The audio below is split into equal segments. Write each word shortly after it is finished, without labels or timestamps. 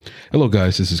Hello,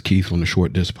 guys. This is Keith from the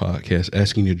Short Disc Podcast,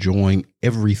 asking you to join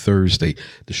every Thursday.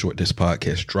 The Short Disc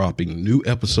Podcast dropping new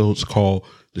episodes called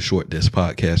The Short Disc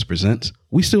Podcast Presents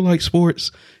We Still Like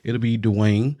Sports. It'll be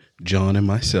Dwayne, John, and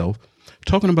myself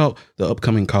talking about the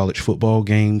upcoming college football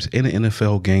games and the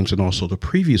NFL games and also the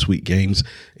previous week games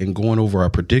and going over our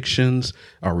predictions,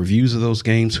 our reviews of those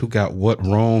games, who got what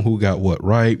wrong, who got what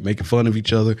right, making fun of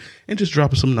each other, and just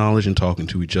dropping some knowledge and talking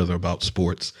to each other about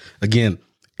sports. Again,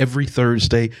 every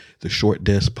Thursday, the Short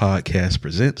Disc Podcast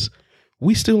presents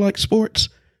We Still Like Sports.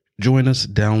 Join us,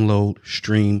 download,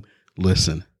 stream,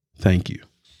 listen. Thank you.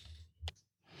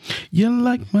 You're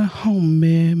like my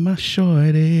homie, my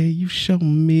shorty. You show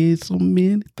me so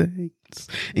many things,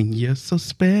 and you're so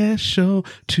special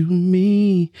to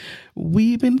me.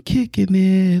 We've been kicking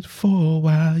it for a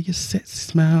while. Your sexy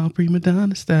smile, prima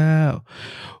donna style.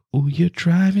 Oh, you're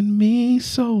driving me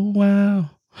so wild.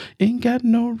 Ain't got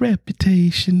no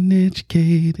reputation,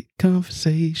 educated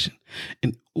conversation.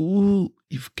 And ooh,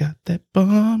 you've got that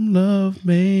bomb love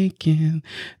making.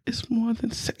 It's more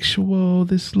than sexual,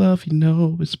 this love, you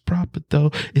know, it's proper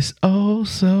though. It's oh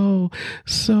so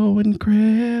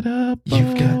incredible.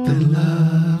 You've got the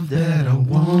love that I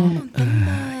want,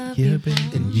 yeah, baby.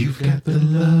 And you've got the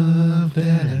love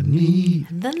that I need.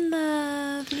 The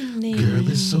love you need. Girl,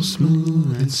 it's so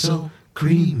smooth and so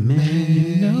creamy.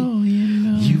 You know.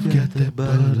 You've got that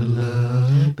butter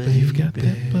love, baby. You've got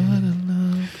that butter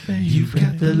love, baby. You've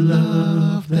got the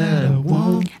love that I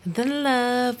want. The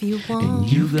love you want.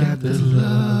 And you've got the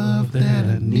love that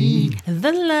I need.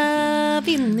 The love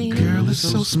you need. Girl, it's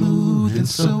so smooth and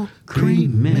so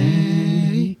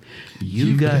creamy.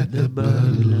 You got the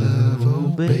butter love, oh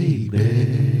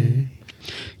baby.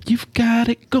 You've got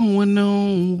it going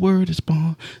on, word is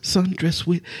born. Sundress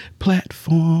with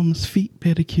platforms, feet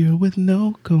pedicure with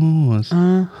no corns.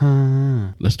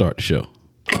 Let's start the show.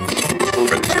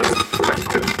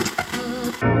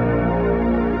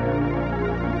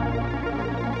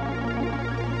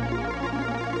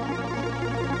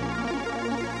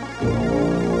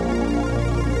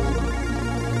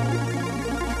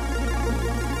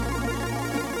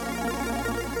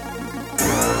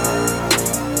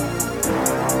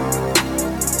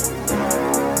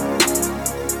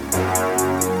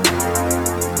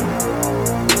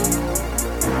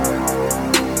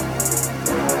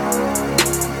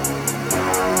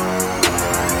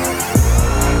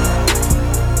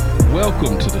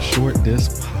 Welcome to the Short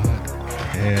Disc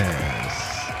Podcast.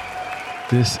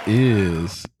 This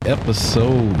is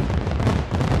episode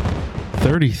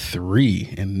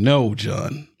 33. And no,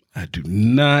 John, I do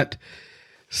not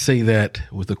say that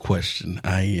with a question.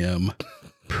 I am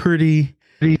pretty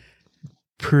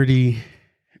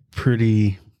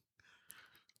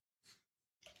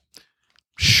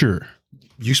sure.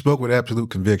 You spoke with absolute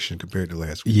conviction compared to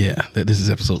last week. Yeah, that this is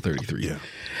episode 33. Yeah.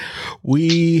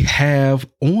 We have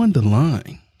on the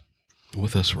line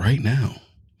with us right now.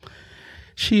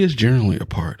 She is generally a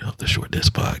part of the Short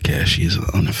Disc Podcast. She is an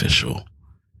unofficial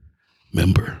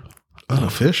member.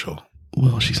 Unofficial?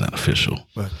 Well, she's not official.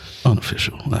 But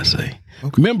unofficial, I say.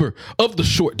 Okay. Member of the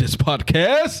Short Disc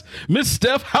Podcast, Miss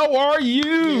Steph, how are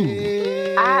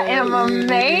you? I am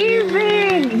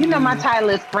amazing. You know my title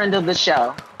is friend of the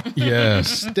show.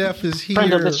 Yes. Steph is here.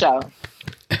 Friend of the show.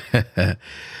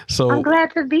 So I'm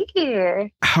glad to be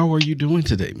here. how are you doing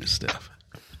today, Miss Steph?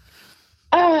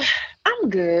 I'm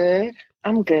good.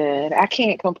 I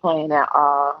can't complain at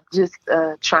all. Just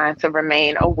trying to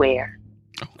remain aware.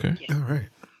 Okay. All right.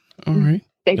 All right.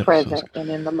 Stay That present sounds and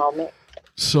in the moment.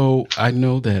 So I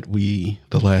know that the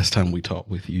last time we talked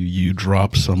with you, you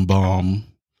dropped a bomb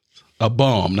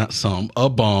on us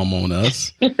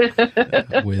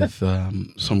with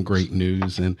some great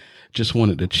news, and just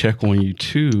wanted to check on you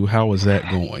too. How is that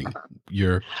going?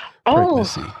 Your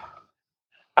pregnancy?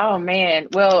 Oh man.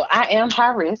 Well, I am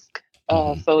high risk.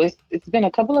 So it's been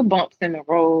a couple of bumps in the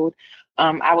road.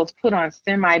 I was put on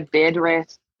semi bed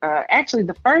rest. Actually,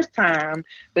 the first time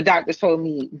the doctor told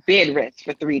me bed rest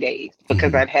for 3 days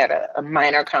because I'd had a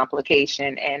minor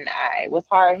complication, and I was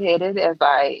hard-headed as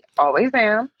I always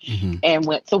am, and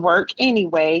went to work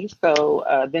anyway. So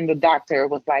then the doctor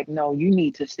was like, no, you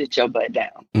need to sit your butt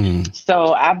down.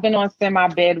 So I've been on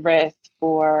semi-bed rest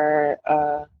for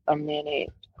a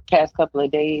minute, past couple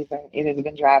of days, and it has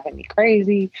been driving me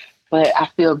crazy, but I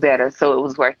feel better, so it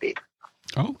was worth it.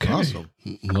 Okay. Awesome.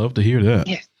 Love to hear that.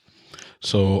 Yes.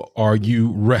 So are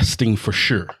you resting for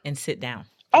sure? And sit down.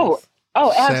 Oh,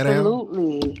 Sat down?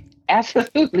 absolutely.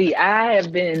 Absolutely. I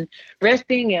have been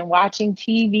resting and watching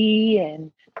TV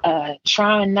and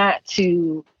trying not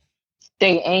to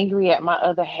stay angry at my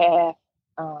other half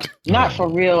Not for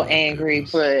real angry,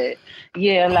 but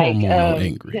yeah, like Hormonal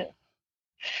angry.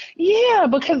 Yeah,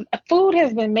 because food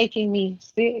has been making me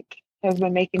sick, has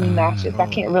been making me nauseous. I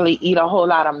can't really eat a whole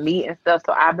lot of meat and stuff,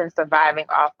 so I've been surviving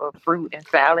off of fruit and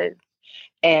salads.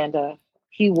 And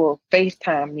he will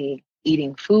FaceTime me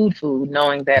eating food,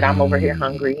 knowing that I'm over here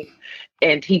hungry,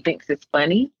 and he thinks it's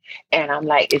funny, and I'm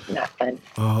like, it's not funny.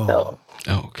 Oh, So,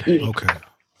 okay. yeah. Okay.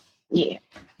 Yeah.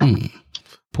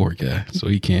 Poor guy. So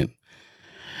he can't.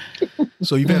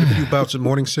 So you've had a few bouts of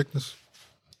morning sickness?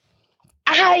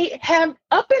 I have,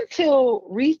 up until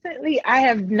recently, I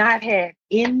have not had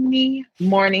any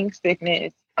morning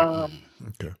sickness.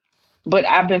 Okay. But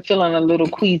I've been feeling a little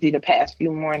queasy the past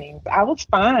few mornings. I was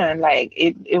fine. Like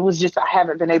it was just, I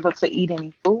haven't been able to eat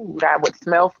any food. I would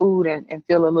smell food and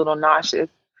feel a little nauseous.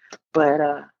 But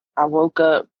I woke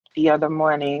up the other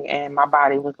morning and my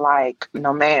body was like,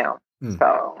 no, ma'am.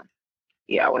 So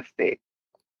yeah, I was sick.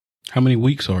 How many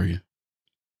weeks are you?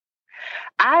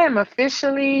 I am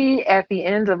officially at the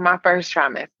end of my first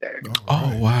trimester.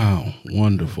 Oh, wow.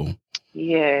 Wonderful.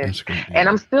 Yeah. That's great. And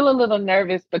I'm still a little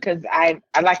nervous because I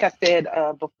like I said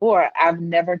before, I've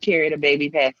never carried a baby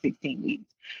past 16 weeks.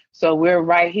 So we're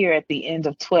right here at the end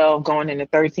of 12 going into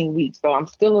 13 weeks. So I'm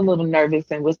still a little nervous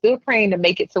and we're still praying to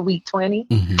make it to week 20.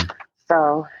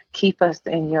 So keep us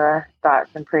in your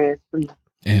thoughts and prayers, please.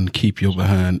 And keep your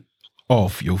behind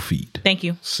off your feet. Thank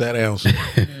you. Sat down.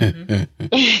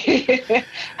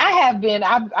 I have been.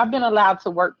 I've been allowed to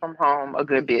work from home a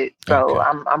good bit, so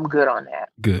Okay. I'm good on that.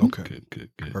 Good. Okay. Good.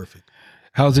 Perfect.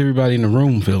 How's everybody in the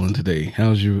room feeling today?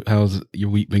 How's your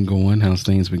week been going? How's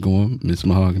things been going, Miss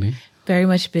Mahogany? Very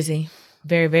much busy.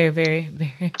 Very, very, very,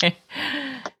 very,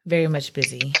 very much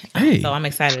busy. Hey. So I'm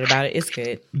excited about it. It's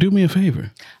good. Do me a favor.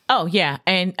 Oh, yeah.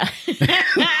 And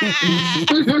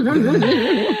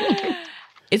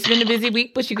it's been a busy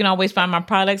week, but you can always find my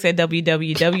products at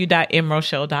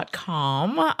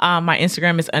www.mrochelle.com. My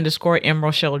Instagram is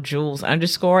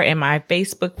 _MRochelleJewels_. And my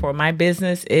Facebook for my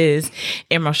business is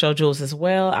MRochelleJewels as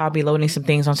well. I'll be loading some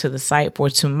things onto the site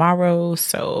for tomorrow.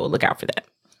 So look out for that.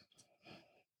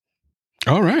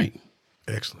 All right.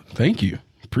 Excellent. Thank you.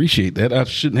 Appreciate that. I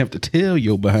shouldn't have to tell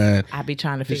your behind. I'll be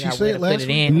trying to Did figure she out say where it to last put it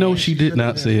week? in. No, she did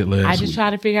not say it last I just week.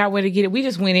 tried to figure out where to get it. We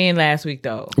just went in last week,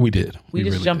 though. We did. We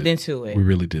just really jumped did. into it. We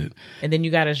really did. And then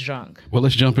you got us drunk. Well,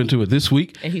 let's jump into it this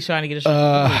week. And he's trying to get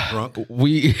us drunk. Drunk.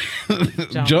 We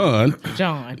John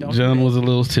John was a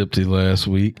little tipsy last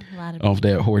week A lot of off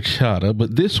that horchata,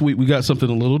 but this week we got something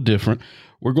a little different.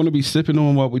 We're going to be sipping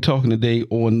on while we're talking today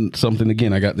on something.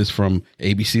 Again, I got this from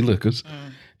ABC Liquors.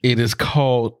 It is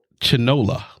called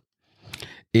Chinola.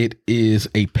 It is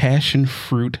a passion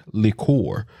fruit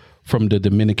liqueur from the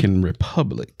Dominican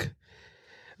Republic.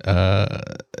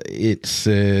 It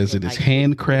says it is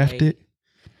handcrafted.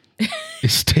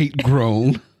 It's state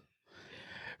grown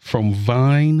from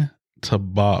vine to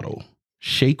bottle.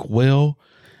 Shake well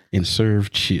and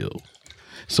serve chill.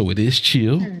 So it is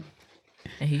chill. And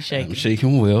he's shaking. I'm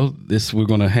shaking well. This we're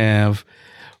gonna have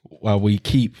while we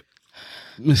keep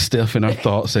Miss Steph in our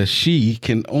thoughts as she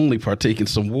can only partake in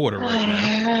some water right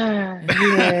now.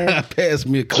 Pass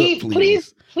me a cup,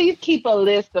 please. Please keep a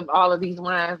list of all of these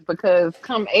wines because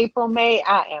come April, May,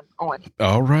 I am on it.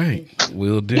 All right,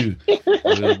 will do.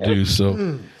 Will do.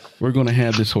 So we're gonna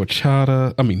have this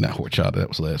horchata. I mean, not horchata. That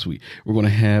was last week. We're gonna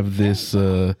have this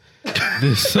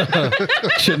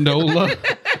Chinola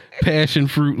passion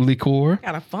fruit liqueur.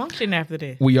 Got a function after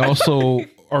this. We also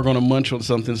are gonna munch on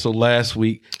something. So last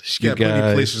week, She got plenty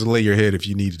of places to lay your head if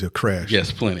you needed to crash.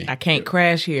 Yes, plenty. I can't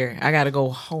crash here. I got to go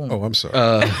home. Oh, I'm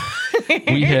sorry.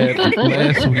 We had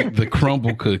last week the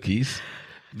crumble cookies.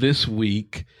 This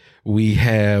week we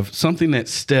have something that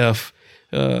Steph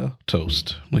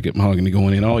toast. Look at Mahogany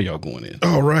going in. All y'all going in.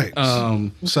 All right.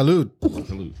 Salud.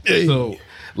 Salute. So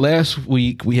last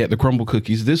week we had the crumble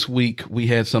cookies. This week we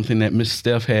had something that Miss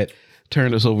Steph had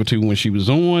turned us over to when she was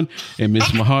on, and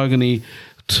Miss Mahogany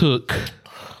took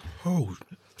Oh,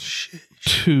 shit.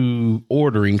 to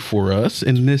ordering for us,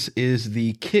 and this is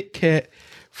the Kit Kat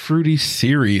fruity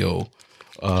cereal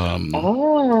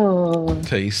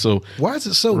taste. So Why is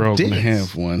it so we're all dense? gonna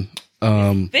have one.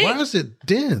 Why is it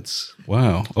dense?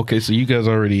 Wow. Okay, so you guys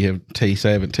already have taste.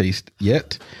 I haven't tasted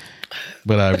yet,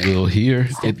 but I will here.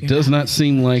 It does not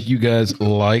seem like you guys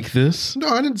like this. No,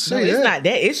 I didn't say No, it's that. not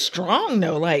that. It's strong,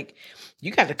 though. Like,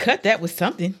 you got to cut that with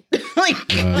something. Like,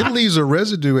 It leaves a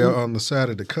residue out on the side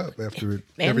of the cup after it, And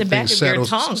the everything back of your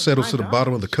tongue. settles My to the God.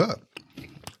 bottom of the cup.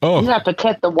 You have to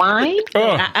cut the wine.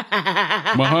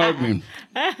 Mahogany.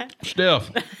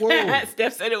 Steph,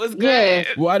 Steph said it was good.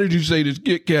 Yes, why did you say this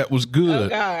Kit Kat was Oh good?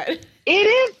 God, it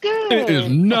is good. It is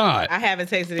not. I haven't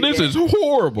tasted it This yet. is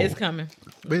horrible. It's coming.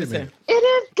 Wait a Listen. minute. It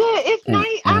is good. It's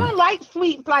nice. I don't like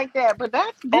sweets like that, but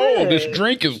that's good. Oh, this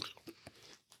drink is.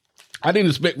 I didn't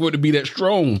expect for it to be that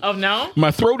strong. Oh no.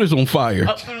 My throat is on fire.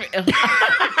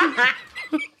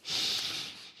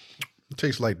 It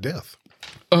tastes like death.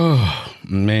 Oh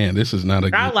man, this is not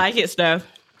a good. I like it, Steph.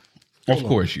 Of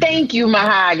course you. Thank you,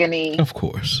 Mahogany. Of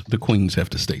course, the queens have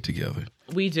to stay together,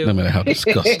 We do. no matter how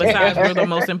disgusting. Besides, we're the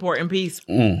most important piece.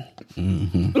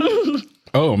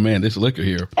 Oh man, this liquor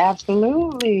here.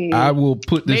 Absolutely. I will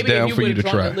put this Maybe down if you for you would to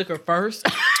have drunk try. the liquor first,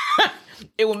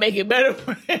 it would make it better.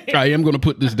 I am going to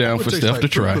put this down It for tastes Steph like to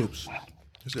Fruit try. Loops.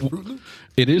 Is it Fruit Loops?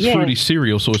 It is Yeah. fruity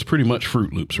cereal, so it's pretty much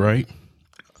Fruit Loops, right?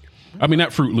 I mean,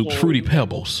 not Fruit Loops, Fruity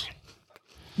Pebbles.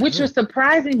 Which was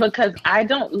surprising because I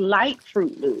don't like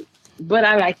Fruit Loops, but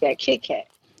I like that Kit Kat.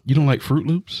 You don't like Fruit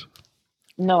Loops?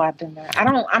 No, I do not.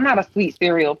 I'm not a sweet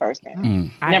cereal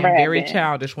person. I Never am have very been.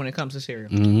 childish when it comes to cereal.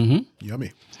 Mm-hmm.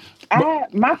 Yummy.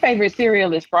 My favorite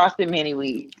cereal is Frosted Mini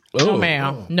Wheats. No,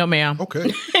 ma'am. No, ma'am.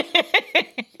 Okay.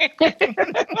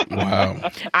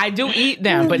 Wow. I do eat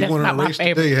them, but You that's want not to my race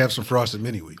favorite. today, have some Frosted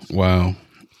Mini Wheats. Wow.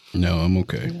 No, I'm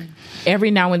okay.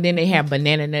 Every now and then they have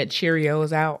banana nut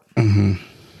Cheerios out.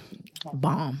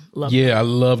 Bomb. Love Yeah, I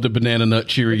love the banana nut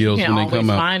Cheerios can't when they come always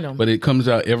out. find 'em. But it comes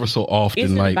out ever so often,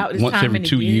 Isn't it like about this once time every in the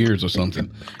 2 year? years or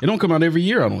something. It don't come out every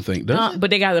year, I don't think, does it? But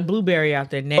they got the blueberry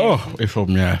out there now. Oh, it's so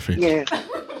nasty. Yes.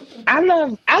 I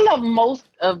love most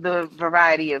of the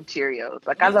variety of Cheerios.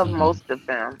 Like I love most of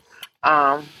them.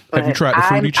 Have you but tried the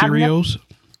Fruity Cheerios?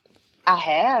 I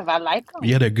have. I like them.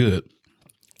 Yeah, they're good.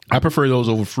 I prefer those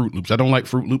over Fruit Loops. I don't like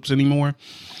Fruit Loops anymore.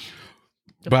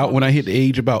 About when I hit the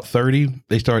age about 30,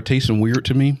 they started tasting weird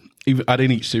to me. Even I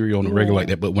didn't eat cereal on the regular like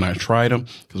that, but when I tried them,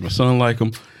 because my son liked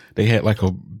them, they had like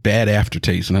a bad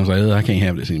aftertaste, and I was like, I can't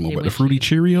have this anymore. But the Fruity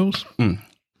Cheerios, And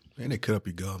they cut up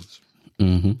your gums.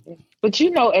 But you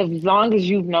know, as long as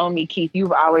you've known me, Keith,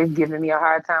 you've always given me a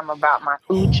hard time about my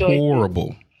food choices.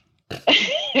 horrible, Because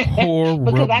I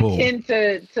horrible. tend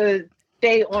to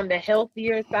stay on the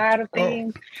healthier side of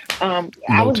things. I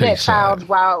No was that taste child side.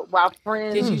 while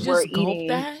friends Did you were just gulp eating.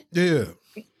 that? Yeah.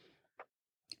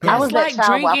 I was That's like that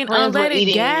child while drinking friends were unleaded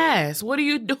eating gas. What are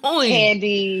you doing?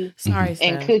 candy Sorry, and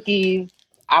Steph. cookies.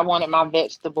 I wanted my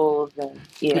vegetables, and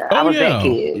I Oh was yeah, that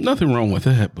kid. nothing wrong with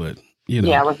that, but you know.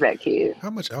 Yeah, I was that kid. How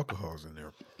much alcohol is in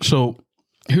there? So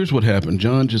here's what happened.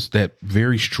 John just that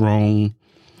very strong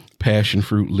passion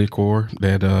fruit liquor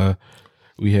that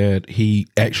we had. He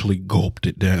actually gulped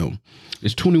it down.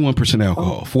 It's 21%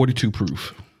 alcohol, 42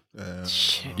 proof.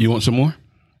 You want some more?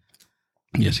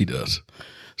 Yes, he does.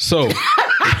 So,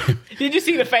 Did you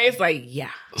see the face? Like,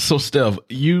 yeah. so Steph,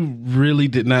 you really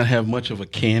did not have much of a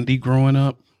candy growing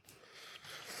up.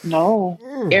 No,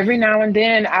 every now and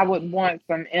then I would want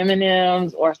some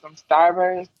M&Ms or some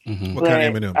Starburst. What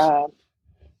kind of M&Ms?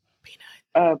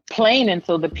 Plain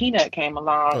until the peanut came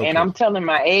along, Okay. and I'm telling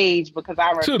my age because I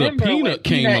remember Till the when peanut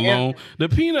came along. The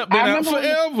peanut been I out remember when-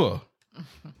 forever.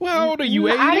 Well, how old are you?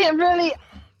 80? I didn't really.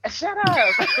 Shut up.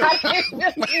 I didn't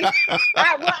really,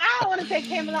 I don't want to say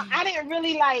came along. I didn't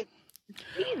really like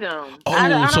see them. Oh,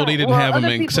 I so don't- they didn't well, have them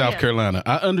other in people South did. Carolina.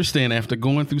 I understand after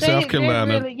going through They- South they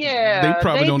Carolina, really- yeah, they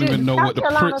probably don't even know South what the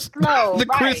Carolina's slow, the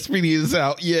right. crispy is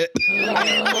out yet.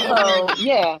 So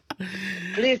yeah,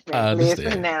 listen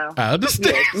understand. now. I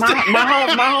understand. Yes,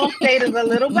 my home state is a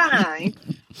little behind.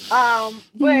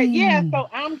 But yeah, so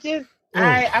I'm just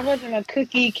I wasn't a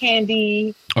cookie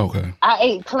candy. Okay. I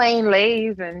ate plain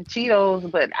Lay's and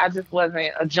Cheetos, but I just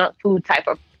wasn't a junk food type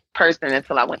of person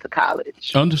until I went to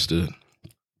college. Understood.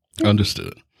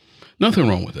 Nothing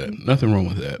wrong with that. Nothing wrong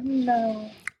with that. No.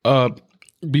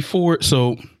 Before,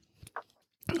 so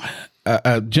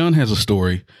John has a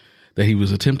story that he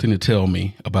was attempting to tell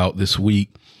me about this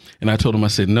week, and I told him, I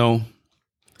said, no,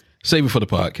 save it for the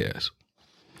podcast.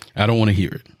 I don't want to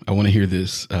hear it. I want to hear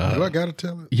this. Do I got to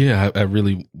tell it? Yeah, I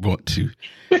really want to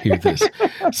hear this.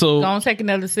 So Don't take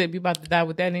another sip. You about to die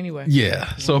with that anyway.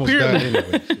 yeah. So Almost died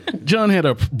apparently, anyway. John had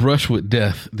a brush with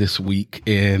death this week,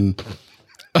 and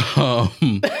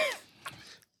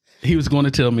he was going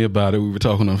to tell me about it. We were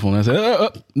talking on the phone. I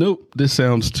said, nope, this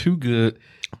sounds too good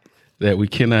that we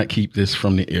cannot keep this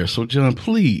from the air. So, John,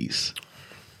 please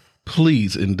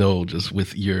indulge us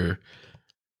with your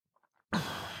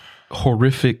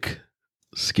horrific,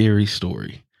 scary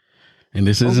story. And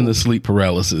this isn't a sleep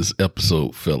paralysis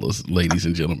episode, fellas, ladies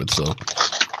and gentlemen. So,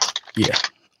 yeah.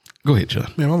 Go ahead,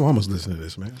 John. Man, my mama's listening to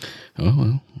this, man.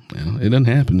 Oh, well, it doesn't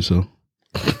happen, so.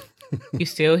 You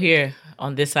still here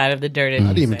on this side of the dirt. I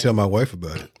didn't even tell my wife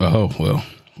about it. Oh, well.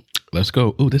 Let's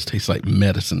go. Ooh, this tastes like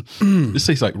medicine. This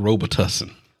tastes like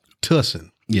Robitussin.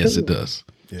 Tussin. Yes, it does.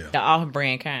 The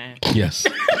off-brand kind. Yes.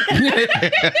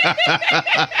 I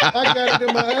got it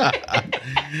in my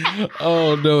eye.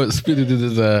 Oh, no, it spit it in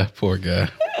his eye. Poor guy.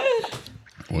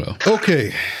 Well,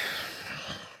 Okay.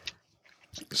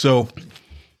 So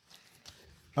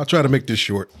I'll try to make this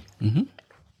short.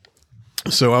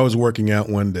 So I was working out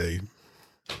one day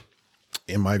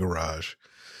in my garage.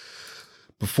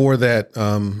 Before that,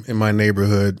 in my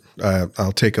neighborhood,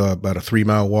 I'll take about a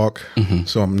 3-mile walk.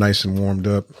 So I'm nice and warmed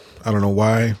up. I don't know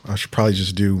why. I should probably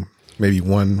just do maybe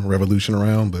 1 revolution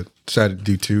around, but decided to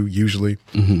do 2 usually.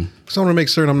 So I want to make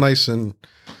certain I'm nice and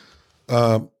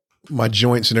my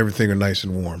joints and everything are nice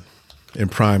and warm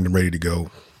and primed and ready to go.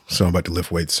 So I'm about to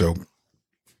lift weights. So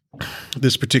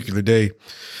this particular day,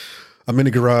 I'm in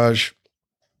the garage.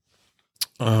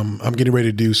 I'm getting ready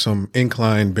to do some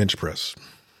incline bench press.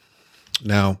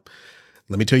 Now,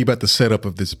 let me tell you about the setup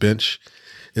of this bench.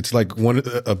 It's like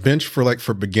a bench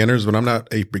for beginners, but I'm not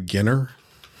a beginner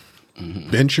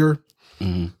bencher.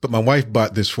 But my wife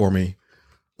bought this for me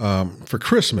for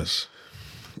Christmas,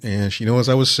 and she knows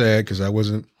I was sad because I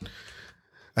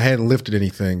hadn't lifted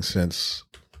anything since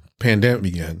pandemic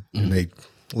began, and they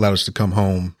allowed us to come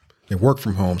home and work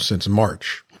from home since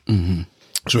March.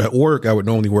 So at work, I would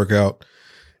normally work out,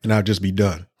 and I'd just be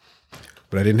done.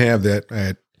 But I didn't have that. I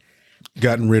had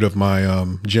gotten rid of my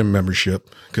gym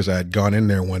membership because I had gone in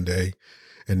there one day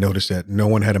and noticed that no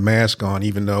one had a mask on,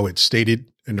 even though it stated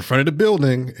in the front of the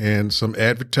building and some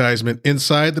advertisement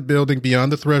inside the building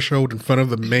beyond the threshold in front of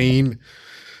the main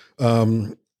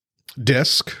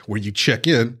desk where you check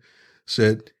in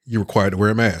said you're required to wear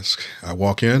a mask. I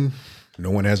walk in, no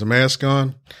one has a mask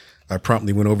on. I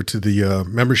promptly went over to the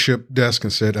membership desk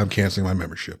and said, I'm canceling my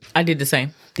membership. I did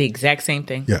the exact same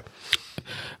thing. Yeah.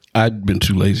 I'd been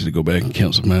too lazy to go back and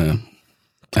cancel mine.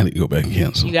 I need to go back and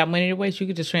cancel. You got money to waste? You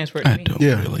could just transfer it to I me. don't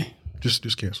Yeah. really.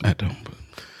 Just cancel. I don't. But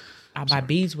I'll buy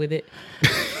beads with it.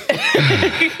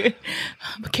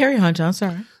 But carry on, John.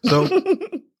 Sorry. So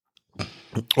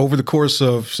over the course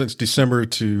of since December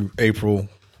to April,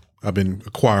 I've been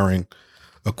acquiring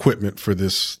equipment for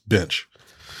this bench.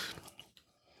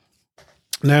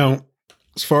 Now,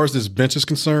 as far as this bench is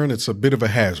concerned, it's a bit of a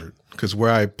hazard because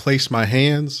where I place my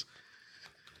hands,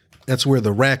 that's where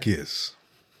the rack is.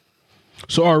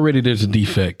 so already there's a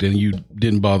defect, and you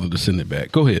didn't bother to send it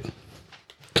back. Go ahead.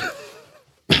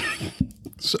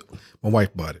 So my wife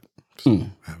bought it. So,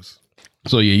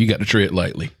 So yeah, you got to tread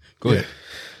lightly. Go ahead.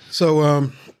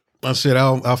 So I said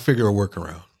I'll figure a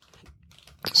workaround.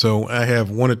 So I have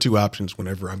 1 or 2 options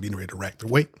whenever I'm getting ready to rack the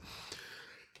weight.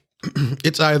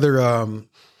 It's either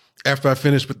after I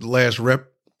finish with the last rep,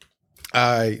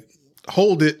 I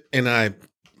hold it and I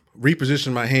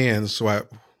reposition my hands so I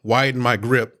widen my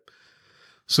grip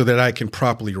so that I can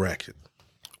properly rack it,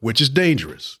 which is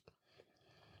dangerous.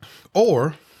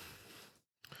 Or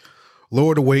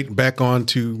lower the weight back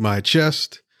onto my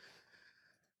chest,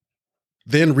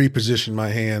 then reposition my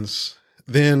hands,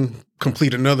 then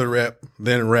complete another rep,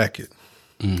 then rack it.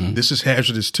 This is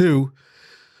hazardous too,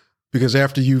 because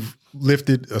after you've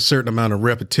lifted a certain amount of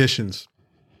repetitions,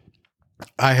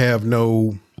 I have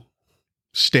no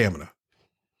stamina.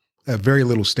 I have very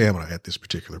little stamina at this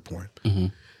particular point.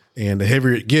 And the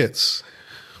heavier it gets,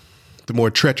 the more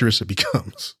treacherous it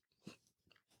becomes.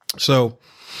 So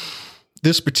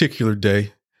this particular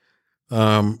day,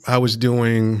 I was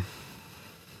doing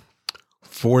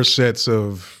 4 sets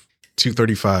of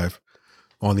 235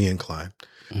 on the incline.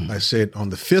 I said on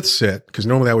the 5th set, because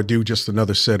normally I would do just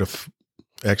another set of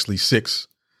actually 6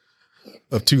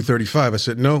 of 235. I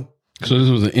said, no. So this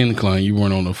was an incline. You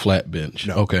weren't on a flat bench.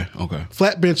 No. Okay.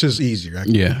 Flat bench is easier.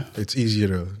 Yeah. It's easier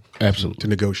to Absolutely.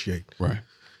 negotiate. Right.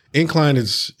 Incline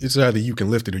it's either you can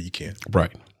lift it or you can't.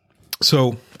 Right.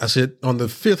 So I said on the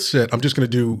 5th set, I'm just going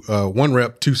to do 1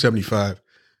 rep, 275,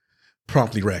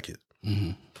 promptly rack it.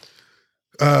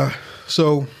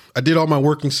 So I did all my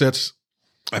working sets.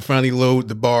 I finally load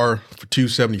the bar for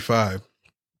 275.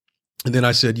 And then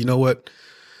I said, you know what?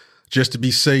 Just to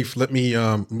be safe, let me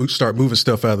start moving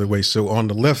stuff out of the way. So on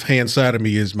the left-hand side of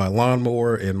me is my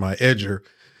lawnmower and my edger.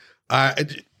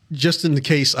 Just in the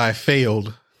case I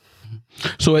failed.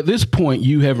 So at this point,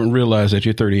 you haven't realized that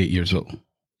you're 38 years old.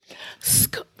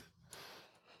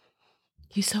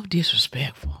 You're so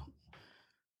disrespectful.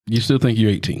 You still think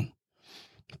you're 18.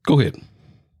 Go ahead.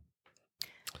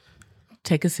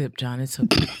 Take a sip, John. It's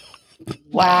okay.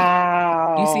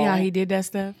 Wow. You see how he did that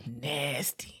stuff?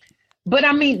 Nasty. But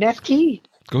I mean, that's key.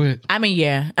 Go ahead. I mean,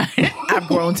 yeah. I've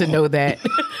grown to know that.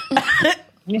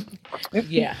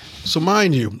 Yeah. So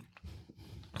mind you,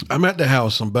 I'm at the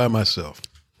house. I'm by myself.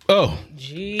 Oh,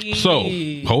 Gee. so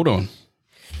hold on.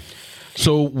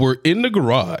 So we're in the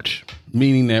garage,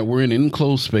 meaning that we're in an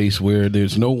enclosed space where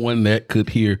there's no one that could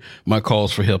hear my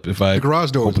calls for help if I The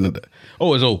garage door open is it.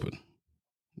 Oh, it's open.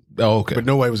 Oh, okay. But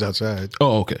nobody was outside.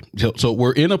 Oh, okay. So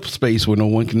we're in a space where no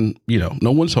one can,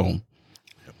 no one's home.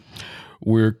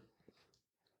 We're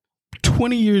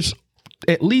 20 years,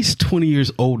 at least 20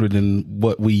 years older than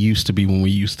what we used to be when we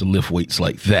used to lift weights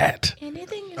like that.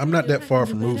 I'm not that far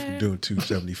removed from doing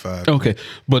 275. Okay.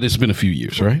 But it's been a few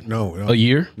years, right? No. A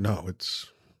year? No, it's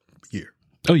a year.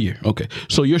 A year. Okay.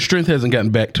 So your strength hasn't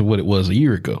gotten back to what it was a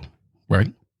year ago,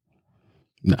 right?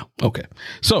 No. Okay.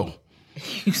 So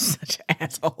You such an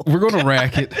asshole. we're going to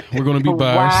rack it. We're going to be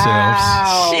by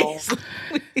ourselves.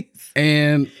 Wow.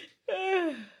 And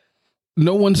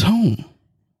no one's home.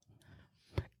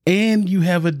 And you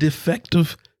have a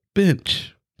defective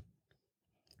bench.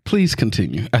 Please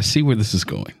continue. I see where this is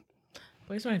going.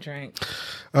 Where's my drink?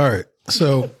 All right.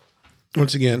 So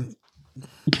once again,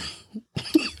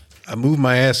 I moved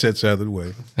my assets out of the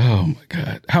way Oh my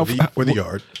God! for the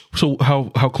yard. So how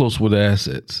close were the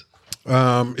assets?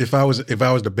 If I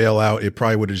was to bail out, it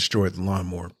probably would have destroyed the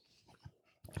lawnmower.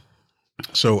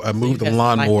 So I moved the That's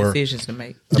life lawnmower. decisions to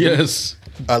make. Yes.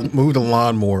 I moved the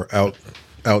lawnmower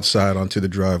outside onto the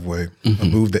driveway. I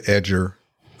moved the edger,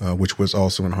 which was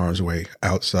also in harm's way,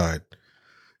 outside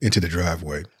into the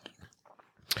driveway.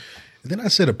 And then I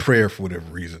said a prayer for whatever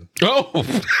reason. Oh,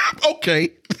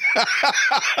 okay.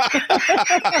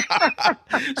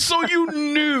 So you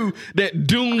knew that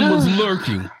doom was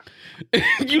lurking.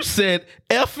 You said,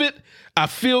 F it. I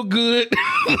feel good.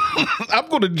 I'm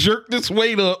going to jerk this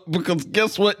weight up because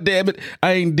guess what, damn it?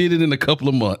 I ain't did it in a couple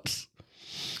of months.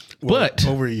 Well, But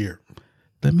over a year.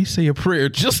 let me say a prayer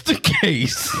just in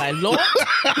case. Like, Lord,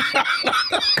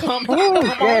 come Oh,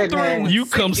 on through. goodness. You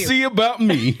come see about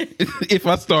me if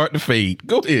I start to fade.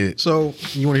 Go ahead. So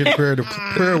you want to hear the prayer? The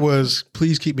prayer was,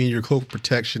 please keep me in your cloak of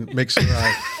protection. Make certain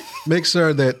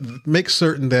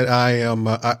that I am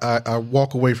I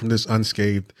walk away from this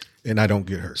unscathed and I don't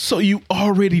get hurt. So you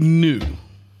already knew.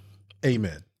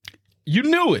 Amen. You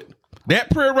knew it. That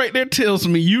prayer right there tells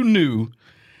me you knew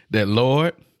that,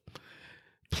 Lord,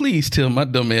 please tell my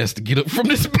dumb ass to get up from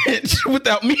this bench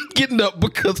without me getting up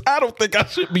because I don't think I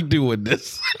should be doing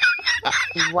this.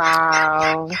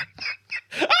 Wow.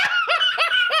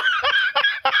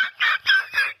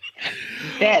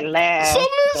 That laugh. So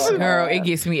listen. Girl, it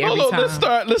gets me every Hold on,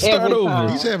 time. let's start Every over. time.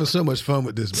 He's having so much fun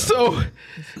with this. So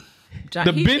John,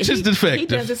 the bench is defective. He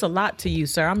does this a lot to you,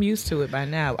 sir. I'm used to it by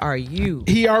now. Are you?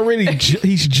 he already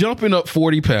he's jumping up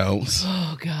 40 pounds.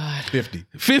 Oh, God. 50.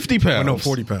 50 pounds. Oh, no,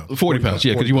 40 pounds. 40 pounds,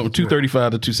 yeah, because you went from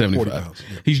 235 to 275. 40 pounds,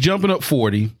 yeah. He's jumping up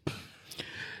 40.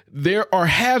 There are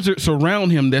hazards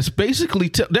around him that's basically,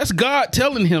 that's God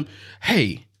telling him,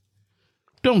 hey,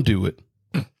 don't do it.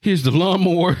 Here's the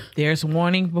lawnmower. There's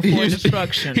warning before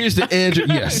destruction. Here's the edge.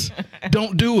 Yes.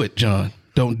 Don't do it, John.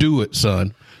 Don't do it,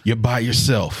 son. You're by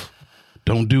yourself.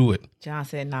 Don't do it. John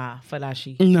said, nah,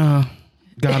 falashi. Nah.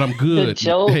 God, I'm good.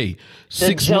 Hey, The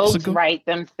 6 months jokes ago. write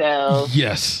themselves.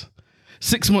 Yes.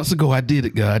 6 months ago, I did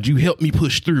it, God. You helped me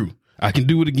push through. I can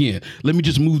do it again. Let me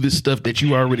just move this stuff that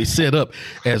you already set up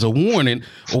as a warning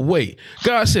away.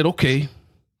 God said, okay,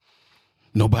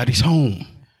 nobody's home.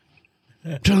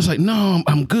 John's like, no,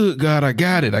 I'm good, God. I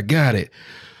got it.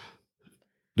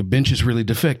 The bench is really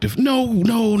defective.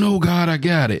 No, God, I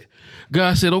got it.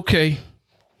 God said, okay,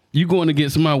 you going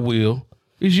against my will.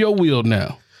 It's your will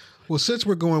now. Well, since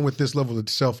we're going with this level of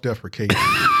self-deprecation,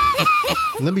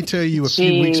 let me tell you, a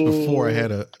few weeks before I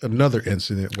had another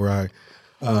incident where I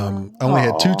only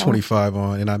had 225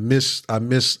 on, and I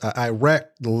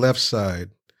racked the left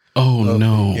side Oh, of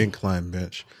no. the incline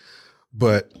bench,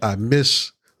 but I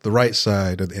missed the right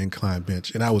side of the incline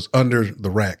bench, and I was under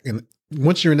the rack. And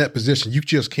once you're in that position, you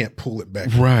just can't pull it back.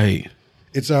 Right.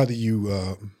 It's either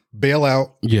you bail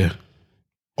out Yeah.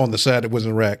 on the side that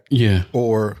wasn't racked, Yeah.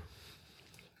 or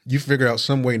you figure out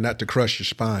some way not to crush your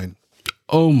spine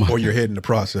Oh, my. or your head in the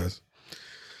process.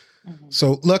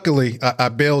 So luckily, I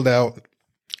bailed out.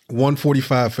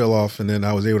 145 fell off, and then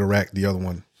I was able to rack the other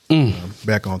one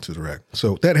back onto the rack.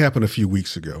 So that happened a few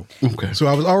weeks ago. Okay. So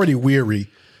I was already weary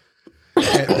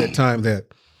at that time that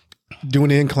doing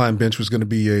the incline bench was going to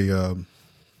be a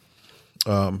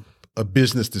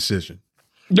business decision.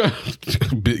 Yeah.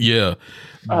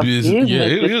 A Business. Yeah,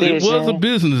 it was a decision.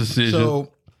 business decision.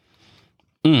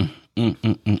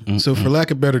 So for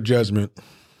lack of better judgment,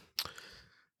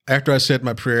 after I said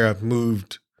my prayer, I've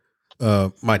moved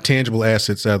my tangible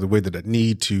assets out of the way that I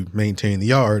need to maintain the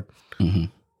yard.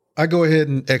 I go ahead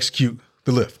and execute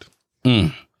the lift. All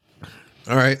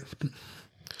right.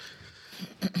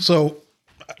 So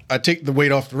I take the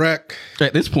weight off the rack.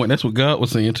 At this point, that's what God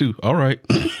was saying too. All right.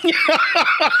 As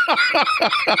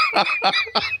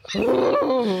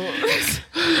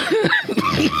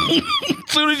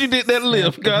soon as you did that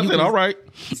lift, God said, all right.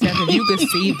 Steph, if you could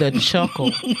see the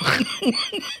chuckle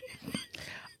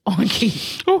on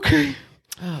Keith. Okay.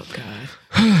 Oh, God.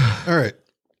 All right.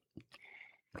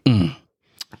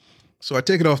 So I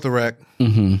take it off the rack.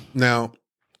 Now,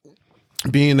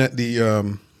 being at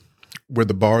the where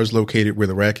the bar is located, where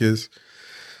the rack is,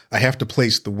 I have to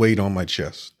place the weight on my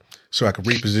chest so I can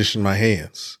reposition my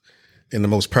hands in the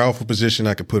most powerful position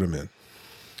I could put them in.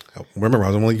 Remember, I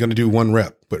was only going to do 1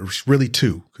 rep, but it's really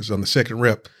 2, because on the second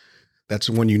rep, that's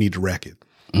the one you need to rack it.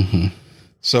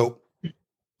 So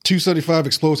 275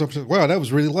 explosive. Wow, that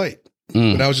was really light.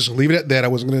 But I was just going to leave it at that. I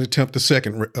wasn't going to attempt the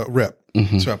second rep.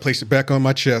 So I placed it back on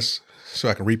my chest so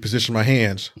I can reposition my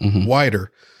hands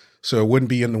wider so it wouldn't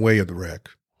be in the way of the rack.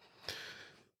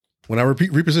 When I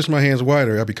reposition my hands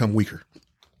wider, I become weaker.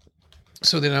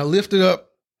 So then I lift it up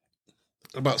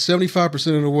about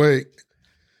 75% of the way.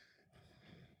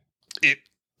 It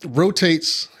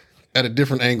rotates at a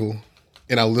different angle,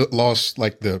 and I lost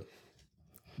like the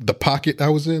pocket I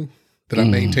was in that I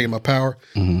maintained my power.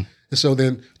 And so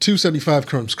then 275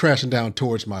 comes crashing down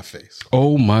towards my face.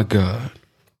 Oh my God.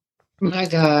 My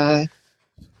God.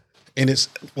 And it's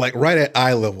like right at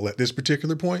eye level at this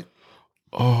particular point.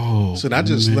 Oh. So I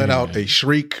just let out a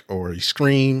shriek or a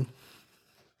scream.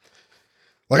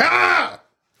 Like, ah!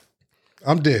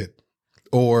 I'm dead.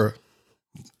 Or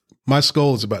my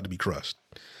skull is about to be crushed.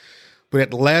 But at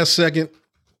the last second,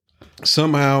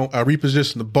 somehow I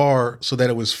repositioned the bar so that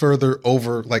it was further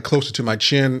over, like closer to my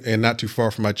chin and not too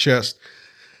far from my chest.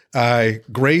 I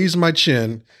graze my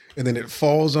chin, and then it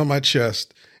falls on my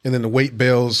chest, and then the weight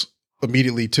bails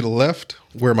immediately to the left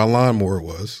where my lawnmower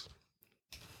was.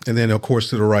 And then, of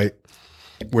course, to the right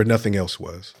where nothing else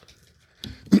was.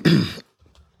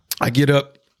 I get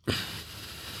up.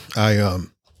 I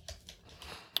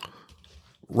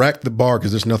rack the bar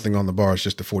because there's nothing on the bar. It's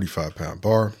just a 45-pound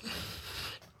bar.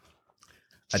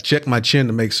 I check my chin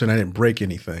to make sure I didn't break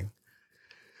anything.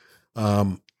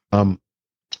 I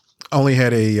only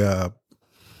had a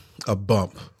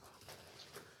bump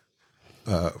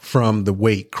from the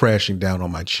weight crashing down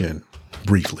on my chin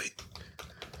briefly.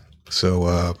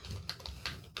 So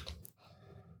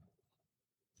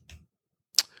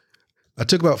I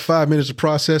took about 5 minutes to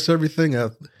process everything.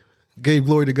 I gave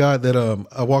glory to God that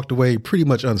I walked away pretty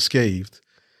much unscathed.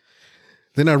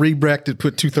 Then I re-bracked it,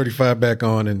 put 235 back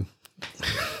on, and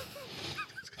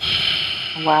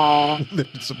Wow.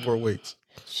 lifted some more weights.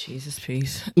 Jesus,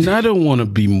 peace. Now, I don't want to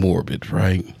be morbid,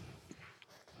 right?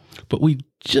 But we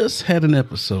just had an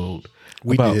episode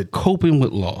about did. coping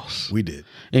with loss. We did.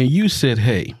 And you said,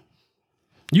 hey,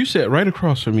 you sat right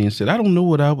across from me and said, I don't know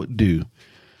what I would do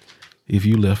if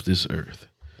you left this earth.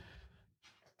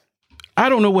 I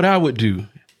don't know what I would do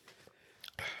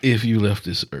if you left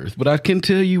this earth. But I can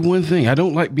tell you one thing. I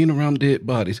don't like being around dead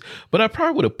bodies. But I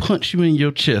probably would have punched you in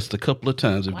your chest a couple of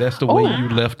times if that's the way you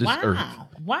left this earth.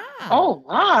 Wow. Oh,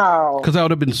 wow. Because I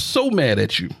would have been so mad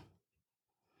at you.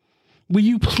 Will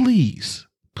you please,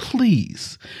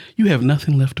 you have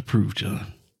nothing left to prove,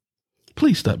 John.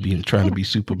 Please stop trying to be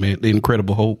Superman, the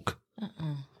Incredible Hulk.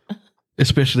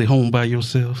 Especially home by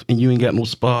yourself and you ain't got no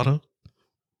spotter.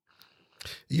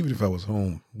 Even if I was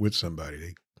home with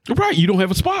somebody, Right, you don't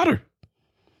have a spotter.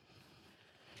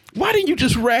 Why didn't you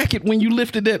just rack it when you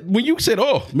lifted that? When you said,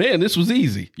 oh, man, this was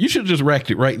easy. You should have just racked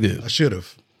it right then. I should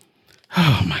have.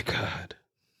 Oh, my God.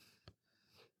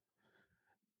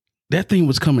 That thing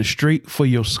was coming straight for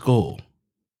your skull.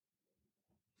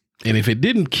 And if it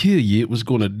didn't kill you, it was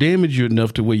going to damage you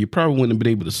enough to where you probably wouldn't have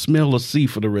been able to smell or see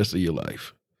for the rest of your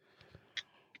life.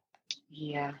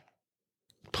 Yeah.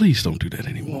 Please don't do that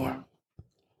anymore.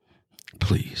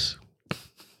 Please.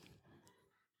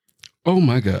 Oh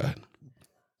my God.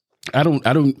 I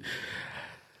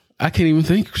can't even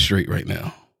think straight right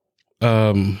now.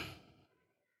 And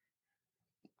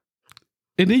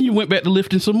then you went back to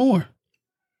lifting some more.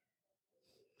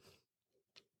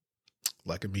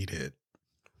 Like a meathead.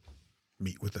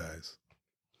 Meat with eyes.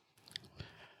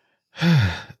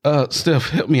 Steph,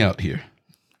 help me out here.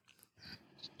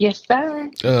 Yes, sir.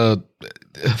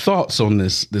 Thoughts on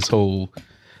this whole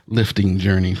lifting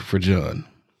journey for John?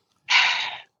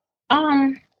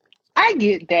 I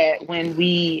get that when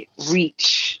we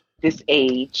reach this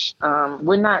age,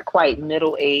 we're not quite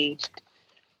middle aged,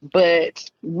 but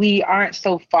we aren't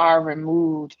so far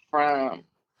removed from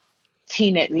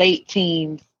late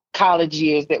teens, college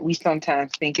years that we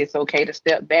sometimes think it's okay to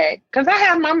step back. Because I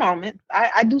have my moments.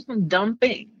 I do some dumb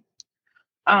things.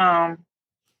 But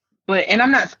and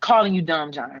I'm not calling you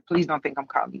dumb, John. Please don't think I'm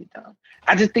calling you dumb.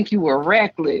 I just think you were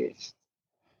reckless.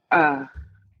 Oh,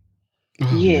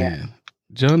 Yeah. man.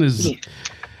 John is. Yeah.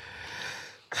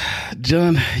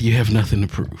 John, you have nothing to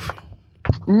prove.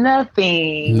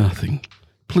 Nothing. Nothing.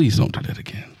 Please don't do that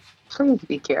again. Please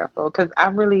be careful, because I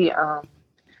really, I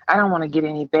don't want to get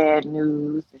any bad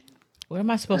news. Where am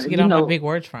I supposed to You get all my know- big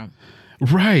words from?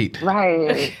 Right.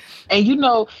 Right. And you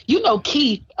know,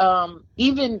 Keith,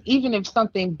 even if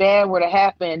something bad were to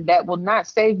happen, that will not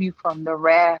save you from the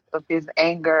wrath of his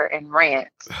anger and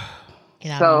rants.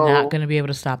 And So- I'm not going to be able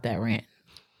to stop that rant.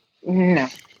 No.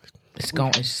 It's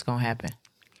just going to happen.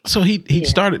 So he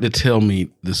started to tell me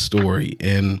the story,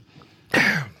 and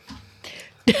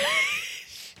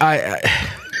I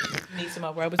Need some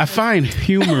more rubber. I find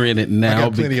humor in it I now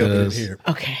got plenty of it in because here.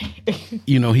 Okay.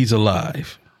 he's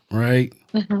alive, right?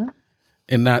 Mm-hmm.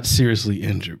 And not seriously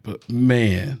injured. But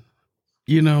man,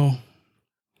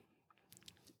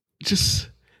 just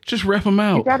rep him You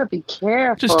out. got to be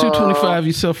careful. Just 225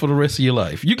 yourself for the rest of your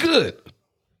life. You good.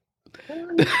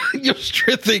 Your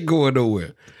strength ain't going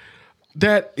nowhere.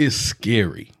 That is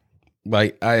scary.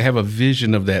 Like, I have a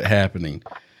vision of that happening,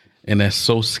 and that's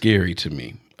so scary to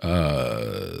me.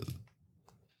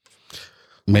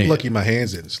 Man. Lucky my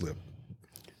hands didn't slip.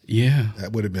 Yeah.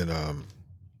 That would have been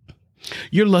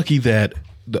You're lucky that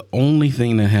the only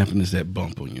thing that happened is that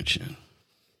bump on your chin.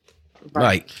 Right.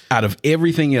 Like, out of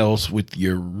everything else with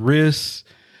your wrists,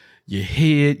 your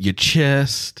head, your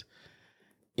chest,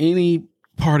 any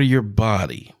part of your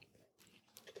body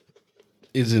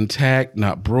is intact,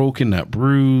 not broken, not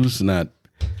bruised, not.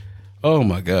 Oh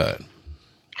my God.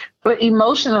 But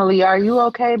emotionally, are you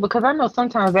okay? Because I know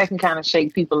sometimes that can kind of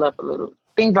shake people up a little.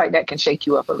 Things like that can shake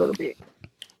you up a little bit.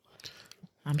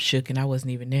 I'm shook and I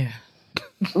wasn't even there.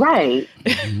 Right.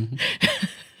 Mm-hmm.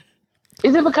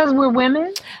 Is it because we're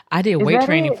women? I did Is weight that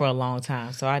training it? for a long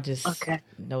time, so I just Okay.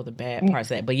 know the bad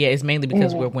parts of that. But yeah, it's mainly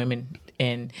because we're women,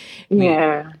 and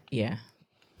Yeah. yeah.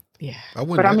 I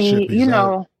wouldn't But I that mean, shit because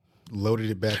I loaded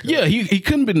it back up. Yeah, he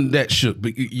couldn't been that shook,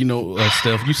 but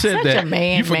Steph, you said Such that a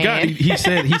man, you forgot. man. He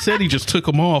said he just took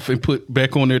them off and put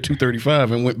back on there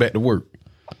 235 and went back to work.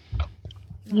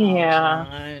 Yeah.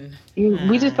 Fine.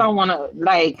 We just don't want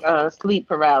to sleep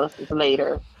paralysis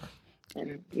later.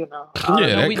 And Yeah, No,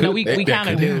 that we that kind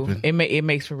of could do. happen. It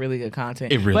makes for really good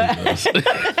content. It really But- does.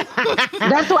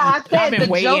 that's why I said I've been the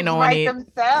waiting jokes on write it.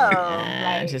 themselves.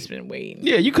 I've Like, just been waiting.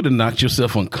 Yeah, you could have knocked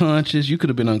yourself unconscious. You could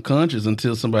have been unconscious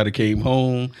until somebody came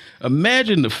home.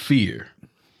 Imagine the fear.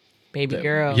 Baby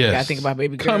girl. Yes. You gotta think about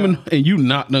baby girl. Coming and you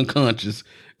knocked unconscious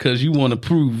because you want to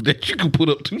prove that you can put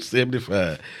up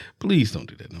 275. Please don't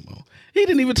do that no more. He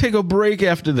didn't even take a break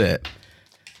after that.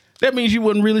 That means you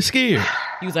wasn't really scared.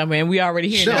 He was like, man, we already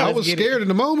here. Shit, now. I Let's was get it." scared in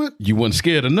the moment. You wasn't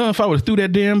scared enough. I would have threw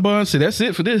that damn bar and said, that's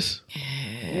it for this.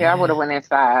 yeah, I would have went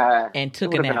inside And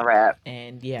took It a would've been nap. a wrap.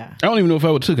 And yeah. I don't even know if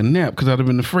I would have took a nap because I'd have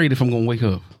been afraid if I'm going to wake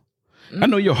up. I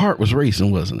know your heart was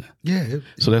racing, wasn't it? Yeah.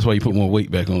 So that's why you put more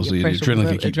weight back on so your Pressure adrenaline was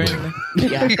can up, keep going.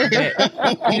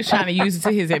 adrenaline. Yeah. He was trying to use it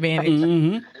to his advantage.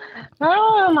 Mm-hmm.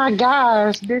 Oh my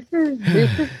gosh, this is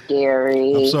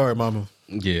scary. I'm sorry, Mama.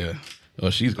 Yeah. Oh,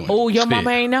 she's going. Oh, your fit.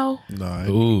 mama ain't know? Nah,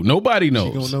 Ooh, nobody you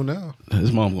knows. don't know now.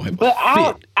 His mom going to But have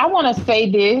a fit. I want to say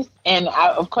this, and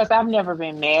of course I've never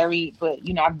been married, but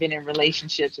I've been in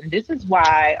relationships, and this is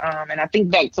why. And I think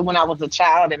back to when I was a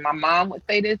child, and my mom would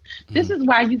say this. This is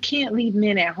why you can't leave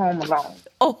men at home alone.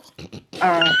 Oh,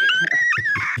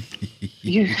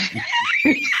 You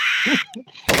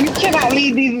you cannot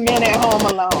leave these men at home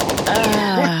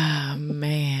alone.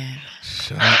 man.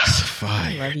 Shots I love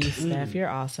fired. you, Steph. You're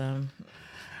awesome.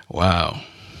 Wow.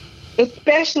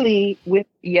 Especially with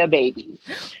your baby,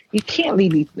 you can't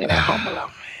leave these men at home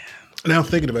alone. Now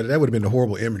thinking about it, that would have been a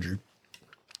horrible imagery.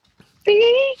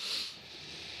 See?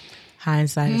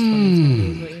 Hindsight is 2020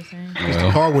 is what you're saying?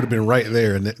 The car would have been right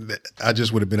there, and I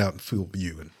just would have been out in full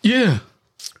view. And Yeah.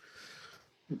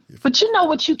 But you know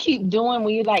what you keep doing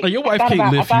when you like. Oh, your I wife thought can't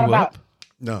about- I lift thought you about- up.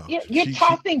 no, You're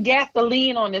tossing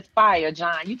gasoline on this fire,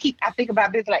 John. I think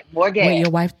about this like more gas. Wait, your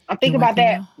wife? I'm thinking your about wife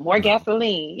that. know? More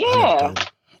gasoline. I Yeah. didn't tell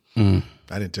her. Mm.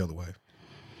 I didn't tell the wife.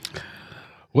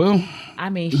 Well, I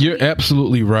mean, you're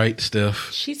absolutely right,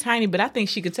 Steph. she's tiny, but I think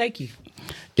she could take you.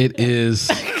 It is.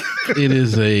 He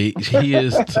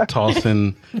is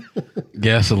tossing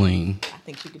gasoline, I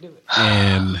think she could do it.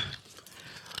 and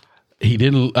he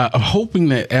didn't. I'm hoping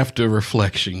that after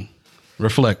reflecting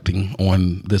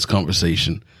on this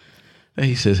conversation, that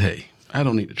he says, "Hey, I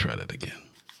don't need to try that again.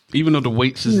 Even though the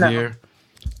weights is there,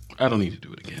 I don't need to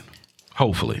do it again."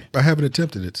 Hopefully, I haven't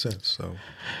attempted it since. So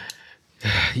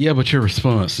yeah. But your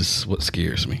response is what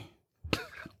scares me.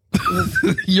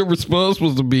 Your response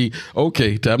was to be,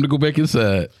 okay, time to go back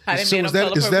inside. I didn't So mean is no that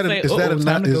color is that purple a, is say, that a "Oh,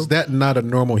 not time to is go." that not a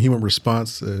normal human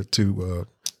response to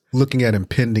looking at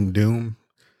impending doom?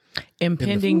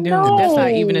 Impending doom. No. That's not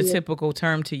even a typical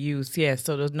term to use. Yes,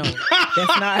 so there's no.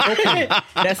 That's not.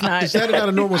 That's not. Is that not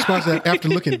a normal response after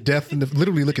looking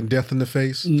literally looking death in the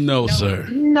face? No, sir.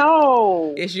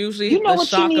 No. It's usually You know the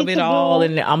what you shock need of it to all, do?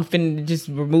 and I'm finna just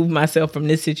remove myself from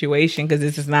this situation because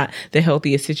this is not the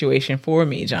healthiest situation for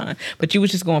me, John. But you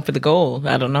was just going for the goal.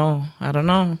 I don't know. Had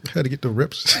to get the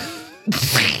rips.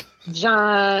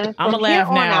 John, I'm from gonna here laugh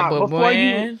on now, out, but before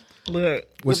boy, look.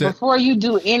 What's that? before you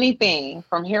do anything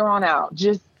from here on out,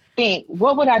 just think,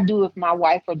 what would I do if my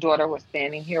wife or daughter was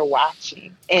standing here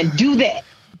watching? And do that.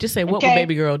 Just say, what would Okay.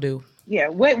 baby girl do? Yeah,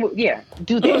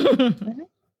 do that.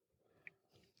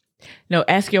 No,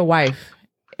 ask your wife,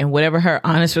 and whatever her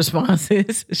honest response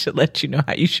is, she'll let you know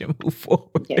how you should move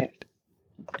forward. Yeah.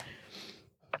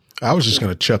 I was just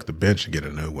going to chuck the bench and get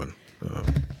a new one,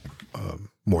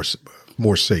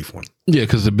 more safe one. Yeah,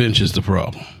 because the bench is the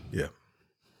problem. Yeah,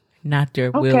 Not their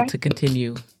will Okay. to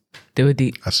continue. They would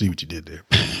I see what you did there.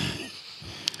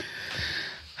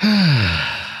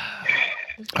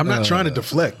 I'm not trying to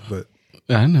deflect, but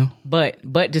I know. but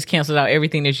just canceled out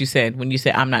everything that you said when you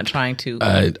said I'm not trying to.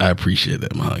 I appreciate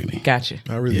that, Mahogany. Gotcha.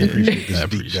 I really appreciate this I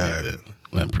deep appreciate dive. that.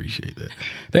 I appreciate that.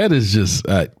 That is just,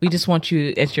 We just want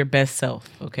you at your best self.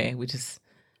 Okay, we just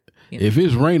if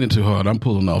it's raining too hard, I'm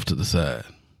pulling off to the side.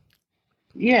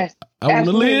 Yes. I want to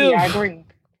absolutely, live. I agree.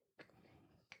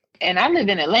 And I live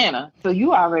in Atlanta, so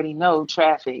you already know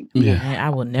traffic. Yeah. Man, I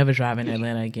will never drive in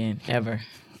Atlanta again, ever,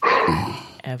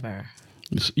 ever.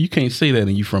 You can't say that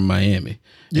and you from Miami.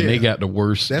 Yeah. And they got the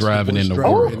worst That's driving the in the worst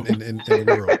world. driver in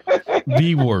the world.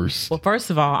 The worst. Well, first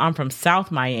of all, I'm from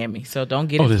South Miami, so don't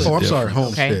get Oh, it this twisted. Oh, I'm sorry, Different.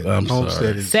 Homestead. Okay. I'm Homestead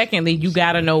sorry. is Secondly, you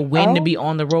got to know when to Oh. be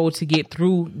on the road to get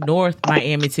through North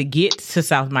Miami to get to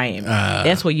South Miami.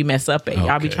 That's where you mess up at.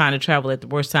 Y'all be okay. trying to travel at the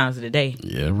worst times of the day.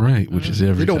 Yeah, right. Which is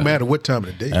every It don't time. matter what time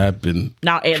of the day. I've been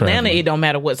Now, Atlanta, traveling. it don't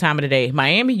matter what time of the day.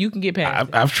 Miami, you can get past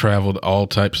it. I've traveled all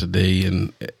types of day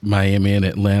in Miami and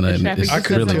Atlanta, and traffic it's just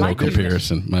really doesn't no like you.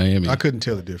 comparison. Miami. I couldn't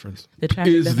tell the difference. The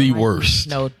traffic is doesn't the like you. worst.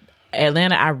 No,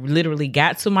 Atlanta, I literally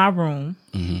got to my room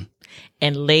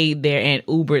and laid there and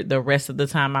Ubered the rest of the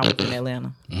time I was in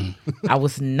Atlanta. I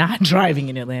was not driving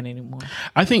in Atlanta anymore.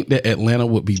 I think that Atlanta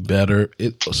would be better.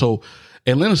 So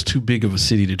Atlanta's too big of a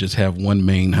city to just have one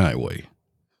main highway.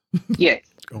 Yes,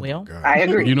 Well, I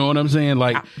agree. You know what I'm saying?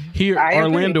 Like here, I agree.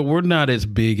 Orlando, we're not as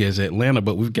big as Atlanta,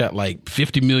 but we've got like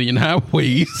 50 million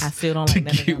highways I still don't to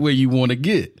like that. get where you want to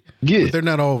get. But they're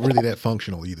not all really that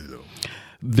functional either, though.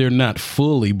 They're not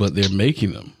fully, but they're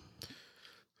making them.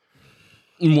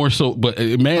 More so, but I'm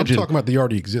imagine talking about the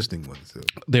already existing ones, though.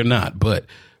 they're not, but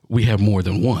we have more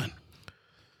than one.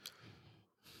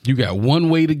 You got one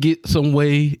way to get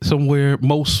somewhere.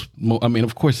 I mean,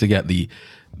 of course, they got the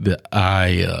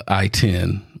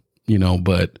I-10,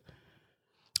 but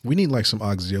We need like some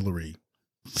auxiliary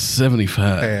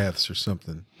 75. paths or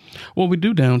something. Well, we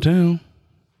do downtown.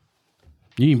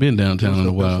 You ain't been downtown in a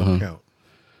Those while, don't huh? count.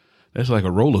 That's like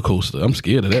a roller coaster. I'm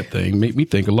scared of that thing. Make me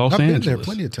think of Los I've Angeles. been there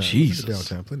plenty of times. Jesus. I've been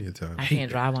downtown plenty of times. I can't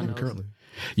drive on those. Currently.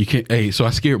 You can't. Hey, so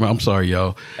I'm sorry,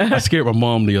 y'all. I scared my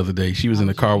mom the other day. She was in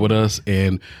the car with us,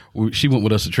 and she went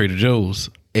with us to Trader Joe's,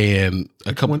 and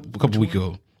a couple weeks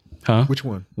ago, huh? Which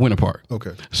one? Winter Park.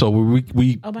 Okay. So we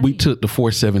by we me. took the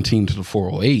 417 to the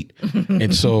 408,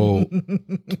 and so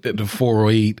the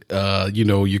 408,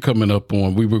 you're coming up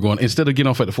on. We were going instead of getting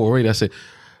off at the 408. I said,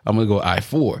 I'm gonna go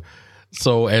I-4.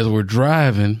 So as we're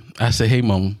driving, I said, "Hey,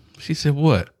 Mom." She said,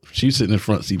 "What?" She's sitting in the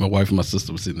front seat. My wife and my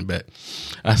sister was sitting in the back.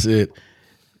 I said,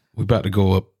 "We're about to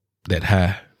go up that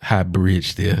high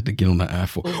bridge there to get on the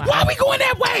I-4. Why are we going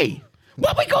that way?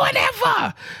 What we going that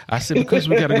for?" I said, "Because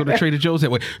we got to go to Trader Joe's that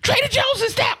way." Trader Joe's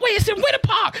is that way. It's in Winter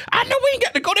Park. I know we ain't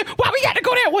got to go there. Why we got to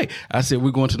go that way? I said,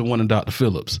 "We're going to the one in Dr.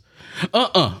 Phillips."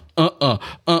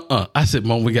 I said,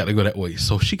 "Mom, we got to go that way."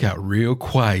 So she got real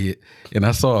quiet, and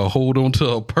I saw her hold on to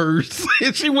her purse,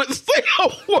 and she wouldn't say a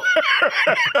word.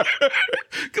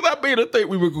 Because I made her think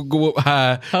we were going to go up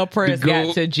high. Her prayers to go-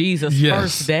 got to Jesus Yes.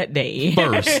 first that day.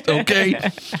 First, okay?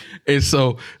 And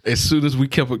so as soon as we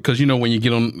kept it, because when you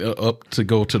get on up to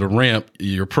go to the ramp,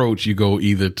 your approach, you go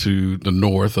either to the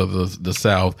north or the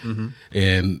south.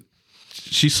 And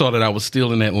she saw that I was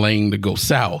still in that lane to go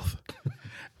south.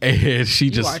 And she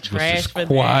are just was trash just for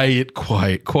that.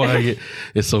 quiet.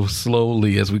 And so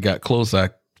slowly, as we got close, I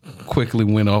quickly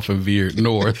went off and veered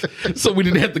north. So we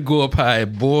didn't have to go up high.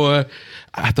 Boy,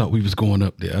 I thought we was going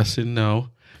up there. I said, no.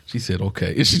 She said,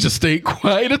 okay. And she just stayed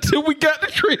quiet until we got to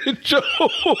Trader Joe's.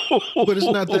 But it's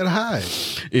not that high.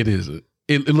 It isn't.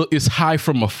 it's high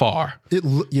from afar. Yeah.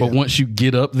 But once you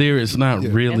get up there, it's not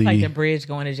really. It's like the bridge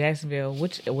going to Jacksonville,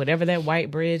 whatever that white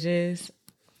bridge is.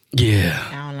 Yeah.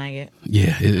 I don't like it.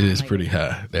 Yeah, it is pretty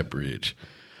high, that bridge.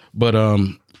 But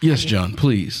yes, John,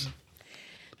 please.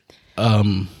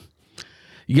 You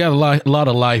got a lot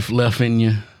of life left in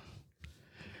you.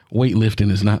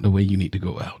 Weightlifting is not the way you need to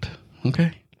go out.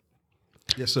 Okay?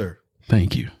 Yes, sir.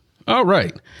 Thank you. All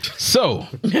right. So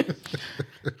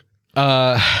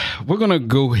we're gonna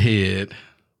go ahead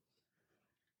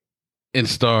and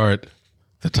start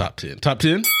the top 10. Top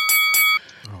 10?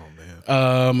 Oh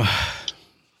man.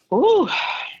 Ooh.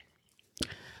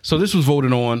 So this was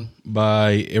voted on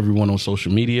by everyone on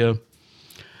social media.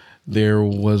 There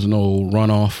was no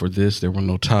runoff for this. There were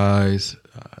no ties.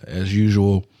 As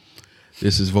usual,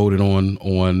 this is voted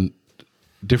on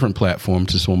different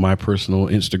platforms. It's on my personal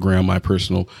Instagram, my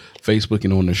personal Facebook,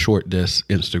 and on the Short Desk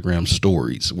Instagram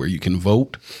stories where you can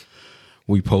vote.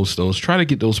 We post those. Try to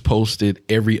get those posted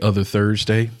every other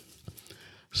Thursday,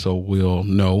 so we'll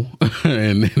know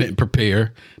and then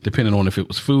prepare, depending on if it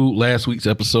was food. Last week's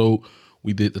episode,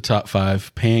 we did the top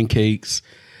 5 pancakes.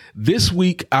 This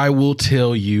week, I will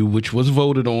tell you, which was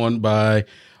voted on by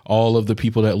all of the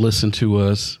people that listen to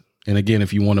us. And again,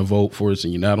 if you want to vote for us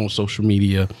and you're not on social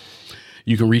media,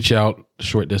 you can reach out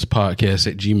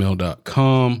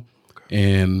shortdeskpodcast@gmail.com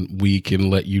and we can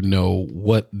let you know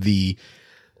what the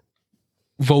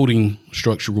voting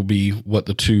structure will be, what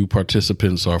the 4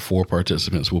 participants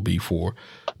will be for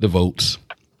the votes.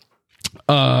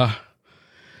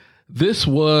 This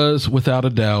was, without a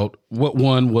doubt, what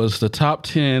won was the top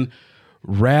 10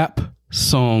 rap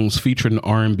songs featuring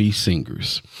R&B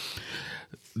singers.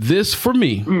 This, for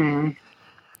me,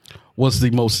 was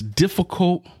the most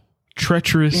difficult,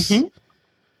 treacherous.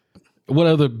 What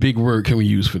other big word can we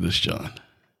use for this, John?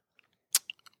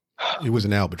 It was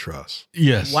an albatross.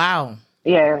 Yes. Wow.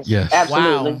 Yes. Yes.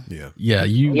 Absolutely. Wow. Yeah. Yeah,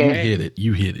 you hit it.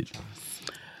 You hit it.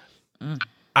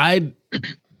 I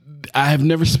have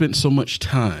never spent so much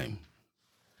time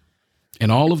in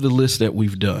all of the lists that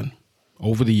we've done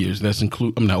over the years.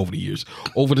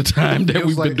 Over the time that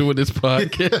we've been doing this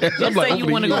podcast. Just say you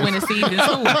want to go into season 2.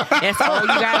 That's all you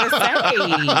gotta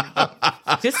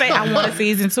say. Just say I want a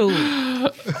season 2.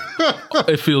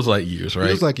 It feels like years, right?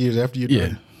 It was like years after you're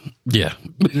done. Yeah.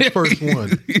 The first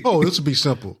one. Oh, this would be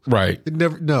simple. Right. It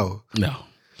never. No.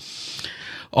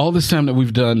 All this time that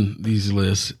we've done these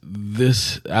lists,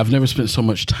 I've never spent so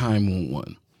much time on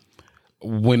one.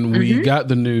 When we got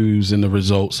the news and the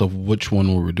results of which one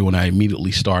we were doing, I immediately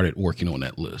started working on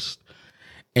that list.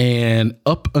 And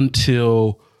up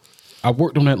until I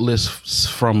worked on that list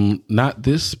from not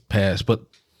this past, but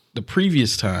the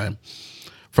previous time,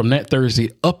 from that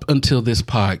Thursday up until this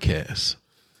podcast,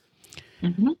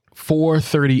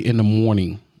 4:30 in the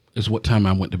morning is what time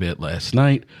I went to bed last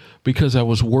night because I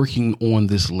was working on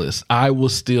this list.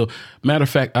 Matter of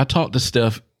fact, I talked to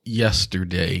Steph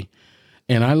yesterday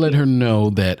and I let her know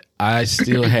that I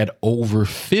still had over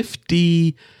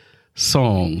 50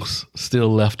 songs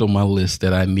still left on my list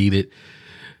that I needed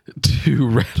to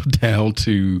rattle down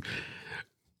to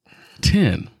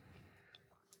 10.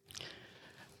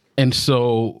 And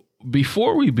so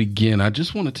before we begin, I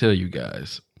just want to tell you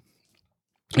guys,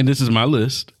 and this is my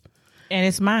list. And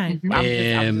it's mine.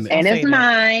 And it's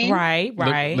mine. Right.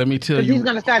 Let me tell you. He's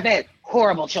going to start that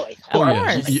horrible choice. Oh,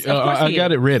 Of yeah. course. I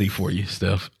got it ready for you,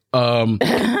 Steph. I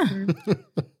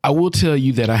will tell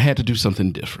you that I had to do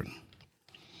something different.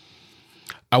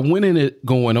 I went in it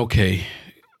going, okay,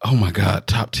 oh my God,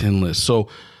 top 10 list. So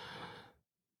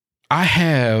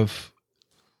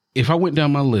if I went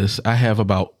down my list, I have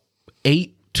about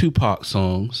 8 Tupac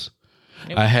songs.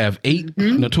 I have 8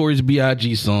 Notorious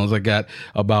B.I.G. songs. I got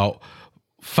about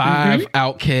 5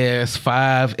 Outkast,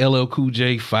 5 LL Cool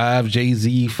J, 5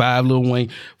 Jay-Z, 5 Lil Wayne,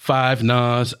 5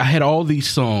 Nas. I had all these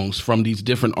songs from these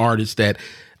different artists that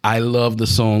I love the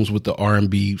songs with the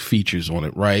R&B features on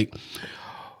it, right?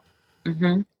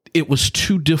 It was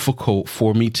too difficult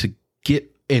for me to get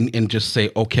and just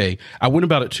say, okay, I went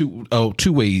about it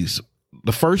two ways.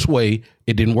 The first way,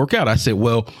 it didn't work out. I said,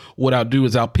 well, what I'll do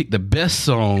is I'll pick the best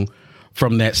song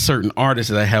from that certain artist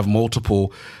that I have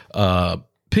multiple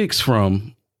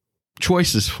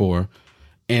choices for,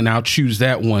 and I'll choose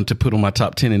that one to put on my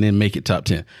top 10 and then make it top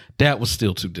 10. That was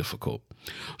still too difficult.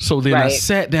 So then I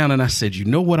sat down and I said, you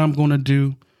know what I'm going to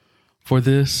do for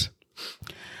this?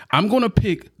 I'm going to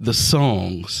pick the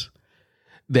songs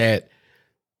that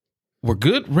were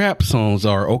good rap songs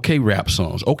or okay rap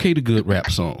songs, okay to good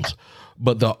rap songs,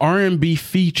 but the R&B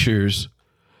features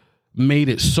made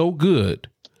it so good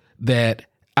that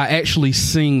I actually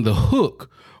sing the hook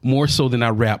more so than I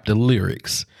rapped the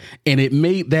lyrics. And it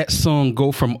made that song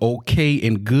go from okay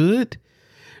and good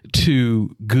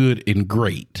to good and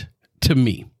great to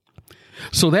me.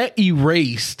 So that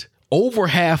erased over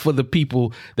half of the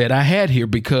people that I had here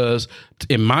because,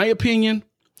 in my opinion,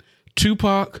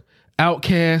 Tupac,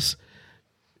 Outkast,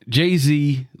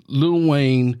 Jay-Z, Lil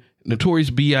Wayne, Notorious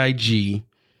B.I.G.,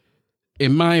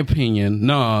 in my opinion,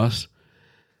 Nas,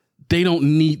 they don't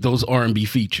need those R&B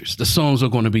features. The songs are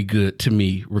going to be good to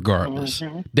me regardless.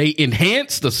 Mm-hmm. They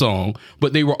enhance the song,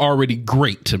 but they were already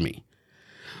great to me.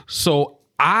 So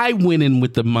I went in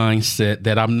with the mindset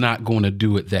that I'm not going to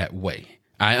do it that way.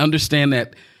 I understand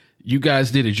that you guys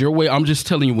did it your way. I'm just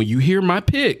telling you, when you hear my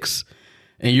picks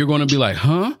and you're going to be like,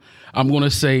 huh? I'm going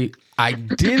to say, I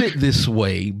did it this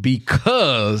way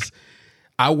because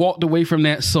I walked away from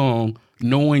that song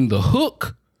knowing the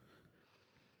hook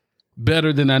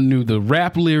better than I knew the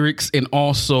rap lyrics, and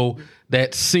also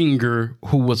that singer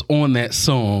who was on that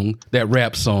song, that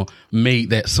rap song, made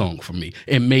that song for me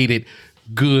and made it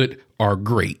good or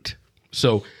great.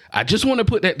 So I just want to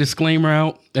put that disclaimer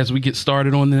out as we get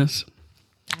started on this.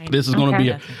 This is going to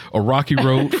be a rocky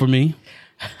road for me.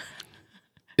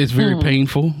 It's very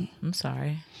painful. I'm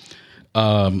sorry.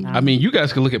 I mean, you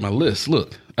guys can look at my list.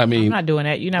 Look, I mean, I'm not doing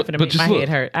that. You're not going to make my head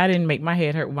hurt. I didn't make my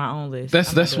head hurt with my own list.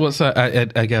 That's what's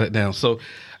I got it down. So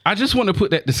I just want to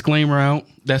put that disclaimer out.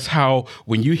 That's how,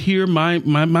 when you hear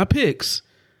my picks,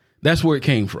 that's where it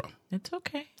came from. It's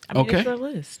okay. I mean, it's your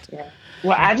list. Yeah.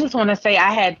 Well, I just want to say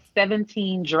I had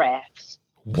 17 drafts.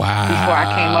 Wow. Before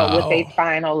I came up with a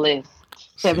final list.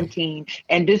 17.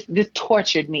 And this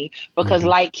tortured me because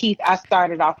like Keith, I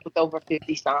started off with over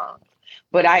 50 songs.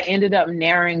 But I ended up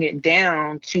narrowing it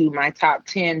down to my top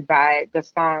 10 by the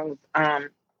songs.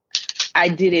 I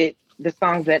did it, the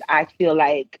songs that I feel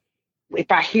like if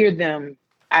I hear them,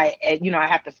 I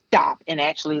have to stop and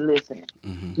actually listen.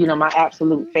 Mm-hmm. My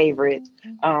absolute favorites.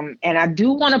 And I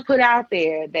do want to put out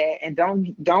there that, and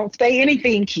don't say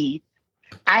anything, Keith,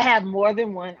 I have more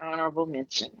than one honorable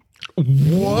mention.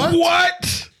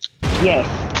 What?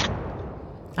 Yes.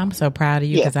 I'm so proud of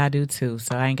you because I do too.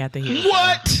 So I ain't got to hear.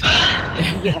 What?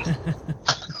 Yes.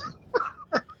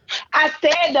 I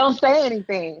said don't say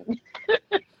anything.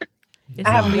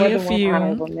 I have more than one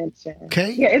honorable mention.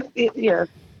 Okay. Yeah. Yeah.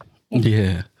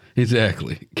 Yeah.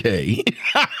 Exactly. K.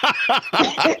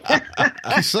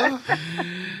 Kisa?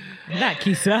 Not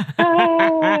Kisa.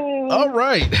 All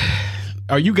right.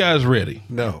 Are you guys ready?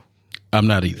 No. I'm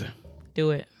not either.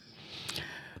 Do it.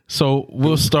 So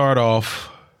we'll start off.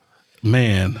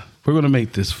 Man, we're going to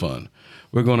make this fun.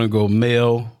 We're going to go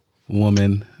male,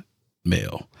 woman,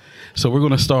 male. So we're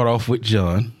going to start off with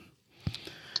John.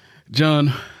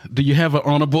 John, do you have an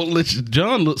honorable list?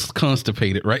 John looks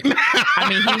constipated right now. I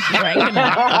mean, he's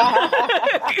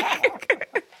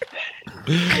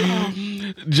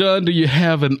drinking. John, do you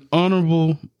have an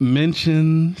honorable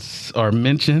mention?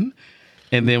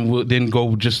 And then we'll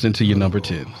go just into your number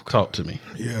 10. Talk to me.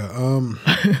 Yeah.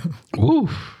 Woo.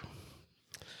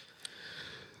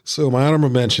 So my honorable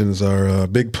mentions are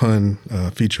Big Pun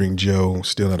featuring Joe,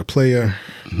 Still Not a Player.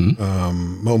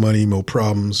 Mm-hmm. Mo Money, Mo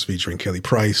Problems featuring Kelly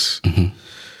Price. Mm-hmm.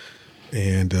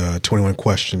 And 21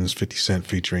 Questions, 50 Cent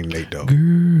featuring Nate Dogg.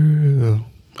 Girl.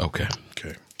 Okay.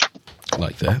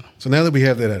 Like that. So now that we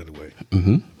have that out of the way,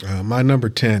 my number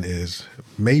 10 is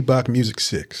Maybach Music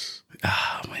 6.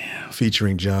 Oh, man.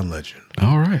 Featuring John Legend.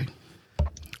 All right.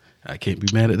 I can't be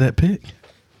mad at that pick.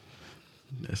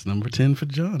 That's number 10 for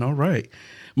John. All right.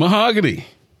 Mahogany,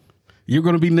 you're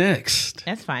going to be next.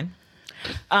 That's fine.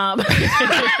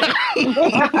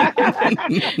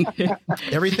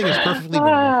 Everything is perfectly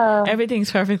normal.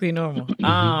 Everything's perfectly normal.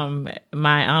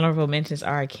 My honorable mentions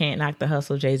are Can't Knock the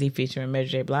Hustle, Jay-Z featuring Mary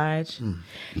J. Blige.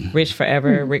 Rich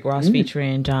Forever, Rick Ross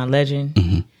featuring John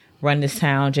Legend. Run This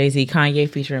Town, Jay-Z, Kanye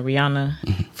featuring Rihanna.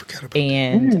 Forgot about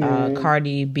and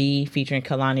Cardi B featuring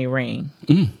Kalani Ring.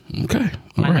 Okay.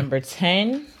 My number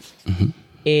 10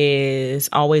 is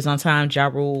Always on Time, Ja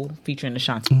Rule featuring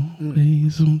Ashanti.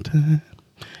 Always on time,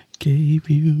 gave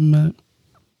you my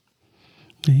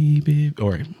baby. All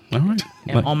right.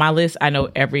 And on my list, I know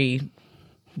every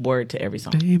word to every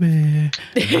song. Baby.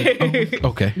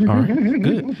 Okay. All right.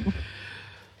 Good.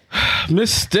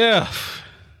 Miss Steph.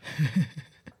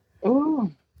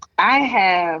 Ooh, I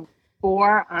have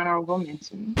 4 honorable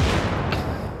mentions.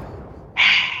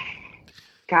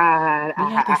 God,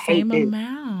 I hate it.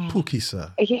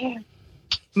 Pukisa. Yeah.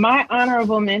 My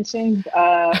honorable mentions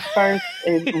first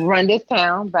is Run This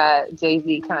Town by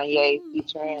Jay-Z, Kanye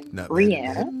featuring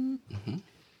Rihanna.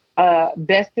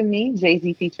 Best of Me,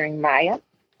 Jay-Z featuring Maya.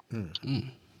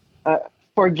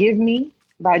 Forgive Me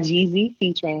by Jeezy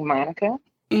featuring Monica.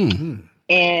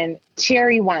 and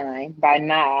Cherry Wine by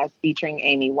Nas featuring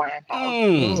Amy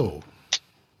Winehouse.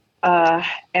 Oh,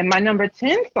 And my number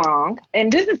 10 song,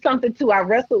 and this is something too, I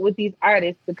wrestled with these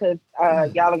artists because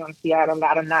y'all are going to see out a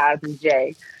lot of Nas and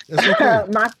Jay. that's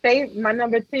okay. My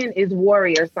number 10 is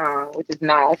Warrior Song, which is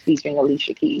Nas featuring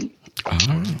Alicia Keys. All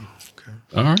right.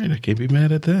 All right. I can't be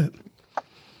mad at that.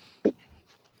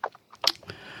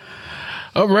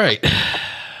 All right.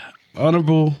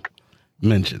 Honorable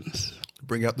mentions.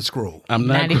 Bring out the scroll. I'm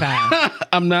not 95.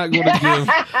 I'm not going to give.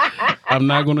 I'm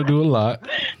not going to do a lot.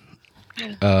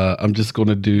 I'm just going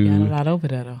to Got a do lot over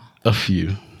there, though. a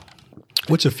few.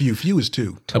 What's a few? Few is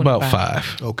 2. About 25.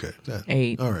 5. Okay.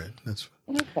 8. All right. That's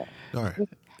Okay. all right.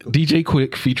 DJ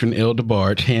Quick featuring El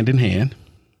DeBarge, Hand in Hand.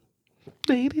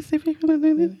 Ladies, if you're gonna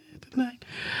do it tonight,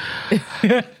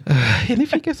 and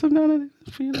if you get some none of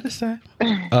it, feel the side.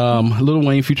 Lil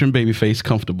Wayne featuring Babyface,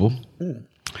 Comfortable.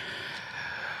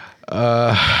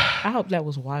 I hope that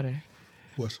was water.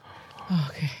 What's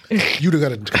Okay. you'd have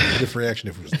got a different reaction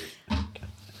if it was.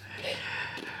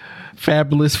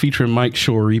 Fabulous featuring Mike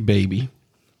Shorey, Baby.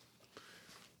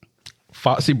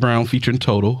 Foxy Brown featuring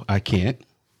Total, I Can't.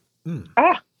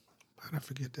 Ah, How did I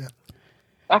forget that?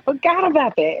 I forgot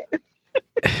about that.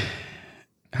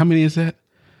 How many is that?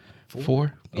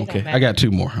 4? Okay, I got 2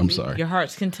 more. I'm sorry. Your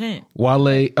heart's content.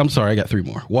 Wale, I'm sorry, I got 3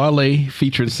 more. Wale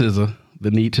featuring SZA,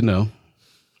 The Need to Know.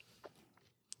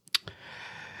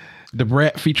 The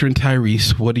Brat featuring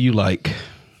Tyrese, What Do You Like?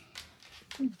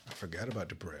 I forgot about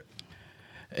the bread.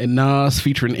 And Nas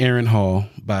featuring Aaron Hall,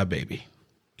 Bye Baby.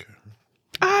 Okay.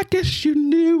 I guess you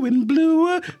knew and blew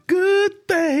a good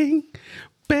thing,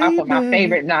 baby. Off of my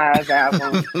favorite Nas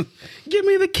album. Give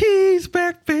me the keys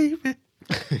back, baby.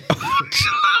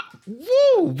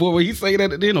 Woo! Boy, when he say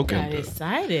that then, Got okay.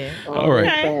 excited. All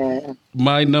right. Okay.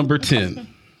 My number 10.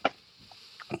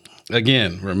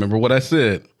 Again, remember what I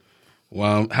said.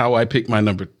 Well, how I picked my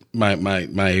 10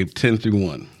 through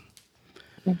 1.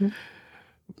 Mm-hmm.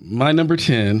 My number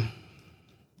 10,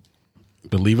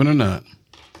 believe it or not,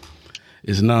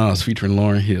 is Nas featuring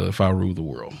Lauryn Hill, If I Rule the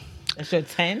World. That's your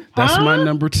 10? That's my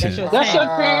number 10. your- That's your 10?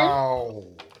 Oh,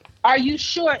 Are you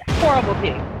sure? Horrible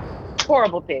pick.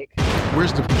 Horrible pick.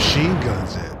 where's the machine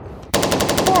guns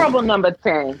at? Horrible number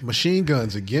 10. Machine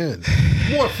guns again.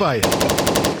 More fire.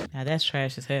 Now that's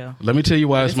trash as hell. Let me tell you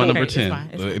why it's my okay. number It's 10. fine.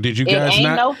 It's fine. Did you It guys ain't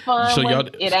not? no fun. So when, y'all,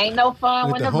 it ain't no fun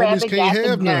With when the the homies rabbit can't got the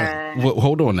have none. gun. well,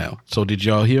 hold on now. So did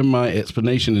y'all hear my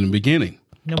explanation in the beginning?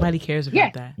 Nobody cares about Yeah.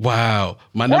 that. Wow.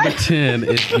 My number 10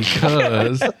 is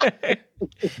because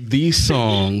these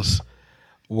songs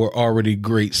were already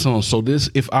great songs. So this,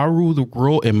 If I Rule the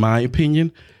World, in my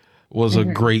opinion, was a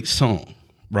great song,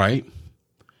 right?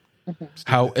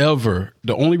 However,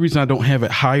 the only reason I don't have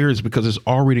it higher is because it's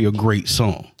already a great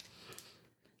song.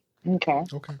 Okay.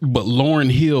 Okay. But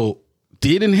Lauryn Hill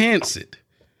did enhance it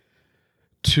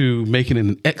to making it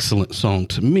an excellent song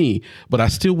to me. But I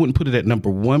still wouldn't put it at number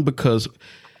 1 because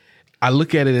I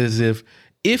look at it as if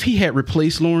he had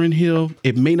replaced Lauryn Hill,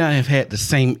 it may not have had the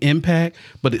same impact,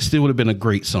 but it still would have been a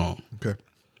great song. Okay.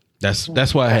 That's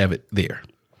why I have it there.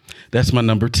 That's my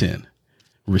number 10.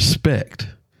 Respect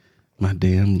my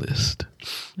damn list.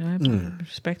 No, I'm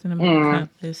respecting them.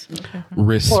 This. Okay.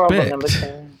 Horrible number Respect.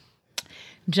 10.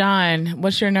 John,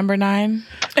 what's your number 9?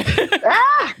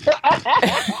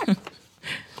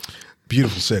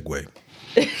 Beautiful segue.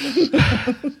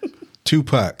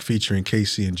 Tupac featuring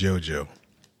Casey and JoJo.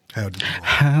 How do you want?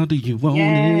 How do you want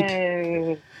it?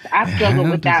 Yes. I struggled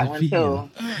How with does that it one feel?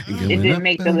 too. It didn't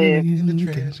make the list.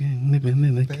 Living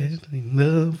in the Kathleen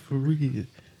love for real.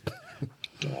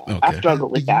 I Okay.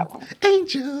 struggled with that one.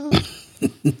 Angel.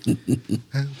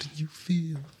 How do you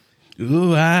feel?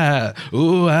 Ooh,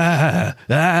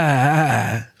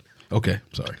 ah. Okay,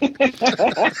 sorry.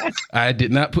 I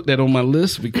did not put that on my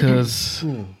list because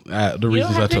the You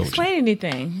reasons don't I have to told you. explain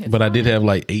anything. It's But I did have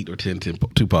like 8 or 10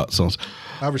 Tupac songs.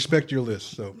 I respect your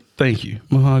list. So Thank you.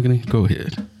 Mahogany, go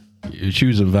ahead. You're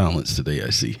choosing violence today, I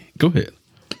see. Go ahead.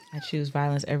 I choose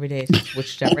violence every day,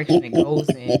 which direction it goes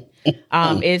in.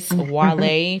 It's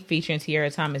Wale featuring Tierra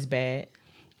Thomas, Bad.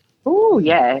 Ooh,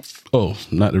 yes. Oh,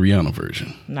 not the Rihanna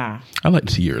version. Nah, I like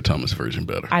the Tierra Thomas version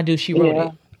better. I do. She wrote Yeah.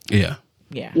 it. Yeah.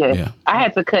 Yeah. Yes. Yeah. I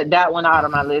had to cut that one out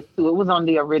of my list too. It was on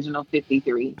the original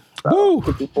 53. So Woo!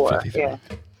 54. 53. Yeah.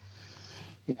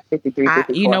 53,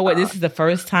 54. You know what? This is the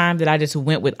first time that I just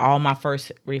went with all my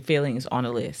first feelings on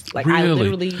a list. Like I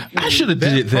literally, I should have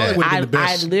did that.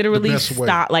 I literally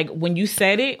stopped. Like when you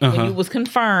said it, when it was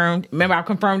confirmed. Remember, I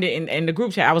confirmed it in the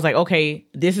group chat. I was like, okay,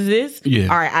 this is this. Yeah.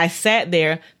 All right. I sat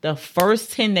there. The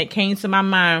first 10 that came to my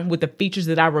mind with the features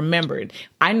that I remembered.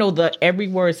 I know every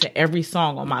word to every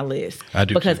song on my list. I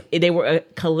do because too. they were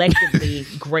collectively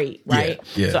great, right?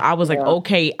 Yeah. So I was like,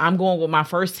 okay, I'm going with my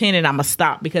first 10 and I'm gonna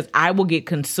stop because I will get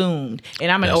consumed, and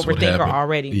I'm an overthinker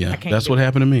already. Yeah, that's what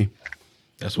happened to me.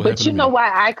 That's what happened to me. But you know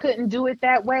why I couldn't do it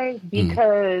that way?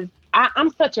 Because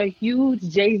I'm such a huge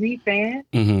Jay-Z fan.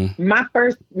 Mm-hmm. My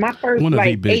first One of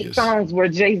like the 8 songs were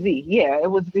Jay-Z. Yeah,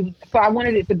 it was so I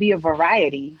wanted it to be a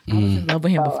variety. I was in love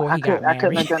with him before he got married. I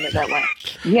couldn't have done it that way.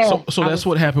 Yeah. So that's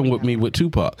what happened with me with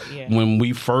Tupac. Yeah. When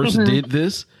we first did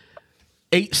this,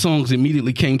 8 songs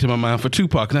immediately came to my mind for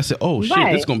Tupac. And I said, oh, shit,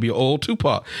 this is going to be an old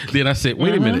Tupac. Then I said,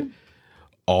 wait a minute.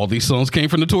 All these songs came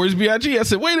from Notorious B.I.G. I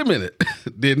said, wait a minute.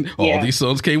 Then all these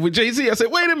songs came with Jay-Z. I said,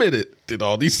 wait a minute. Then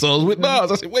all these songs with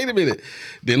Nas. I said, wait a minute.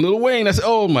 Then Lil Wayne. I said,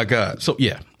 oh, my God. So,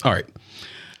 yeah. All right.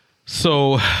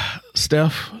 So,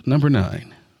 Steph, number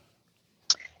 9.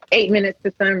 8 Minutes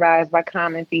to Sunrise by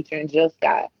Common featuring Jill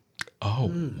Scott.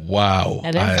 Oh, wow.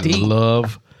 Now, I deep.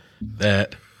 love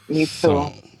that Me too.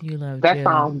 song. You love That Jill.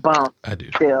 song bumped. I do.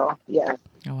 Still, yes.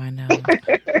 Oh, I know.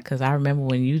 Because I remember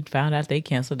when you found out they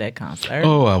canceled that concert.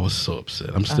 Oh, I was so upset.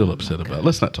 I'm still upset about it.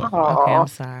 Let's not talk about Okay, I'm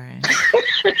sorry.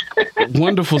 it.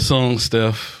 Wonderful song,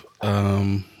 Steph.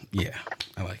 Yeah,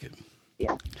 I like it.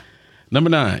 Yeah.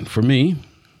 Number 9 for me,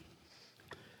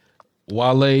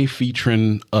 Wale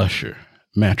featuring Usher,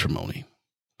 Matrimony.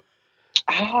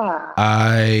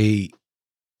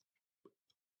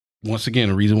 Once again,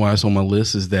 the reason why it's on my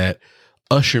list is that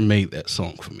Usher made that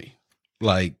song for me.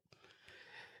 Like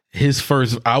his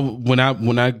first, when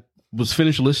I was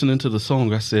finished listening to the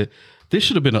song, I said, this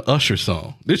should have been an Usher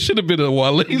song. This should have been a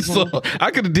Wale song.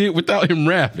 I could have did it without him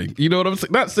rapping. You know what I'm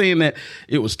saying? Not saying that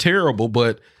it was terrible,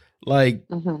 but like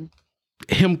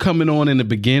him coming on in the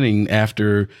beginning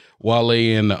after Wale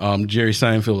and Jerry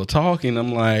Seinfeld are talking,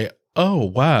 I'm like, oh,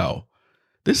 wow,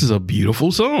 this is a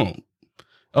beautiful song.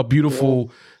 A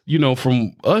beautiful,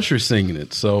 from Usher singing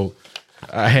it. So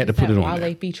I had to put it on Wale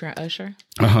there. featuring Usher?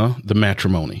 The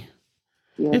Matrimony.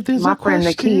 Yeah. If there's My a friend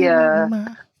question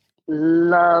Nakia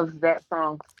loves that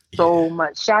song so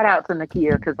much. Shout out to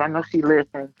Nakia because I know she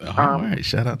listens. All right,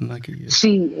 shout out to Nakia.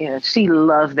 She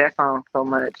loves that song so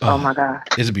much. Oh my God.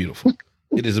 It's beautiful.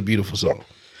 It is a beautiful song.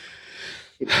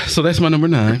 So that's my number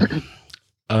 9.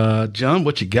 John,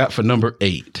 what you got for number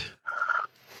 8?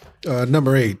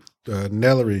 Number 8,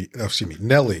 Nelly.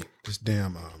 This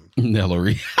damn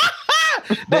Nellery.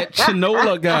 That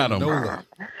Chinola got him. Nola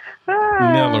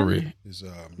Nellery. is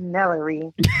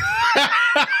Nellery.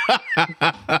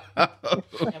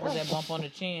 That was that bump on the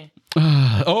chin.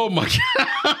 Oh my God.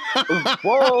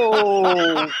 Whoa.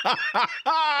 Whoa. You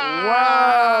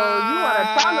want to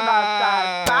talk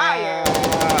about fire?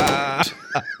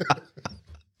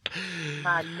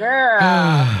 My girl.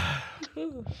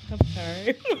 I'm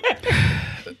sorry.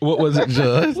 What was it,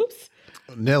 John? Oops.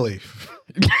 Nelly.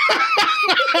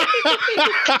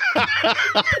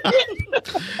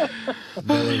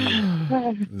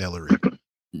 Nellery.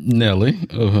 Nelly.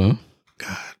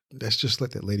 God, that's just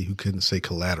like that lady who couldn't say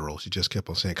collateral. She just kept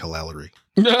on saying collateral.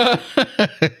 Was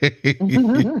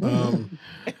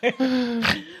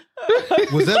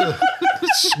that a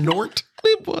snort?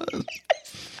 It was.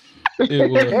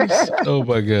 It was. Oh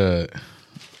my God.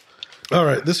 All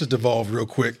right, this is devolved real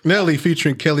quick. Nelly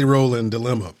featuring Kelly Rowland,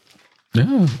 Dilemma.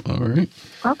 Yeah. All right.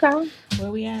 Okay.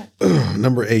 Where we at?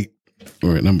 Number 8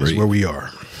 All right. Number is 8. where we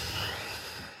are.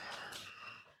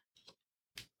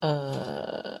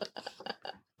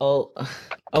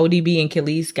 ODB and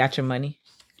Khalees, Got Your Money.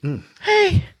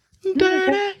 Hey,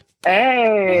 dirty.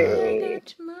 Hey.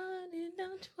 Got your money,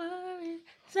 don't worry.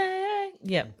 Say.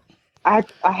 Yep. I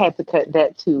had to cut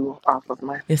that too off of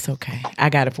my. It's okay. I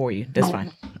got it for you. That's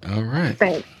fine. All right.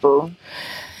 Thanks, boo.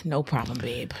 No problem,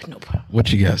 babe. No problem.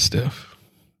 What you got, Steph?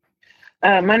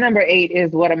 My number 8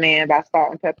 is What a Man by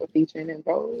Salt and Pepper featuring In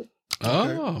Vogue.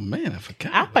 Oh man, I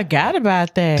forgot. I forgot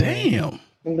about that. Damn.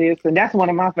 Listen, that's one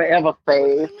of my forever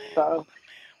faves. So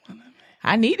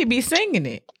I need to be singing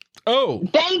it. Oh.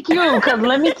 thank you, because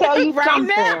let me tell you Right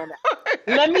something. now.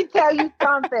 Let me tell you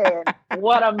something.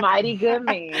 What a mighty good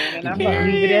man. And I'm going to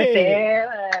leave it at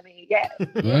that. Honey. Yeah. All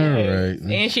right.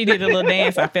 And she did a little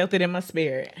dance. I felt it in my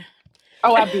spirit.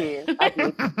 Oh, I did.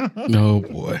 Oh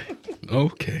boy.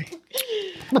 Okay.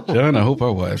 John, I hope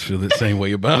our wives feel the same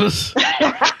way about us.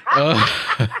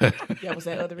 That was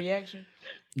that other reaction.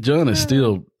 John is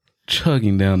still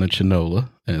chugging down a Chinola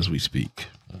as we speak.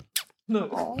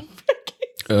 No.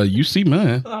 You see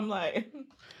mine. I'm like,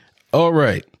 All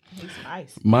right. it's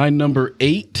nice. My number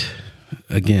 8,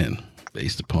 again,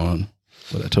 based upon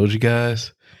what I told you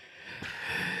guys,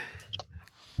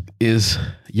 is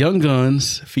Young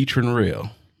Guns featuring Real.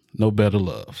 No Better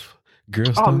Love.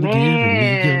 Girl, start giving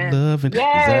me your love, and 'cause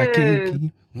I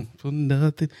can't keep for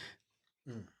nothing.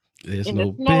 There's In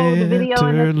no the snow, the video in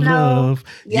the better snow. love.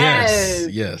 Yes.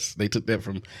 Yes. They took that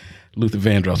from Luther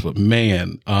Vandross, but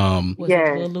man, Was Yes.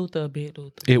 it Lil Luther or Big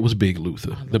Luther? it was Big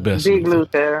Luther, the best Big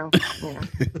Luther. Luther. Yeah.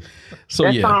 So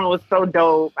That yeah, song was so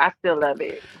dope. I still love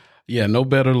it. yeah, No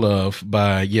Better Love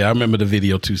by, I remember the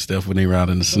video too, Steph, when they were out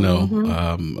in the snow.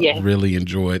 Yes. I really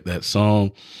enjoyed that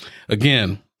song.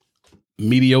 Again,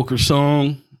 mediocre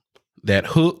song, that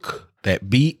hook,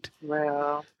 that beat.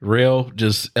 Well, Rel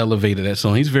just elevated that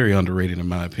song. He's very underrated in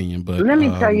my opinion. But let me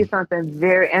tell you something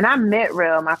and I met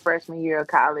Rel my freshman year of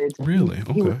college. Really?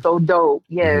 He was Okay. so dope.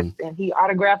 Yes. And he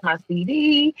autographed my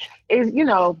CD.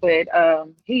 But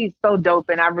he's so dope,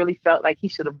 and I really felt like he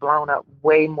should have blown up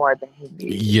way more than he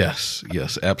did. Yes,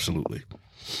 absolutely.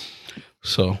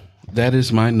 So that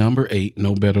is my number 8,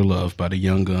 No Better Love by the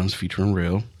Young Guns featuring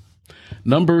Rel.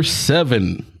 Number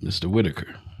 7, Mr.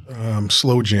 Whitaker.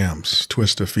 Slow Jams,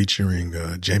 Twister featuring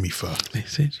Jamie Foxx. They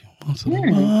said you want some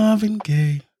Marvin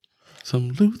Gaye,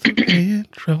 some Luther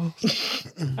Vandross,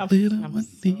 a little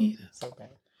Anita. So bad.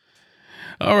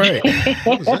 All right.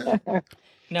 What was that?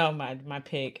 No, my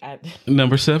pick.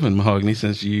 Number 7, Mahogany,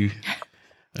 since you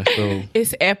are so...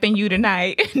 It's effing you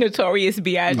tonight. Notorious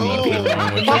B.I.G. Nothing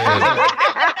wrong with that.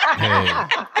 Hey,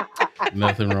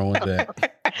 nothing wrong with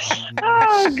that.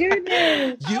 Oh,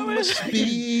 goodness. You must be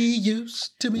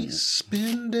used to me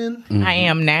spending. I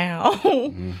am now.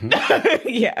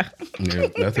 Yeah. Yeah,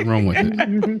 nothing wrong with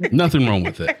it. Nothing wrong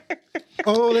with that.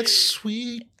 Oh, that's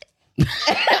sweet.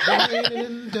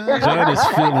 John is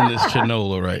feeling this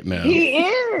Chinola right now. He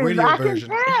is. Radio I version.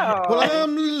 can tell. Well,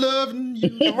 I'm loving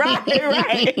you.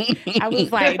 Right. I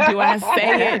was like, do I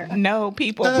say it? No.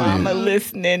 People, mama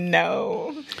listening,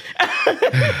 no.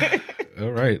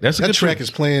 All right. That's a That good track choice.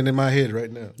 is playing in my head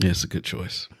right now. Yeah, it's a good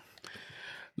choice.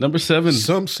 Number 7.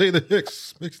 Some say the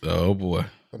Hicks. Oh, boy.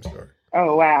 I'm sorry.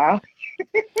 Oh, wow.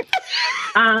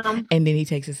 And then he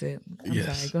takes a sip. I'm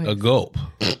Yes. sorry. Go A ahead. gulp.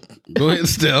 Go ahead,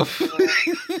 Steph.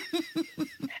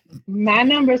 My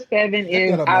number 7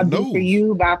 is got on my I'll Do nose. For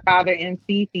You by Father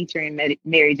MC featuring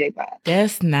Mary J. Blige.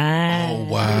 That's nice. Oh,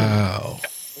 wow.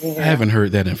 I haven't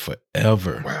heard that in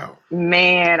forever. Wow.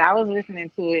 Man, I was listening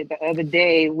to it the other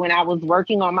day when I was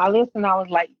working on my list, and I was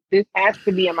like, this has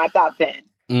to be in my top 10.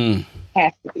 Mm,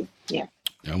 Has to be. Yeah.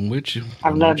 I'm with you. I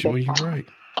I'm love with you that when you're song. right.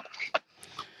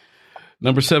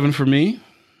 Number 7 for me.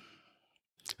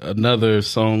 Another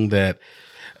song that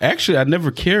actually I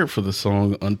never cared for the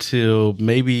song until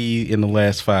maybe in the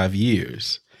last 5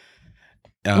 years.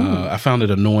 I found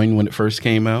it annoying when it first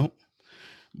came out,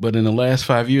 but in the last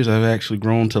 5 years, I've actually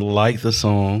grown to like the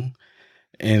song,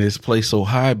 and it's placed so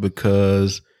high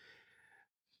because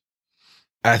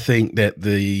I think that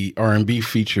the R&B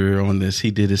feature on this, he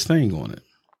did his thing on it.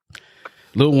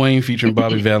 Lil Wayne featuring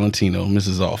Bobby Valentino,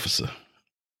 Mrs. Officer.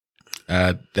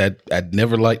 I'd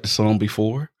never liked the song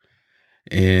before,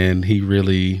 and he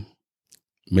really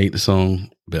made the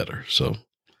song better. So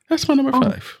that's my number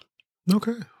 5.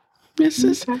 Okay.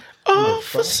 Mrs.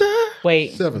 Officer.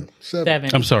 Wait. 7. 7.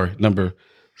 I'm sorry, number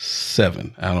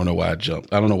 7. I don't know why I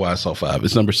jumped. I don't know why I saw 5.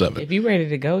 It's number 7. If you ready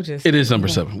to go, just It is number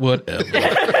 7. Whatever.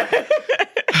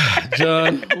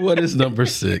 John, what is number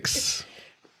 6?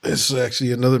 It's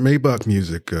actually another Maybach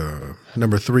music.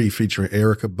 Number 3 featuring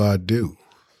Erykah Badu.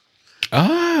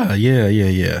 Ah, yeah.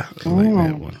 I like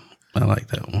that one. I like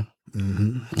that one.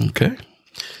 Mm-hmm. Okay.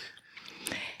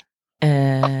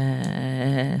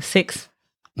 6,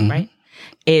 Mhm. right?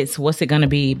 It's What's It Gonna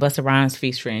Be? Busta Rhymes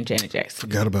featuring Janet Jackson.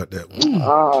 Forgot about that one.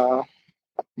 Oh.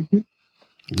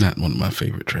 Not one of my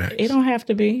favorite tracks. It don't have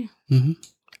to be. Mhm.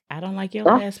 I don't like your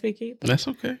last pick either. That's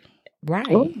okay. Right.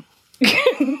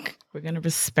 We're gonna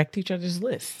respect each other's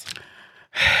lists.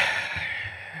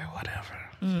 Whatever.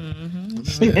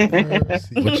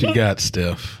 Mm-hmm. What you got,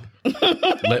 Steph?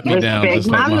 Let me down Respect just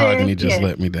like my Mahogany list, just yes.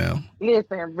 let me down.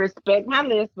 Listen, respect my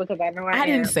list because I know I am.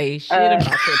 didn't say shit about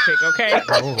your pick, okay?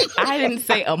 I didn't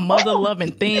say a mother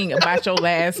loving thing about your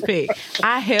last pick.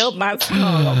 I held my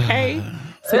tongue, okay?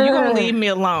 So you're gonna leave me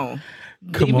alone.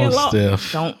 Come Leave me on, alone.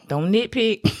 Steph. Don't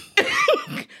nitpick.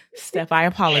 Steph, I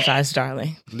apologize,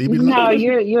 darling. Leave me No,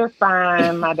 alone. you're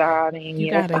fine, my darling. You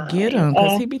You're gotta fine. get him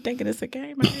because he be thinking it's a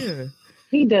game out here.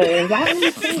 He does. I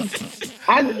understand.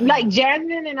 I like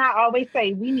Jasmine and I always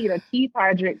say we need a Keith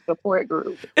Hardrick support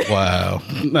group. Wow,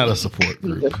 not a support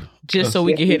group. Just so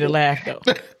we can hear the laugh, though.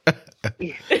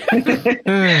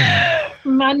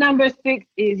 My number 6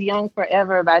 is Young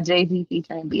Forever by Jay-Z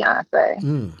featuring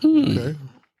Beyonce.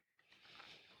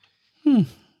 Okay.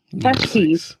 That's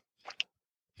Keith.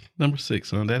 Number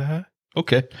 6 on that high.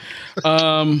 Okay.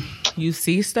 You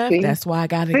see stuff? See? That's why I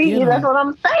got to See, get that's him. what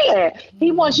I'm saying.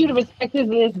 He wants you to respect his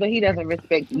list, but he doesn't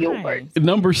respect yours. Right.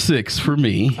 Number 6 for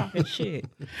me. Talking shit.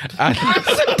 I,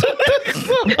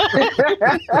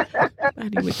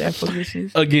 Not with that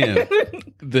foolishness. again,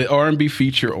 the R&B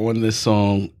feature on this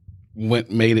song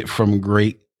made it from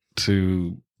great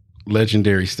to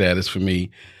legendary status for me.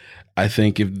 I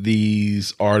think if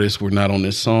these artists were not on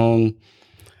this song,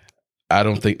 I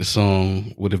don't think the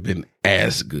song would have been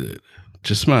as good.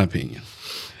 Just my opinion.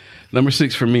 Number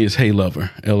 6 for me is Hey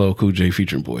Lover, LL Cool J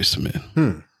featuring Boyz II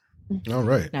Men. All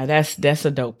right. Now that's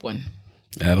a dope one.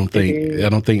 I don't think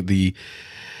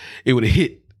it would have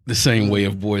hit the same way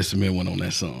if Boyz II Men went on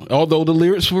that song. Although the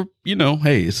lyrics were,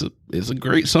 hey, it's a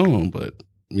great song, but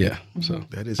yeah. So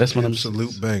That's what an I'm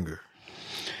absolute banger.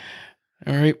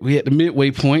 All right, we at the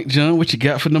midway point. John, what you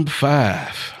got for number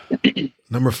 5?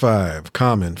 Number 5,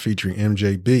 Common featuring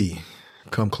MJB.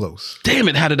 Come Close. Damn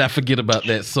it, how did I forget about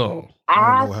that song? I don't know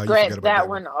how I you forgot scratched about that that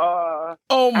one off.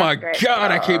 Oh my scratched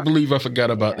God, I it can't off. believe I forgot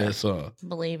about that song.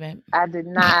 Believe it. I did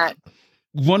not.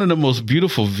 One of the most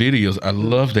beautiful videos. I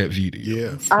love that video.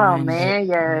 Yeah. Oh man,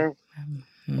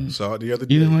 yes. Saw it the other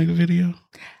day. You didn't like the video?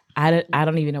 I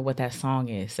don't even know what that song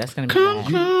is. That's gonna be Come bad.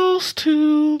 close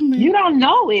to me. You don't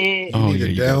know it. Oh, You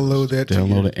need to download that to Download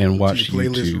your- it and watch to your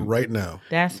playlist YouTube. right now.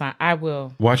 That's fine. I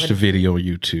will. Watch But the video on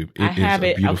YouTube. I It is have a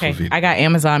it. beautiful Okay, video. I got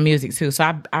Amazon Music too,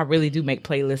 so I really do make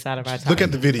playlists out of our time. Look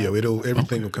at the video.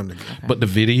 Everything will come together. But the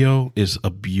video is a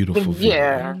beautiful video.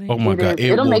 Yeah. Oh my God.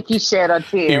 It'll will- make you shed a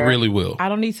tear. It really will. I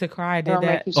don't need to cry. I did It'll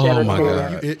that. make you shed Oh a my tear.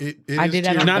 God. It I is did that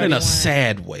on tear- Not in a 31.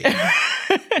 sad way.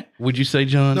 Would you say,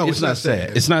 John? No, it's not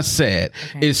sad. It's not sad.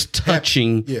 Okay. It's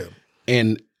touching Yeah.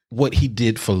 and what he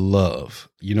did for love.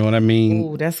 You know what I mean?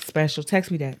 Ooh, that's special. Text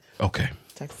me that. Okay.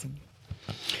 Text me.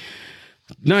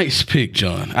 Nice pick,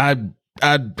 John. I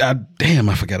damn,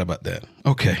 I forgot about that.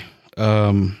 Okay.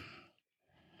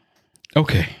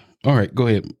 Okay. All right, go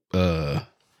ahead.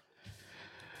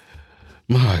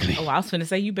 Mahogany. Oh, I was finna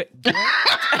say you bet. Listen,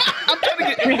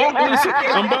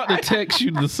 I'm about to text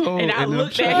you the song. And I I'm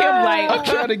looked trying- at him like, I'm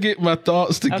trying to get my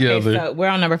thoughts together. Okay, so we're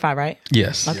on number 5, right?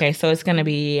 Yes. Okay, so it's gonna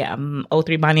be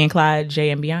 03 Bonnie and Clyde, Jay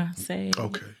and Beyonce.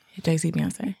 Okay. Jay-Z,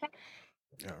 Beyonce.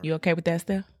 You okay with that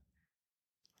still?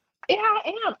 Yeah,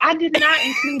 I am. I did not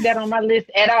include that on my list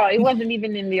at all. It wasn't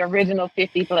even in the original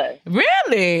 50 plus.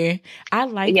 Really? I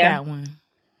like Yeah. that one.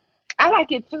 I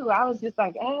like it too. I was just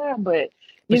like, but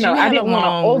But I had didn't a want to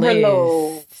long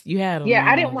overload. list. You had a Yeah, I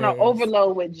long didn't want to list.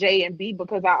 overload with J and B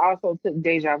because I also took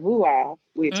Deja Vu off,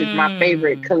 which is my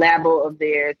favorite Mm. collabo of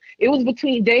theirs. It was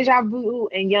between Deja Vu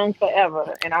and Young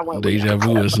Forever, and I went with Deja Young Vu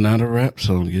Forever. is not a rap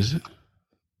song, is it?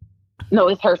 No,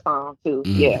 it's her song too.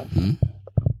 Yeah. Mhm.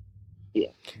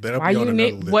 That'll Why be on you another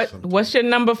Nick? list What? sometime. What's your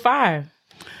number 5?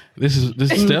 This is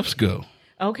Steph's go.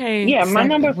 Okay. Yeah, my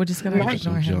number- We're just gonna my- Just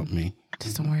ignore don't him. jump me.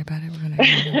 Just don't worry about it. We're gonna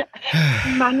ignore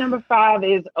him. My number 5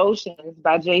 is Oceans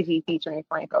by Jay-Z featuring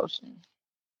Frank Ocean.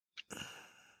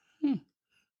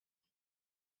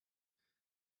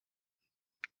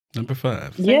 Number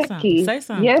 5. Yes, something. Keith. Say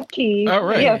something. Yes, Keith. All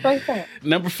right. Yeah, say something.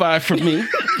 Number 5 for me.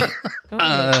 Go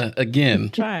ahead. Again,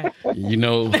 Try it. you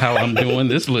know how I'm doing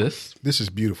this list. This is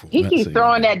beautiful. He Let's keeps see.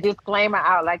 throwing that disclaimer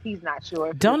out like he's not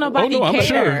sure. Don't nobody I'm care.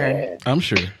 sure. I'm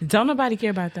sure. Don't nobody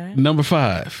care about that. Number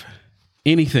 5.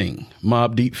 Anything.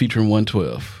 Mobb Deep featuring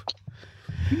 112.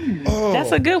 Oh,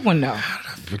 That's a good one though.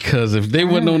 Because if they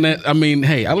wasn't on that, I mean,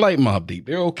 hey, I like Mobb Deep.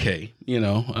 They're okay.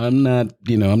 I'm not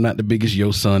the biggest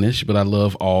Yo Sonish, but I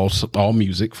love all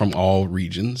music from all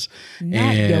regions.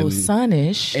 Not Yo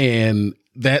Sonish. And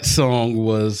that song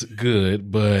was good,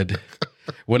 but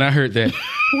when I heard that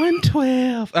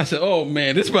 112, I said, oh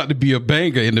man, this about to be a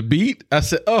banger. In the beat, I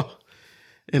said, oh.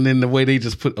 And then the way they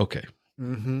just put, okay.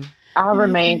 I'll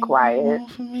remain quiet.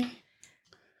 For me.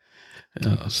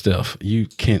 Steph, you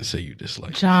can't say you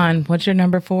dislike John, what's your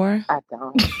number 4? I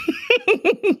don't.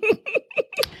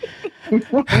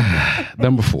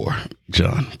 Number 4,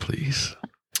 John, please.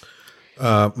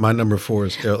 my number 4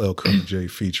 is LL Cool J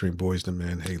featuring Boyz II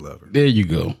Men. Hey Lover. There you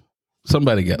go.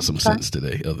 Somebody got some sense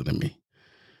today other than me.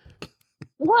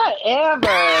 Whatever.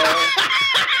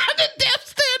 The death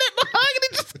stand at Mahogany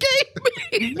just gave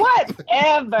me.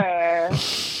 Whatever.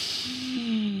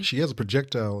 She has a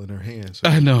projectile in her hand. So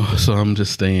I know, so I'm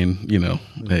just staying.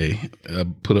 Hey, I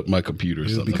put up my computer or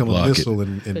it'll something. become to a block missile it.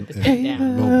 and Put the pen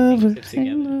down. Lover, Tips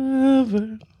together.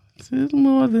 lover, this is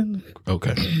more than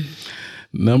okay.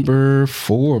 Number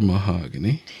 4,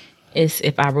 Mahogany. It's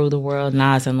If I Rule the World,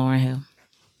 Nas and Lauryn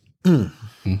Hill.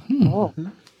 Oh.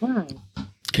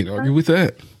 Can't argue with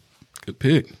that. Good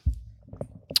pick.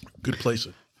 good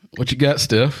placing. What you got,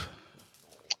 Steph?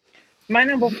 My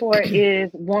number 4 is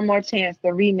One More Chance, the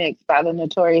remix by the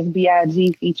Notorious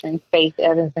B.I.G. featuring Faith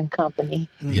Evans and Company.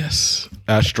 Yes,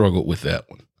 I struggled with that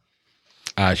one.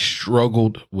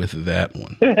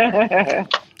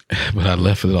 But I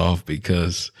left it off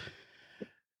because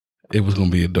it was going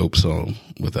to be a dope song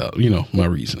without, my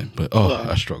reasoning. But,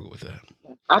 I struggle with that.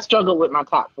 I struggled with my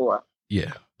top 4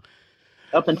 Yeah.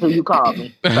 up until you called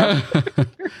me.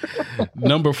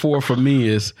 Number 4 for me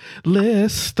is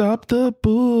Let's Stop the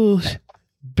Bush,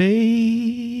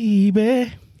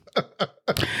 baby.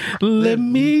 Let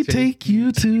me take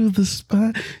you to the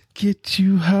spot, get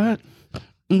you hot.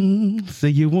 Say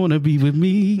you want to be with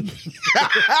me.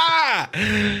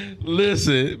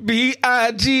 Listen,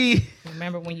 B.I.G.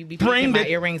 Remember when you be Bring picking my it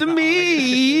earrings to out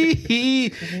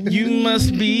me. You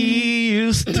must be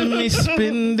used to me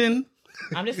spending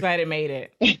I'm just glad it made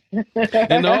it.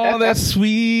 and all that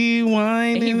sweet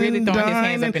wine. And he really throwing his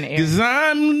hands up in the air. Because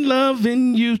I'm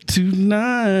loving you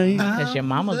tonight. Because your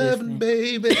mama listening.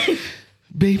 Baby.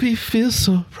 Baby, feels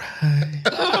so right.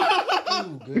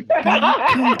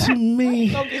 Come to me.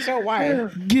 Go get your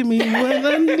wife. Give me what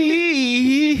I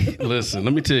need. Listen,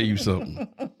 let me tell you something.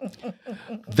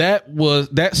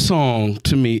 That song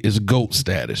to me is GOAT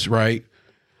status, right?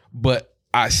 But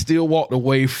I still walked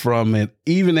away from it,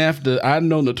 even after I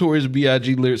know Notorious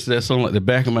B.I.G. lyrics to that song like the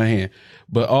back of my hand.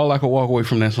 But all I could walk away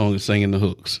from that song is singing the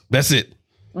hooks. That's it.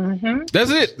 Mm-hmm.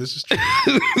 That's it. This is true.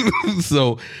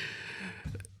 So,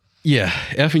 yeah,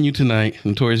 effing you tonight,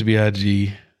 Notorious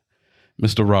B.I.G.,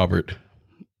 Mr. Robert,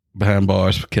 behind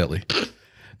bars for Kelly,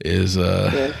 is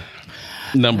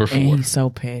number 4. And he's so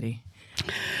petty.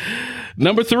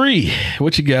 Number 3,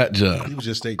 what you got, John? He was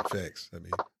just stating facts. I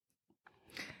mean,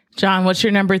 John, what's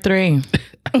your number 3?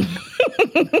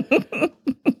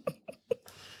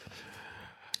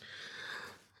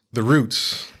 The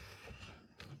Roots,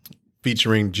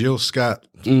 featuring Jill Scott.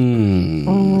 This is Mm,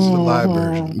 the live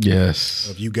version yes,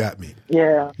 of You Got Me.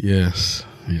 Yeah. yes.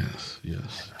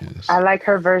 I like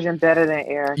her version better than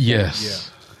Eric.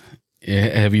 Yes. Yeah,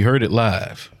 have you heard it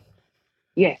live?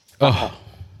 Yes. Oh.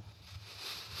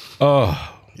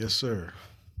 Yes, sir.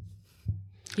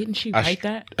 Didn't she write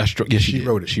that? Yes, she She did.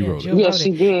 wrote it. She wrote it. Jill Yes, wrote she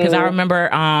it. did. Because I remember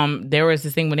there was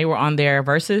this thing when they were on their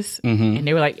verses, and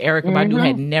they were like, Erykah Badu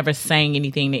had never sang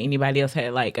anything that anybody else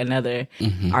had, like another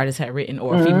artist had written,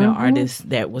 or a female artist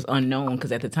that was unknown,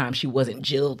 because at the time she wasn't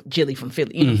Jilly from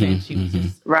Philly. You know what I'm saying? She was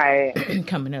just Right.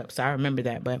 coming up. So I remember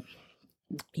that. But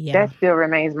yeah, That still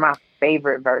remains my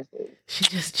favorite verses.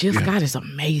 Jill Scott is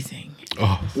amazing.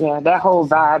 Oh, Yeah, that whole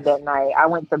vibe that night. I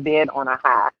went to bed on a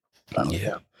high.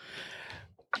 yeah. I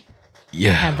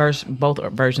Yeah, have both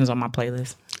versions on my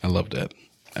playlist. I love that.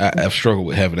 I've struggled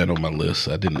with having that on my list.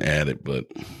 I didn't add it, but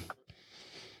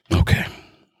okay.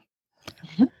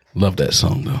 Love that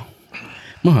song though.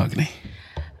 Mahogany.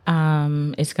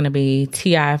 It's gonna be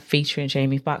T.I. featuring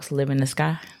Jamie Foxx, "Live in the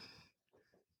Sky."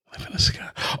 Live in the Sky.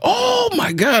 Oh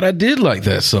my God, I did like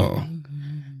that song.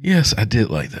 Yes, I did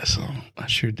like that song. I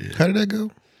sure did. How did that go?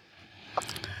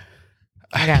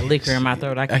 I got liquor in my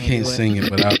throat. I I can't, can't do it. sing it,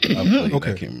 but I'll play it.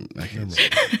 Okay. I can't sing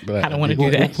it, but I don't want to do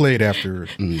We'll that. play it after.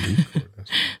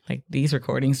 Like, these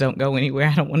recordings don't go anywhere.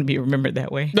 I don't want to be remembered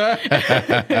that way.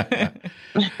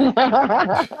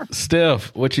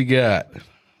 Steph, what you got?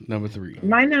 Number 3.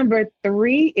 My number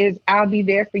 3 is I'll Be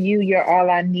There For You, You're All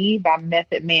I Need by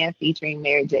Method Man featuring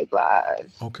Mary J. Blige.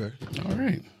 Okay. All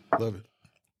right. Love it.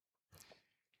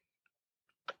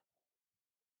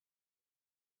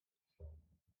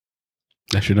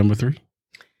 That's your number 3?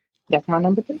 That's my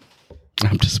number 3.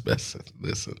 I'm just messing.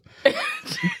 Listen.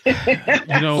 You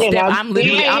know, Yeah. I'm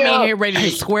in here ready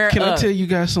to square can up. I tell you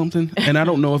guys something? And I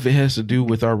don't know if it has to do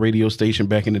with our radio station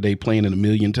back in the day playing it a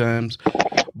million times,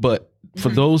 but for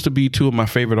those to be 2 of my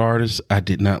favorite artists, I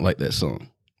did not like that song.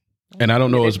 And I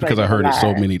don't know if it's because I heard it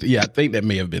so many. Yeah, I think that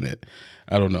may have been it.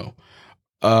 I don't know.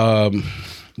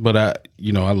 But I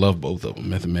love both of them,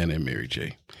 Method Man and Mary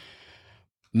J.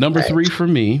 Number 3 for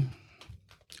me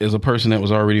is a person that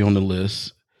was already on the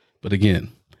list. But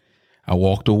again, I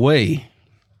walked away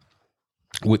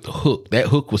with the hook. That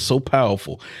hook was so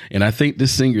powerful. And I think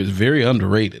this singer is very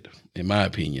underrated, in my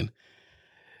opinion.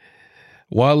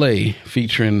 Wale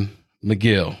featuring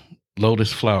Miguel,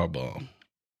 Lotus Flower Bomb.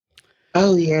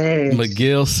 Oh, yes.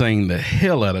 Miguel sang the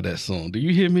hell out of that song. Do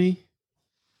you hear me?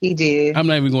 He did. I'm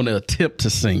not even going to attempt to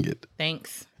sing it.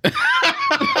 Thanks.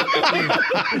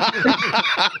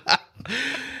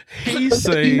 He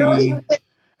sang,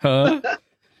 huh?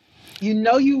 You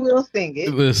know you will sing it.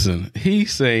 Listen, he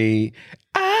sang,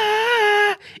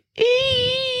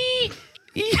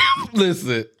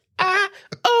 listen,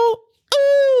 ooh.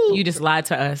 You just lied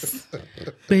to us.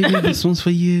 Baby, this one's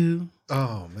for you.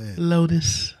 Oh man.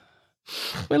 Lotus.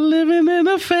 We're living in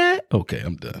a Okay,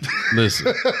 I'm done.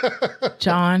 Listen,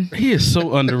 John. he is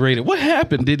so underrated. What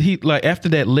happened? Did he, like, after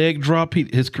that leg drop,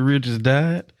 his career just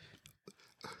died?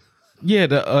 Yeah,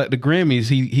 the Grammys,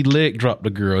 he leg dropped the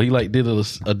girl. He like did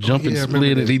a jumping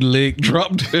split and he leg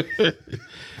dropped her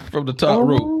from the top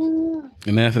rope.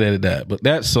 And after that, it died. But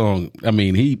that song, I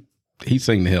mean, he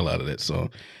sang the hell out of that song.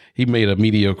 He made a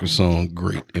mediocre song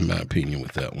great, in my opinion,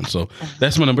 with that one. So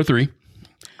that's my number 3.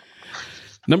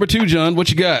 Number 2, John, what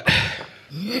you got?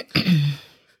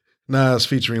 Nas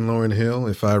featuring Lauryn Hill,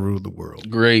 If I Ruled the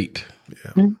World. Great.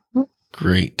 Yeah.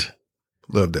 Great.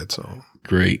 Love that song.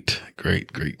 Great.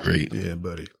 Yeah,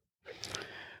 buddy.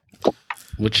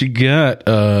 What you got,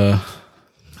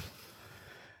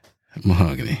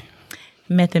 Mahogany?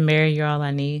 Meth and Mary, You're All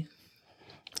I Need.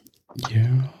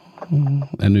 Yeah.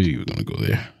 I knew you were going to go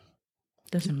there.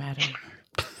 Doesn't matter.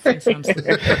 Say something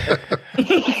stupid.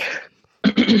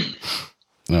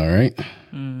 All right.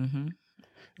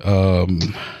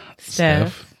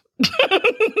 Steph.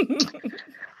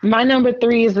 My number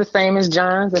 3 is the same as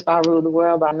John's, If I Rule the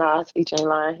World by Nas featuring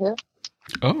Lauryn Hill.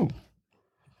 Oh.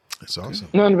 That's awesome.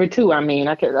 Number 2, I mean.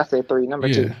 I said 3.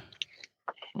 Number 2.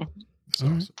 That's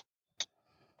awesome.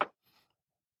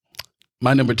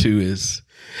 My number 2 is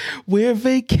We're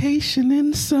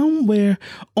Vacationing Somewhere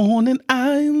on an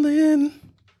Island.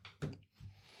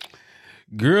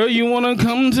 Girl, you want to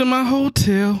come to my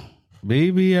hotel?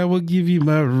 Baby, I will give you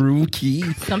my room key.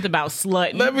 Something about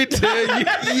slutting. Let me tell you.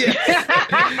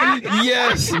 Yes.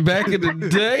 Yes. Back in the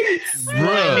day.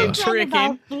 Bruh.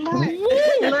 Tricking.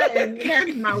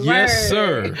 That's my word. Yes,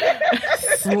 sir.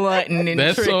 Slutting and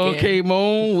That tricking. song came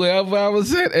on wherever I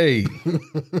was at. Hey.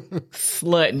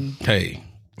 Slutting. Hey.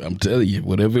 I'm telling you,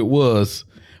 whatever it was,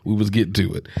 we was getting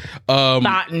to it.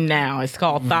 Thoughtin' now. It's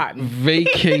called Thoughtin'.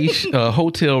 Vacation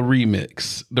Hotel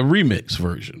Remix. The remix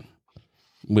version.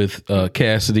 With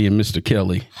Cassidy and Mr.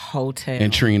 Kelly Hotel.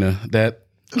 and Trina. That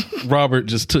Robert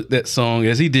just took that song,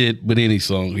 as he did with any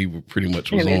song he pretty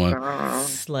much was on.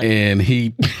 Slut. And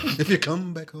he, If you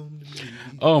come back home to me.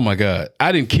 oh my God,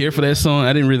 I didn't care for that song.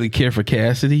 I didn't really care for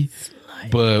Cassidy.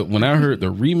 But when I heard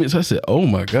the remix, I said, oh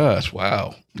my gosh,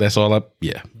 wow. That's all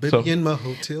yeah. Baby So, in my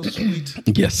hotel suite.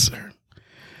 yes, sir.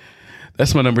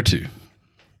 That's my number 2.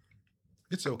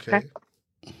 It's okay.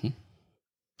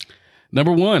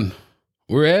 Number 1.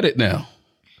 We're at it now.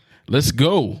 Let's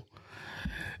go.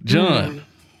 John,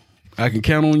 I can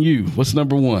count on you. What's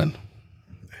number 1?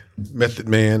 Method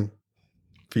Man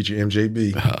feature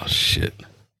MJB. Oh, shit.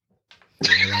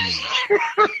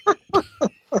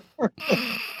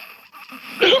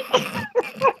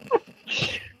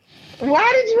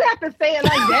 Why did you have to say it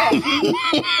like that?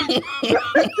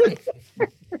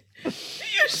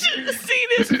 You should have seen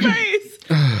his face.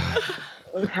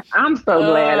 I'm so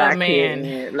glad I man.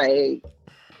 can. Like,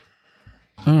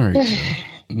 All right.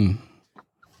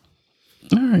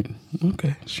 All right.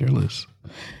 Okay. It's your list.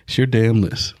 It's your damn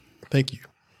list. Thank you.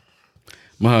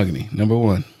 Mahogany, number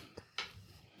 1.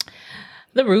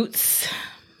 The Roots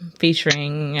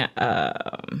featuring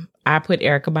I put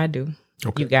Erykah Badu.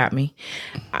 Okay. You got me.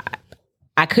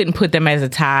 I couldn't put them as a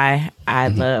tie. I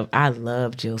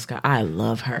love Jill Scott. I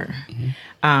love her.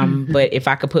 But if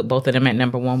I could put both of them at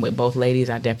number 1 with both ladies,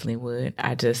 I definitely would.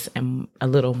 I just am a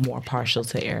little more partial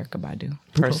to Erykah Badu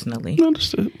personally.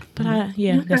 Understood. But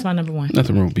that's my number 1.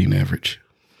 Nothing wrong with being average.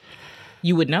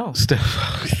 You would know.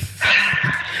 Steph.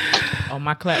 On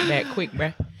my clap back quick,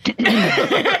 bruh.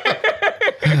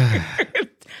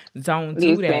 Don't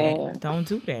do that. Don't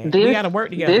do that. We got to work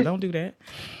together. Don't do that.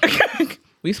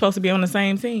 We supposed to be on the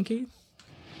same team, Keith.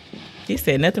 He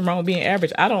said nothing wrong with being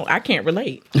average. I can't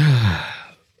relate.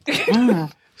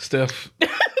 Steph,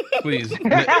 please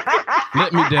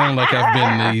let me down like I've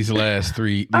been these last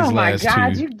 3. oh my last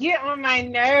God, 2. you get on my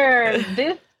nerves.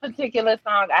 This particular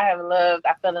song I have loved.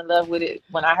 I fell in love with it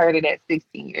when I heard it at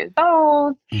 16 years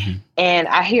old. And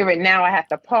I hear it now. I have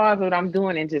to pause what I'm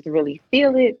doing and just really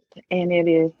feel it. And it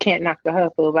is Can't Knock the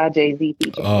Hustle by Jay-Z.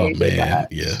 Oh man,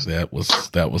 yes, that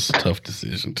was a tough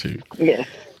decision too. Yes.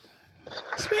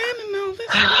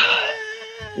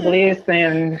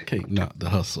 Listen. Can't Knock the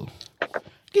Hustle.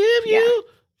 Give you.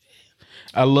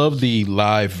 I love the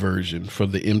live version for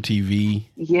the MTV.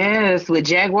 Yes, with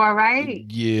Jaguar, right?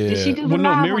 Yeah. Did she do the well, no,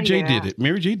 live Mary one? J Yeah. did it.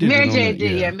 Mary J did Mary it. on J the-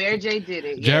 did, yeah. Mary J did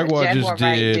it. Jaguar yeah. just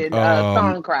Right, did,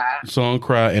 Song Cry. Song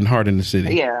Cry and Heart in the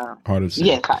City. Yeah. Heart of the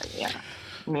City. Yeah.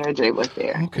 Mary J was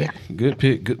there. Okay. Yeah. Good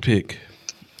pick.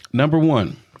 Number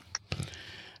 1.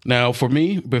 Now, for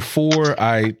me, before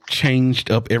I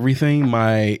changed up everything,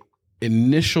 my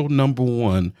initial number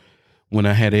 1, when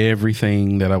I had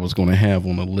everything that I was going to have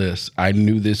on the list, I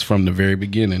knew this from the very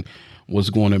beginning, was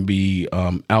going to be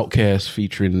Outkast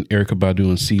featuring Erykah Badu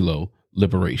and CeeLo,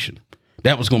 Liberation.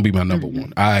 That was going to be my number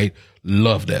 1. I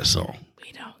love that song.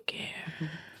 We don't care.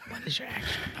 What is your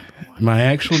actual number 1? My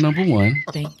actual number 1,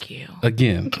 Thank you.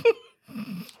 again,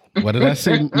 what did I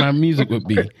say my music would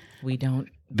be? We don't.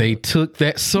 They took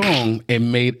that song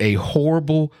and made a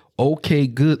horrible, okay,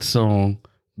 good song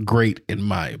great, in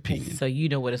my opinion. So you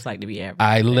know what it's like to be average.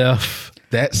 I left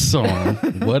that song,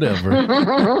 whatever,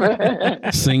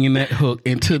 singing that hook.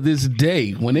 And to this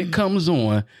day, when it comes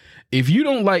on, if you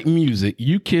don't like music,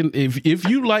 you can, if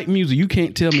you like music, you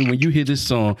can't tell me when you hear this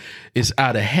song, it's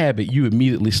out of habit. You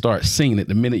immediately start singing it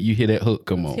the minute you hear that hook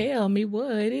come on. Tell me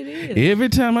what it is. Every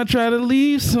time I try to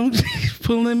leave, some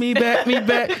pulling me back,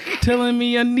 telling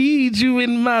me I need you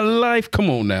in my life. Come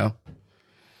on now.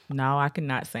 No, I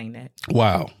cannot sing that.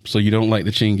 Wow. So you don't like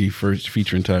the Chingy first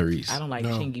featuring Tyrese? I don't like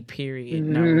Chingy, period.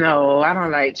 No, I don't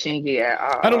like Chingy at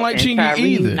all. I don't like And Chingy Tyrese-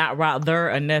 either. Not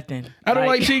rather or nothing. I don't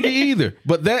like Chingy either.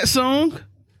 But that song,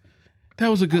 that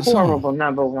was a good song. Horrible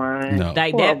number 1. No.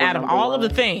 Like Horrible that, out of number all of the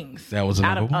one. things. That was a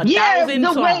out number of one. a Yeah, thousand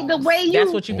songs. the way you,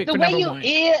 that's what you picked the for way number you 1.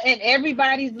 is, and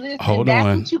everybody's listening. Hold that's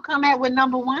on. what you come at with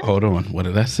number 1. Hold on. What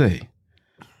did I say?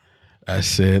 I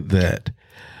said that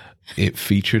it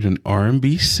featured an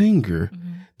R&B singer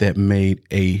that made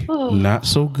a not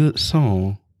so good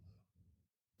song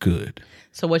good.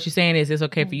 So what you're saying is it's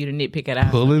okay for you to nitpick at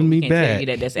us. Pulling me Can't tell back. you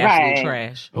that that's absolute Right.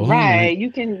 trash. Hold on. Right,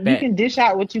 you can Bet. dish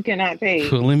out what you cannot take.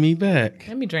 Pulling me back.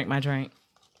 Let me drink my drink.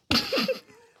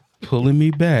 Pulling me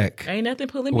back. Ain't nothing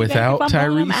pulling me Without back. if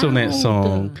I'm Tyrese on that out.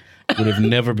 song, would have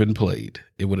never been played.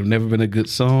 It would have never been a good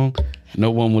song.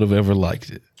 No one would have ever liked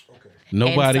it.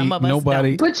 Nobody, some of us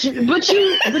nobody. But you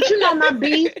know my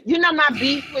beef. You know my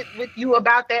beef with you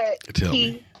about that. Tell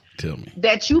Keith? me. Tell me.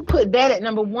 That you put that at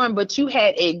number 1, but you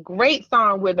had a great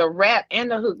song where the rap and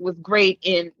the hook was great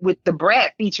in with the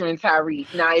Brat featuring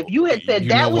Tyrese. Now, if you had said You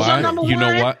that know was why? your number You know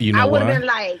 1, why? You know I would have why? been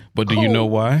like, But do you know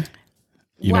why?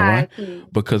 You know Why, why? Keith?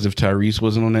 Because if Tyrese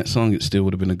wasn't on that song, it still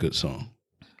would have been a good song.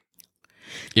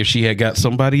 If she had got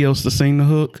somebody else to sing the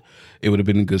hook, it would have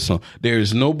been a good song. There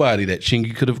is nobody that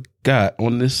Chingy could have got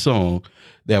on this song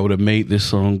that would have made this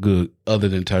song good other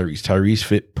than Tyrese. Tyrese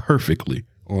fit perfectly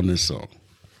on this song.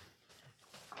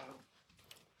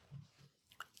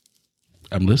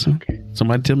 I'm listening.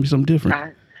 Somebody tell me something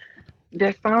different.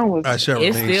 That song was I shall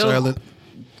It's remain still- silent.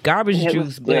 Garbage It was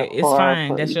juice, still but it's horrible.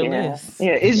 fine. That's your Yeah. list. Yeah,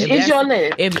 it's that's- your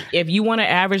list. If you want an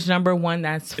average number 1,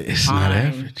 that's It's fine. not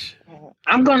average.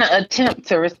 I'm gonna attempt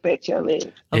to respect your list.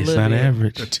 A It's little not bit.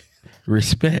 average.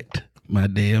 Respect my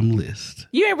damn list.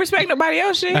 You ain't respect nobody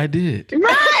else shit. I did.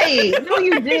 Right? No,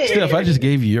 you did. Steph, I just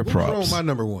gave you your What's wrong with props. my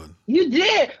number 1? You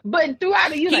did, but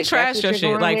throughout it, you He like trashed your that's what shit,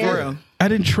 you're like going for with? real. I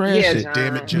didn't trash Yeah, it. John.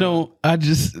 Damn it, John. No, I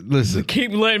just listen.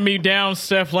 Keep letting me down,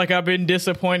 Steph, like I've been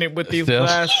disappointed with these Steph.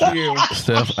 last few.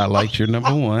 Steph, I liked your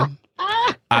number 1.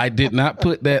 I did not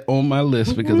put that on my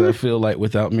list because I feel like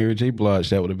without Mary J. Blige,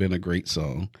 that would have been a great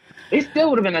song. It still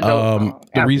would have been a dope song.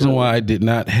 The reason Absolutely. why I did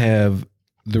not have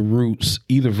the Roots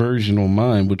either version on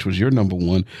mine, which was your number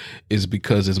 1, is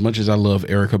because as much as I love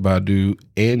Erykah Badu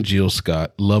and Jill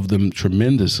Scott, love them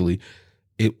tremendously,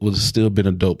 it would have still been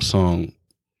a dope song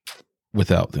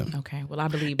without them. Okay, well I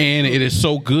believe. And it is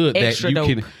so good that Extra you dope.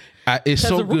 can. It's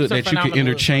so the Roots good are that you can phenomenal as well.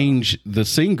 interchange the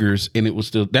singers, and it was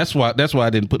still. That's why I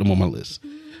didn't put them on my list.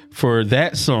 For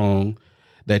that song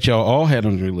that y'all all had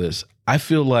on your list, I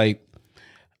feel like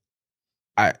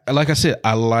like I said,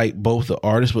 I like both the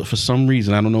artists, but for some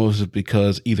reason, I don't know if it's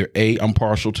because either A, I'm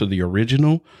partial to the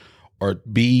original, or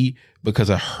B, because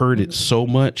I heard it so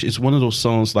much. It's one of those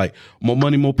songs like More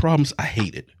Money, More Problems. I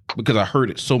hate it because I heard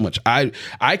it so much. I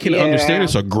can understand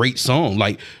it's a great song.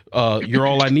 Like You're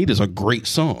All I Need is a great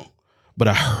song. But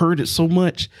I heard it so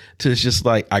much to it's just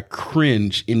like I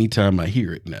cringe anytime I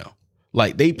hear it now.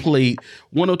 Like they played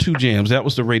 102 Jams. That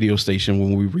was the radio station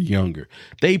when we were younger.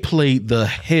 They played the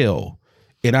hell,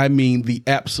 and I mean the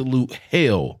absolute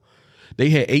hell. They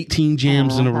had 18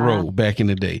 jams in a row back in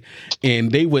the day,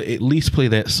 and they would at least play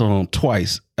that song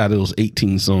twice out of those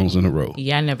 18 songs in a row.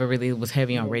 Yeah, I never really was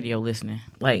heavy on radio listening.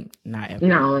 Like, not ever.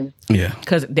 No. Yeah.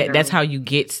 Because that's how you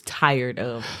get tired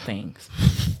of things.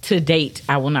 to date,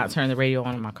 I will not turn the radio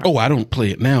on in my car. Oh, I don't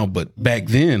play it now, but back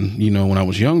then, you know, when I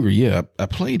was younger, yeah, I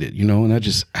played it, you know, and I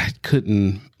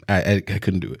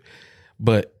couldn't do it.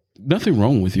 But nothing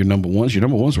wrong with your number ones. Your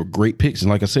number ones were great picks. And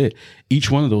like I said, each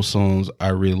one of those songs I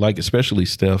really like, especially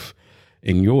Steph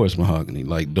and yours, Mahogany.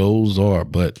 Like those are,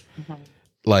 but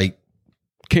like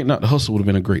Can't Knock the Hustle would have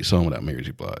been a great song without Mary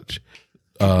J. Blige.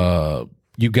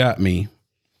 You Got Me.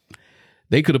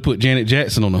 They could have put Janet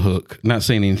Jackson on the hook. Not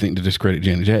saying anything to discredit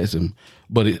Janet Jackson,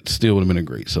 but it still would have been a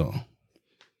great song.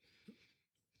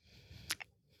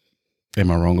 Am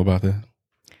I wrong about that?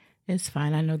 It's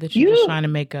fine. I know that you're just trying to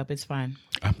make up. It's fine.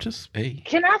 I'm just, hey.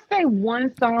 Can I say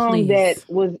one song Please. that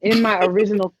was in my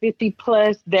original 50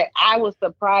 plus that I was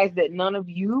surprised that none of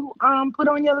you put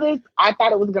on your list? I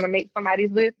thought it was gonna make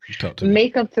somebody's list. Talk to me.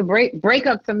 Break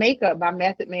Up to Makeup by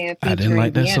Method Man. I didn't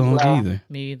like that song D'Angelo. either.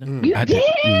 Me either. You I did?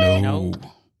 No. Nope.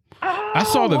 I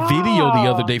saw the video the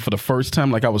other day for the first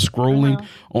time. Like I was scrolling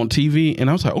on TV and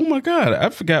I was like, oh my God, I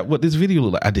forgot what this video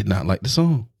looked like. I did not like the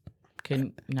song.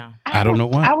 No. I don't know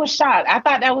why. I was shocked. I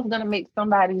thought that was gonna make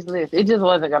somebody's list. It just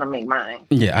wasn't gonna make mine.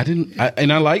 Yeah, I didn't.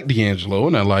 And I like D'Angelo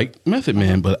and I like Method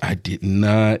Man, but I did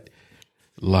not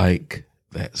like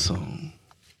that song.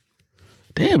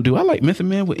 Damn, do I like Method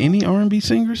Man with any R&B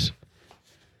singers?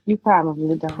 You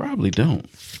probably don't. Probably don't.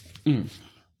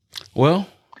 Well,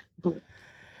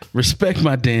 respect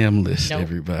my damn list, Nope.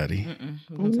 everybody.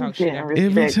 We're gonna talk shit.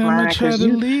 Every time I try to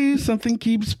leave, something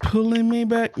keeps pulling me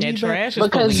back. That trash is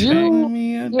Because pulling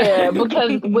you- back. Yeah,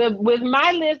 because with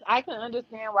my list, I can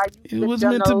understand why you It put was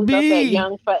your meant to nose up be. at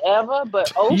Young Forever,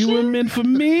 but Ocean. You were meant for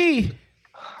me.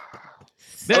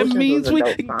 That Oceans means was a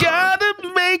we dope song.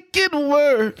 gotta make it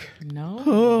work. No.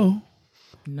 Oh.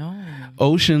 No.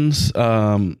 Oceans,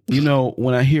 you know,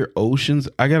 when I hear Oceans,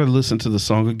 I got to listen to the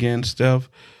song again, Steph,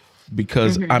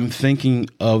 because I'm thinking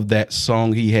of that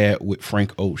song he had with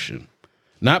Frank Ocean.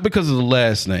 Not because of the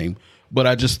last name, but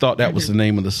I just thought that was the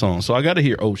name of the song. So I got to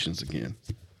hear Oceans again.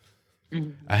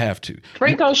 I have to.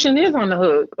 Frank Ocean is on the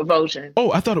hook of Ocean.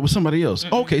 Oh, I thought it was somebody else.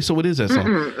 Okay, so it is that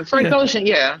song. Frank Ocean,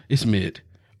 yeah. It's mid.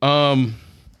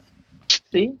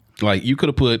 See? Like you could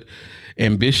have put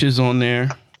Ambitious on there.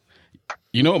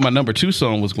 You know what my number 2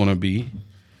 song was going to be?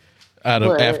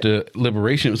 What? After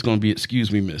Liberation, it was going to be Excuse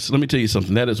Me, Miss. Let me tell you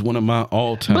something. That is one of my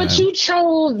all-time. But you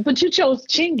chose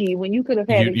Chingy when you could have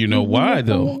had You know why,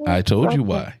 though? I told you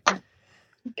why.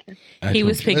 He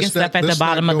was picking stuff at the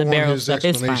bottom of the barrel stuff. It's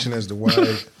Explanation fine. as to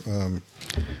why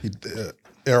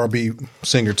R&B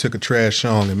singer took a trash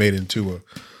song and made it into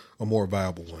a more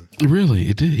viable one. Really,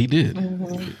 it did. He did.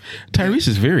 Tyrese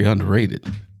is very underrated.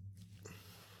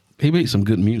 He made some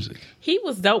good music. He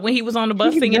was dope when he was on the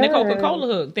bus singing the does. Coca-Cola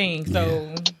hook thing.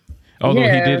 So Although he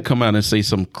Yeah. did come out and say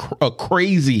a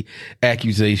crazy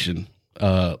accusation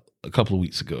a couple of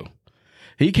weeks ago.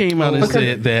 He came out and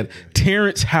said that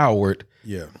Terrence Howard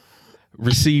Yeah.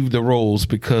 received the roles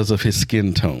because of his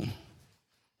skin tone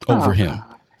over him.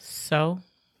 So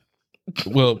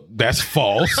Well, that's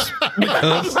false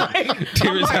because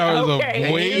Terrence Howard is okay.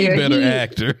 a way Yeah, better he-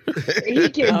 actor. He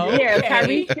can, yeah, Okay.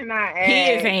 Tyrese cannot act. he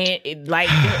is ain't like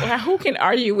who can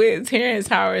argue with Terrence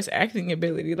Howard's acting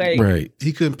ability? Like Right.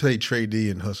 He couldn't play Trey D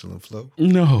in Hustle and Flow.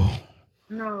 No.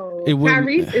 No. It wouldn't-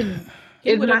 Tyrese He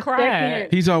is would've my cried.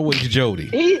 second. He's always Jody.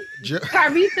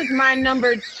 Tyrese is my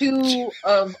number 2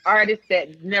 of artists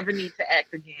that never need to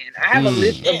act again. I have a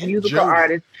list of musical Jody.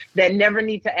 artists that never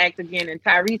need to act again, and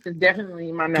Tyrese is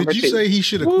definitely my number Could you 2. say he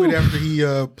should have quit after he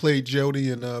played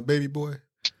Jody and Baby Boy?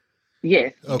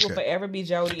 Yes. He will Okay. forever be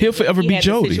Jody. He'll forever he be had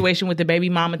Jody. The situation with the baby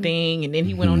mama thing, and then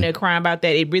he went on there crying about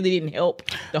that. It really didn't help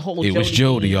the whole. It was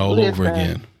Jody thing. all over Listen,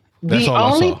 again. That's The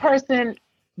all only I saw. person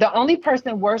The only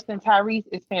person worse than Tyrese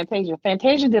is Fantasia.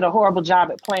 Fantasia did a horrible job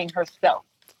at playing herself.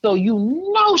 So you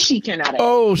know she cannot act.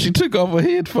 Oh, she took off her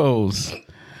headphones.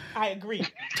 I agree.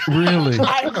 Really?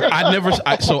 I agree.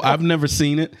 I've never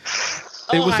seen it.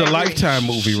 It was I a agree. Lifetime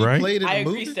movie, She right? played in I the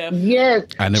agree, movie? Steph. Yes.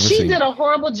 I never She seen did it. a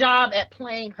horrible job at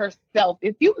playing herself.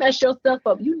 If you mess yourself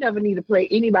up, you never need to play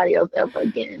anybody else ever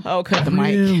again. Oh, cut the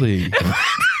mic. Really?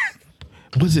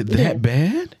 Was it that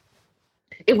bad?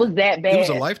 It was that bad. It was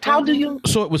a Lifetime How do you?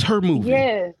 So it was her movie.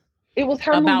 Yes. It was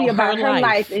her About movie about her her life.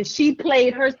 life, and she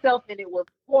played herself, and it was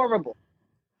horrible.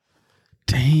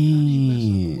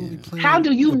 Dang. How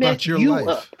do you About mess your you life.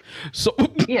 up? So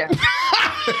Yeah.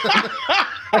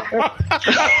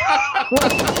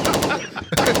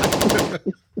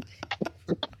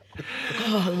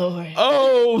 Oh Lord.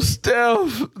 oh,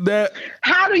 Steph, that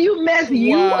How do you mess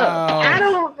you Wow. up? I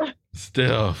don't.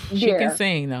 Steph. She Yeah. can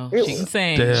sing though. It She can was-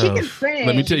 sing. Steph. She can sing.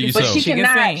 Let me tell you but something. she She can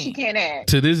cannot. sing. She can't act.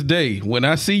 To this day, when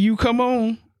I see you come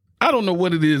on, I don't know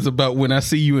what it is about When I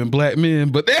See You in Black Men,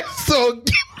 but that's so.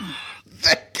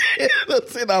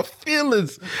 That's in our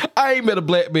feelings. I ain't met a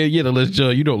black man yet, unless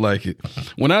John, you don't like it.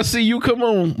 When I See You, come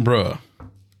on, bruh.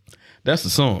 That's the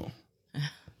song.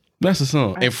 That's the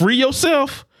song. And Free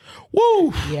Yourself.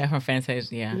 Woo. Yeah, from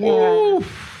Fantasia. Yeah. Woo.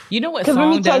 You know what 'Cause let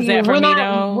me song tell does you, that for when me I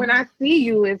though? when I see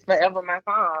you is forever my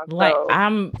song. Like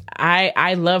so.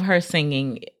 I love her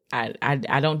singing.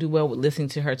 I don't do well with listening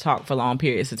to her talk for long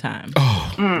periods of time.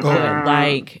 Oh, But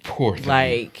like poor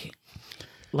thing.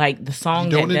 like the song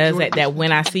You that don't does enjoy that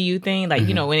When I See You thing, like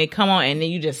you know when it come on and then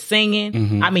you just singing.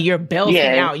 Mm-hmm. I mean you're belting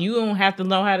Yes. out. You don't have to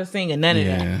know how to sing or none of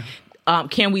Yeah. that.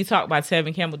 Can We Talk by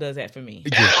Tevin Campbell does that for me.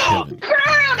 Girl,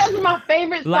 that's my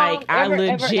favorite song. Like I ever,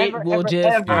 legit ever, will ever, just.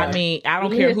 ever. I mean, I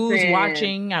don't care who's Listen.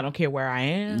 watching. I don't care where I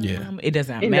am. Yeah. It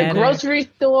doesn't in matter. the grocery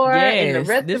store, in the Yes,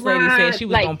 restaurant. this lady said she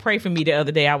was like, gonna pray for me the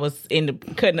other day. I was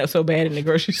cutting up so bad in the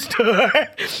grocery store.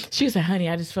 She was like, "Honey,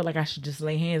 I just felt like I should just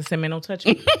lay hands and say, man, don't touch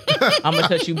me. I'm gonna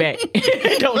touch you back.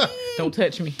 don't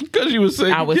touch me." Because you was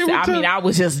saying, I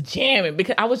was just jamming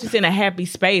because I was just in a happy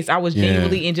space. I was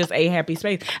genuinely in just a happy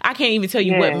space. I can't even tell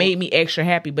you what Yeah. made me extra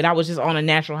happy, but I was just on a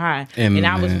natural high. And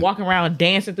I was walking around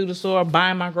dancing through the store,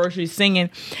 buying my groceries, singing.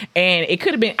 And it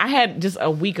could have been, I had just a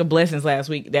week of blessings last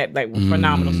week that like was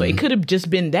phenomenal. So it could have just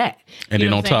been that. And You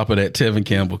then know on what I'm saying? top of that, Tevin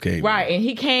Campbell came. Right, and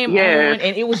he came Yes. on,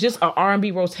 and it was just an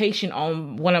R&B rotation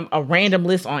on a random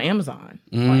list on Amazon,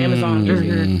 on Amazon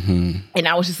Music, and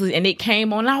I was just and it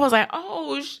came on, and I was like,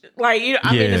 oh, like you know,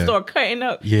 I'm in the Yeah. store cutting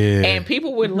up, Yeah. and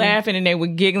people were laughing and they were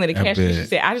giggling. The I cashier, she bet.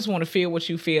 said, I just want to feel what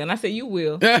you feel, and I said, you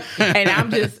will, and I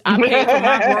paid for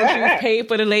my groceries, paid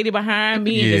for the lady behind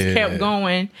me, and Yeah. just kept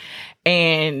going.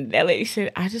 And that lady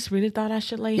said, I just really thought I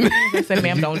should lay hands. I said,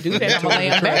 ma'am, don't do that. I'm going to lay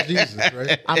him Try back. Jesus,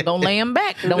 right? I'm going to lay him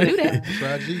back. Don't do that.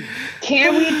 Try Jesus.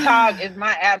 Can We Talk is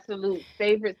my absolute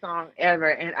favorite song ever,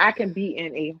 and I can be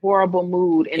in a horrible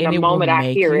mood, and And the it will moment I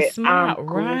make hear you it, smile, I'm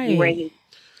right. great.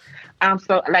 I'm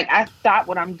so like I stop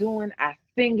what I'm doing, I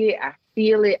sing it, I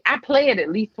feel it. I play it at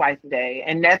least twice a day,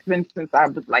 and that's been since I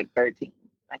was like 13.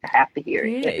 Like I have to hear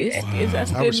it. Yeah, every day.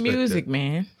 that's I good respect music, that.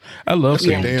 man. I love That's a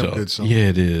Tevin damn Talk. good song. Yeah,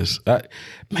 it is.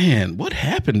 Man, what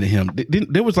happened to him?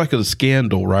 There was like a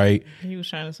scandal, right? He was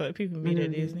trying to sell people meet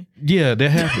at Disney. Yeah, that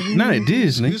happened. Not at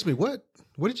Disney. Excuse me, what?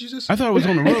 What did you just say? I thought it was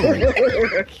on the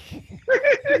road.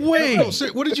 No, Wait, say,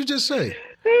 what did you just say?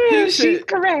 She's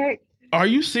correct. are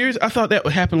you serious? I thought that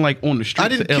would happen like on the streets I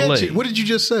didn't of LA. catch it. What did you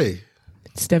just say?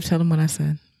 Steph, tell him what I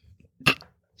said.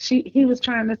 He was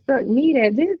trying to suck meat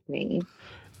at Disney.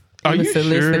 Are He you was sure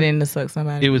soliciting to suck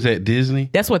somebody. it was at Disney?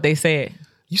 That's what they said.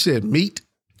 You said meat?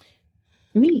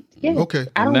 Meat, yes. Okay.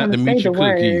 I don't Not want the to meat say you the cook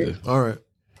word. either. All right.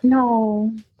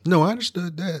 No. No, I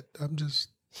understood that. I'm just.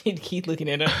 Keep looking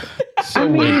it up. So I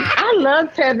mean, wait, I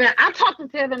love Tevin. I talk to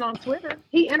Tevin on Twitter.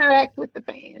 He interacts with the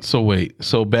fans. so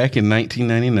back in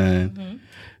 1999,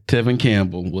 Tevin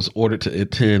Campbell was ordered to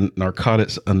attend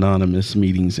Narcotics Anonymous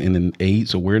meetings in an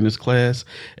AIDS awareness class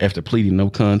after pleading no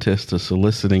contest to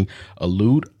soliciting a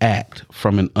lewd act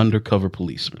from an undercover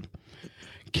policeman.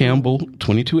 Campbell,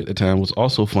 22 at the time, was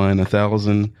also fined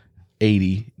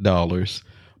 $1,080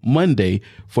 Monday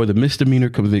for the misdemeanor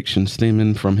conviction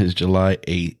stemming from his July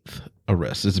 8th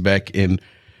arrest. This is back in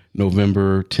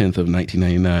November 10th of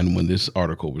 1999 when this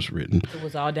article was written. It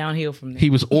was all downhill from there.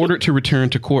 He was ordered to return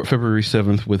to court February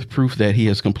 7th with proof that he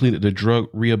has completed the drug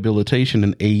rehabilitation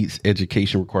and AIDS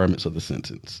education requirements of the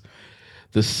sentence.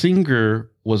 The singer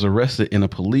was arrested in a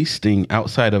police sting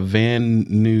outside of Van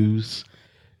Nuys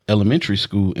Elementary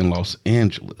School in Los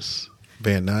Angeles.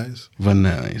 Van Nuys? Van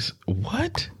Nuys.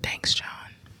 What? Thanks, John.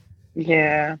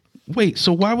 Yeah. Wait,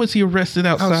 so why was he arrested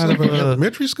outside of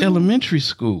elementary school? Elementary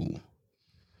school.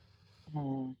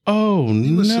 Oh,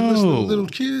 He was soliciting no. little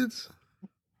kids?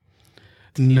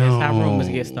 No. That's how rumors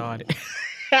get started.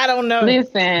 I don't know.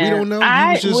 Listen. We don't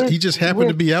know. He just happened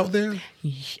to be out there?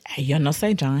 You no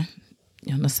say, John.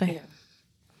 You no say.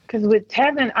 Because with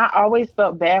Tevin, I always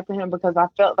felt bad for him because I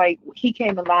felt like he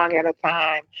came along at a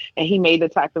time and he made the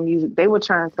type of music. They were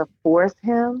trying to force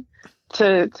him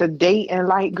to date and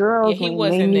like girls. Yeah, he when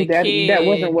wasn't they knew the that kid. that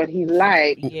wasn't what he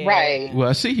liked. Yeah. Right. Well,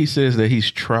 I see he says that he's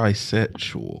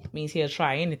trisexual. Means he'll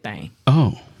try anything.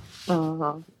 Oh.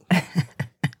 Uh-huh.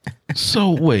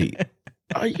 So wait,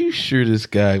 are you sure this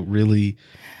guy really?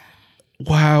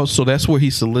 Wow. So that's where he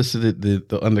solicited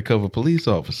the undercover police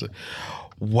officer.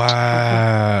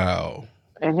 Wow.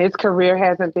 And his career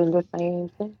hasn't been the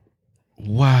same since.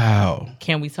 Wow.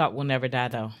 Can We Talk Will Never Die,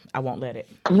 though. I won't let it.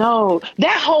 No,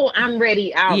 that whole I'm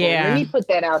Ready album. Yeah. Let me put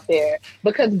that out there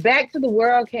because Back to the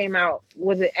World came out.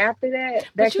 Was it after that?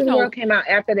 Back you to the know- World came out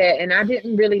after that, and I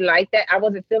didn't really like that. I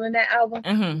wasn't feeling that album,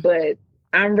 Mm-hmm. but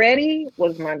I'm Ready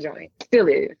was my joint. Still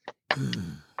is.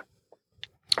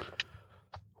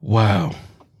 Wow.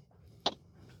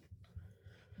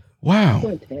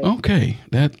 Okay.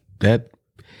 That.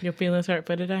 Your feelings hurt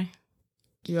for today?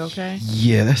 You okay?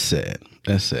 Yeah, that's sad.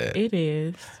 That's sad. It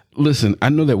is. Listen, I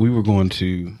know that we were going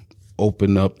to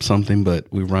open up something, but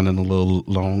we're running a little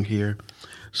long here.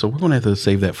 So we're going to have to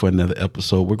save that for another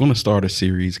episode. We're going to start a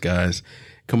series, guys,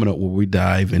 coming up where we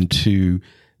dive into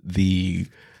the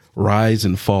rise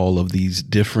and fall of these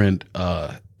different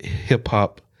hip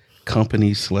hop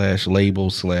companies /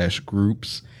 labels /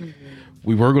 groups. Mm-hmm.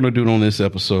 We were going to do it on this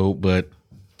episode, but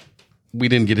we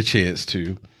didn't get a chance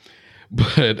to.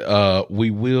 But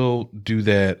we will do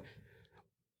that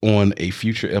on a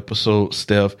future episode,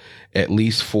 Steph, at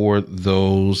least for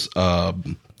those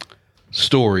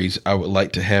stories. I would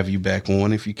like to have you back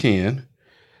on if you can.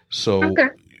 So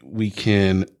we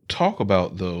can talk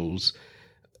about those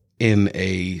in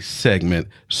a segment.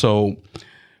 So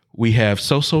we have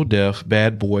So Def,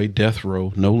 Bad Boy, Death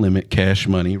Row, No Limit, Cash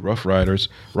Money, Rough Riders,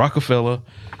 Rockefeller,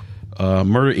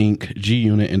 Murder Inc., G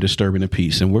Unit, and Disturbing the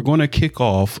Peace. And we're going to kick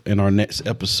off in our next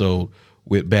episode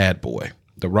with Bad Boy,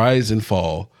 the rise and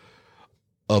fall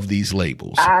of these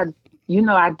labels. I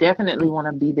definitely want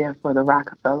to be there for the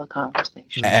Rockefeller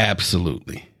conversation.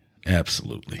 Absolutely.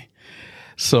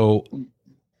 So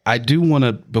I do want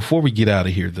to, before we get out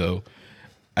of here though,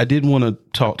 I did want to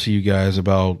talk to you guys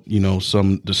about,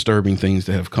 some disturbing things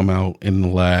that have come out in the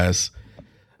last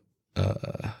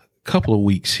couple of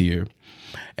weeks here.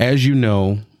 As you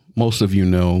know, most of you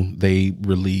know, they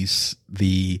released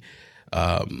the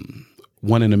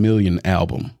 1 in a Million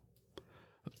album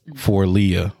for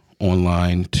Aaliyah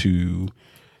online to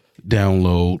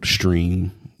download,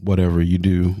 stream, whatever you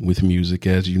do with music.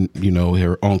 As you know,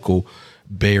 her uncle,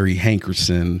 Barry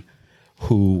Hankerson,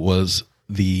 who was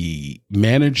the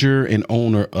manager and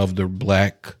owner of the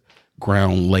Black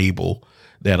Ground label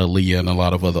that Aaliyah and a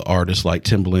lot of other artists like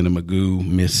Timbaland and Magoo,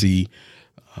 Missy,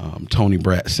 Tony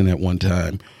Braxton at one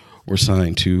time were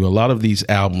signed to. A lot of these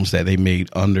albums that they made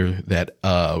under that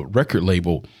record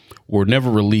label were never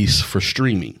released for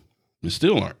streaming and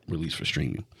still aren't released for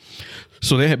streaming.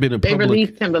 So there had been They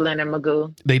released Timbaland and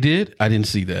Magoo. They did? I didn't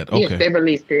see that. Okay. Yes, they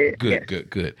released it.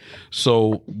 Good.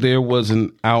 So there was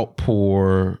an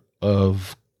outpour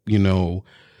of,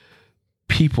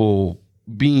 people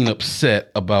being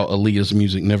upset about Aaliyah's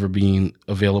music never being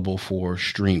available for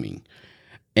streaming.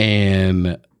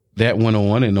 And that went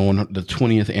on, and on the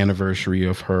 20th anniversary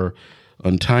of her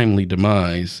untimely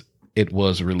demise, it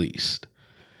was released.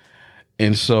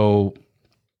 And so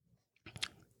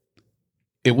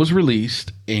it was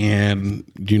released, and,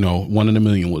 1 in a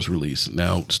Million was released.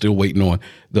 Now, still waiting on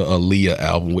the Aaliyah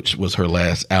album, which was her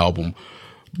last album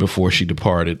before she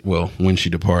departed. Well, when she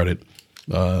departed,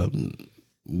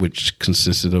 which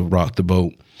consisted of Rock the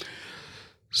Boat.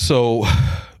 So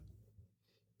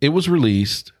it was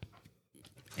released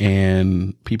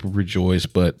and people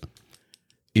rejoiced, but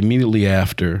immediately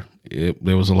after,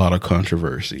 there was a lot of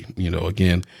controversy.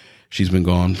 Again, she's been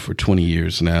gone for 20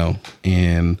 years now,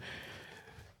 and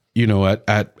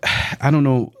I don't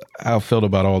know how I felt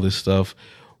about all this stuff.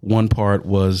 One part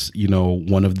was,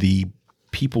 one of the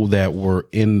people that were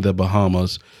in the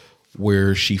Bahamas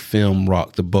where she filmed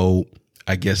Rock the Boat.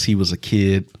 I guess he was a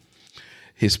kid.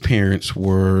 His parents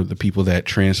were the people that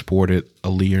transported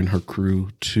Aaliyah and her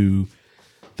crew to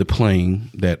the plane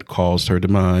that caused her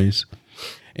demise.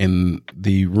 And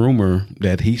the rumor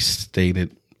that he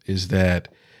stated is that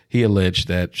he alleged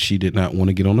that she did not want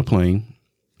to get on the plane.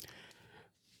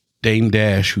 Dame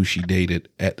Dash, who she dated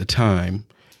at the time,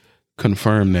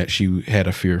 confirmed that she had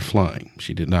a fear of flying.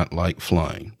 She did not like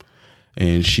flying,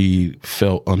 and she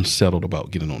felt unsettled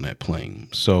about getting on that plane.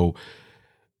 So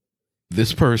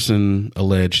this person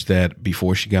alleged that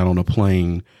before she got on a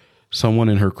plane, someone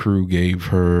in her crew gave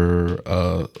her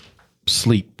a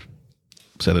sleep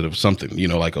sedative, something,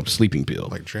 like a sleeping pill.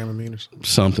 Like Dramamine or something?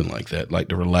 Something like that, like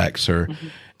to relax her. Mm-hmm.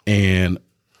 And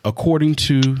according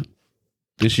to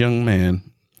this young man,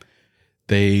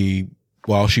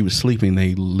 while she was sleeping,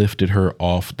 they lifted her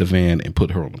off the van and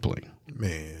put her on the plane.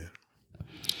 Man.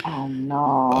 Oh,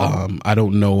 no. I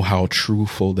don't know how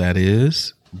truthful that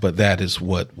is, but that is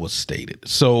what was stated.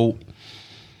 So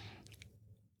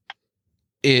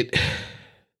it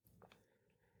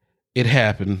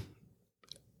happened.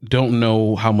 Don't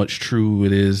know how much true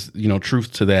it is,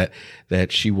 truth to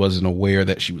that she wasn't aware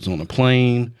that she was on a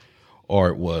plane, or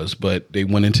it was, but they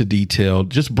went into detail,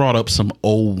 just brought up some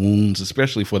old wounds,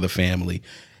 especially for the family.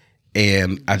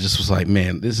 And I just was like,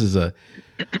 man, this is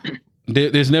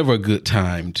there's never a good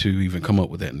time to even come up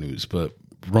with that news, but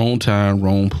wrong time,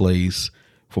 wrong place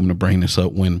for them to bring this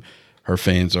up when her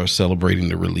fans are celebrating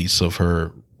the re-release of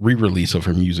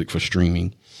her music for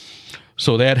streaming.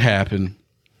 So that happened.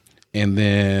 And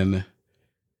then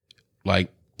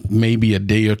like maybe a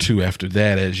day or two after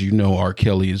that, as you know, R.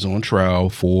 Kelly is on trial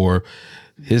for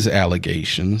his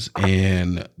allegations,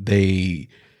 and they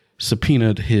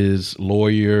subpoenaed his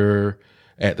lawyer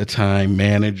at the time,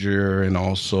 manager, and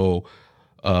also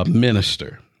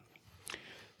minister.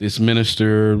 This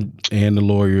minister and the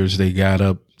lawyers, they got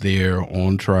up there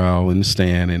on trial in the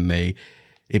stand, and the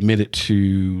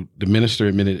minister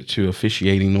admitted to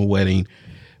officiating the wedding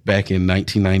back in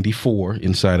 1994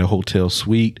 inside a hotel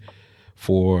suite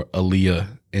for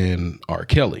Aaliyah and R.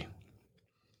 Kelly.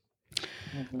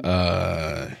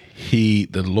 The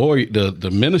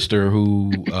minister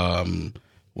who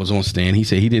was on stand, he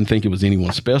said he didn't think it was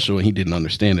anyone special, and he didn't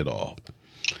understand it all.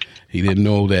 He didn't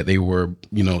know that they were,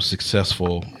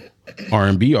 successful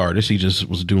R&B artists. He just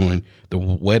was doing the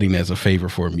wedding as a favor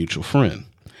for a mutual friend.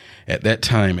 At that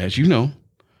time, as you know,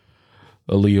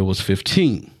 Aaliyah was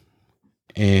 15,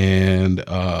 and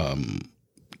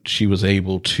she was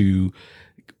able to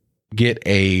get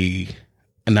an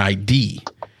ID.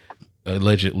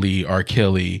 Allegedly, R.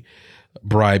 Kelly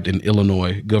bribed an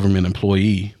Illinois government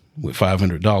employee with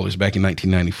 $500 back in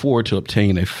 1994 to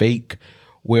obtain a fake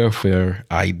welfare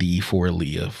ID for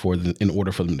Aaliyah in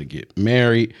order for them to get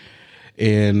married.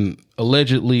 And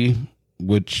allegedly,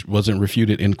 which wasn't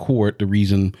refuted in court, the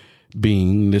reason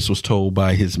being, this was told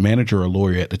by his manager or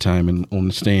lawyer at the time and on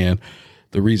the stand,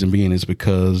 the reason being is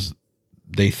because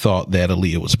they thought that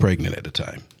Aaliyah was pregnant at the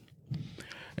time.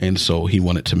 And so he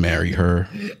wanted to marry her,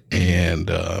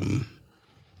 and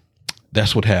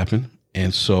that's what happened.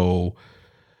 And so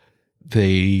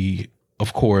they,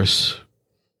 of course,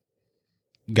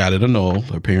 got it annulled.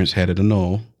 Her parents had it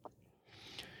annulled.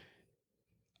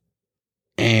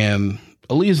 And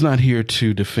Aaliyah's not here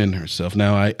to defend herself.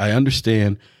 Now, I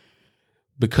understand,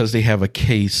 because they have a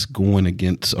case going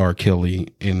against R. Kelly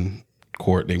in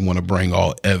court, they want to bring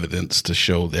all evidence to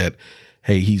show that,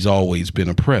 hey, he's always been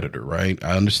a predator, right?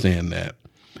 I understand that.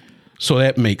 So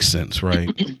that makes sense, right?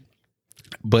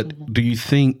 But do you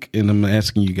think, and I'm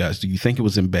asking you guys, do you think it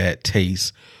was in bad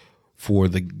taste for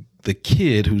the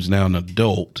kid who's now an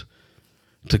adult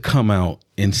to come out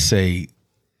and say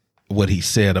what he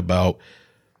said about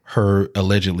her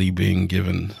allegedly being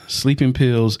given sleeping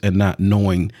pills and not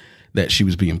knowing that she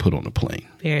was being put on a plane?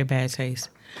 Very bad taste.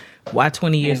 Why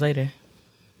 20 years later?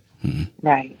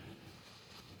 Right.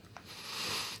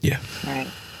 Yeah. Right.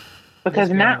 Because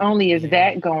not only is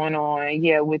that going on,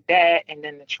 with that, and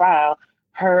then the trial,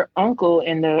 her uncle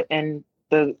and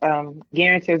the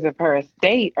guarantors of her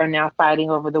estate are now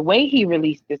fighting over the way he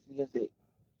released this music.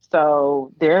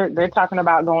 So they're talking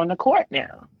about going to court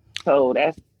now. So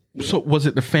that's. So was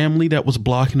it the family that was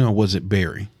blocking, or was it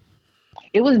Barry?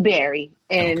 It was Barry.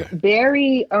 And okay.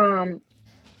 Barry,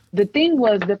 the thing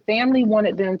was, the family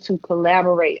wanted them to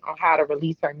collaborate on how to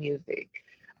release her music.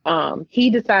 He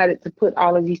decided to put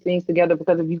all of these things together,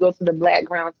 because if you go to the Black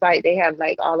Ground site, they have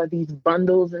like all of these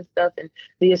bundles and stuff, and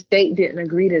the estate didn't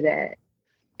agree to that.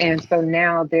 And so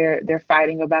now they're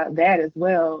fighting about that as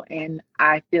well. And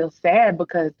I feel sad,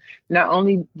 because not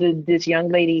only did this young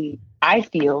lady, I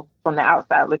feel from the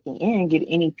outside looking in, get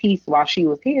any peace while she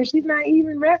was here, she's not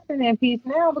even resting in peace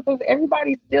now, because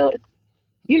everybody's still,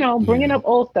 bringing up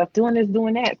old stuff, doing this,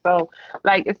 doing that. So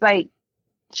like, it's like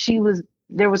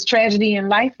there was tragedy in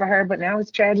life for her, but now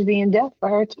it's tragedy in death for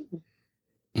her too.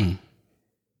 Mm.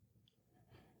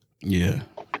 Yeah.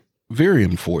 Very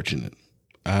unfortunate.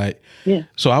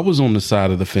 So I was on the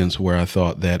side of the fence where I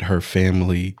thought that her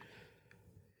family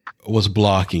was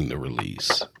blocking the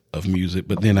release of music,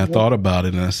 but then I thought about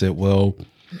it and I said, well,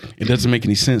 it doesn't make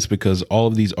any sense, because all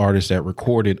of these artists that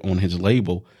recorded on his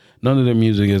label, none of their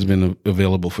music has been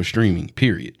available for streaming,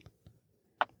 period.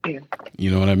 Yeah.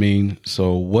 You know what I mean?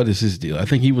 So what is his deal? I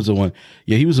think he was the one.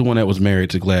 Yeah, he was the one that was married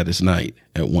to Gladys Knight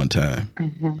at one time.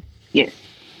 Mm-hmm. Yes.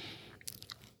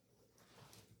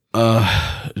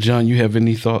 John, you have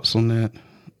any thoughts on that?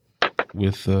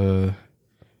 With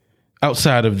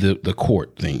outside of the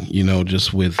court thing,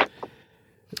 just with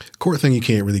court thing, you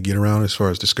can't really get around as far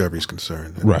as discovery is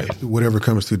concerned. Right. Whatever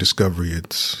comes through discovery,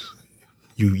 it's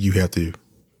you have to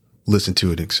listen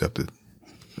to it and accept it.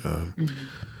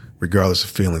 Regardless of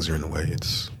feelings are in the way.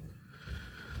 It's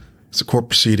a court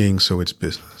proceeding, so it's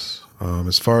business.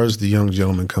 As far as the young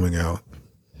gentleman coming out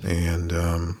and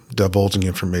divulging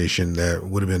information that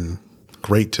would have been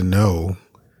great to know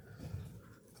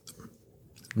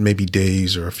maybe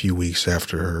days or a few weeks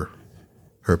after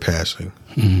her passing,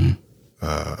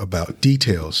 about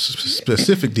details,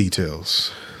 specific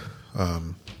details.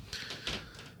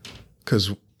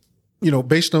 Because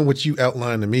based on what you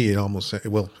outlined to me,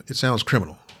 it sounds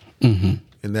criminal in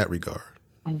that regard.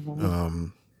 As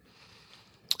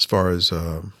far as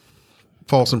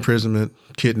false imprisonment,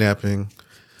 kidnapping.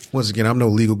 Once again, I'm no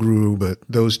legal guru, but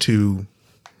those two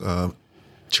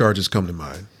charges come to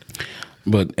mind.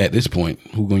 But at this point,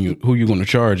 who you going to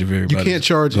charge if everybody? You can't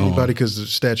charge anybody because the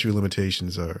statute of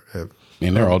limitations and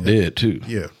they're all dead too.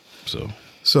 Yeah. So,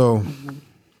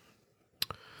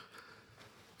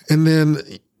 and then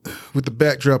with the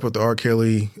backdrop of the R.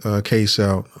 Kelly case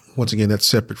out, once again, that's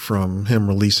separate from him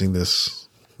releasing this.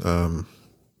 I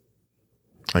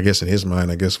guess in his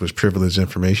mind, was privileged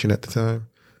information at the time.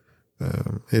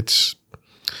 It's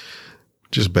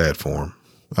just bad form.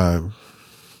 I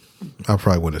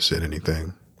probably wouldn't have said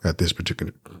anything at this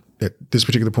particular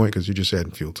point because you're just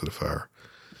adding fuel to the fire,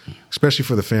 especially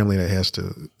for the family that has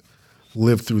to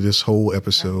live through this whole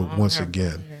episode once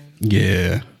again.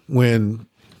 Yeah, when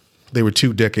they were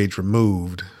 2 decades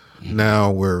removed,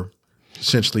 now we're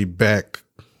essentially back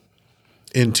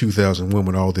in 2001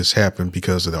 when all this happened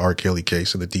because of the R. Kelly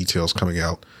case and the details coming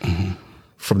out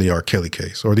from the R. Kelly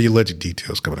case, or the alleged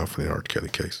details coming out from the R. Kelly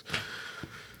case.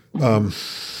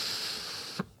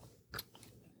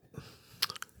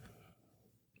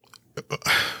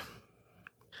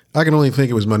 I can only think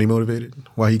it was money motivated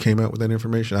why he came out with that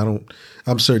information.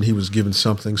 I'm certain he was given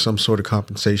some sort of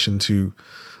compensation to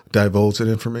divulge that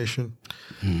information.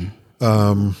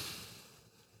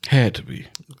 Had to be.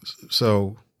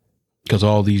 So, because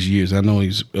all these years, I know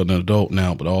he's an adult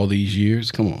now, but all these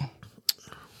years, come on.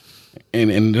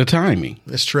 And the timing.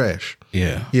 It's trash.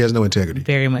 Yeah. He has no integrity.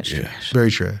 Very much trash. Very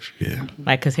trash. Yeah.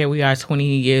 Like, because here we are 20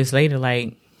 years later,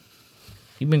 like,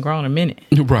 you've been grown a minute.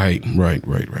 Right. Right.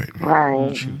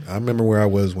 I remember where I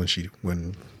was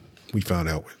when we found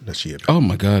out that she had. Oh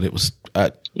my God. It was,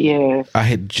 Yes. I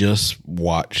had just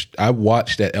watched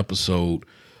that episode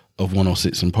of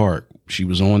 106 in Park. She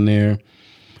was on there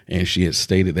and she had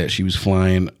stated that she was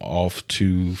flying off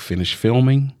to finish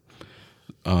filming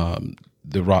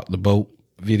the Rock the Boat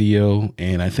video,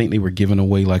 and I think they were giving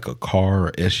away like a car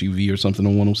or SUV or something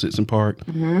on 106 in Park.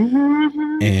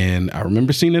 And I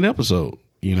remember seeing that episode,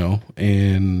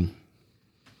 and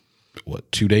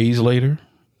 2 days later,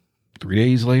 3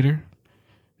 days later,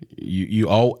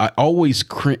 I always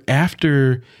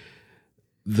after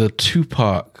the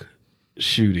Tupac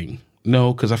shooting.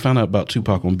 No, because I found out about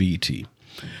Tupac on BET.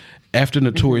 After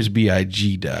Notorious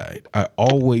B.I.G. died, I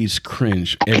always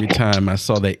cringed every time I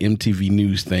saw that MTV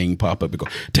News thing pop up and go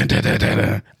da, da, da, da,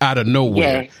 da, out of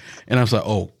nowhere. Yes. And I was like,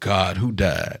 oh God, who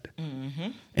died?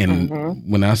 And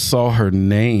when I saw her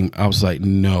name, I was like,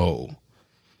 no,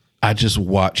 I just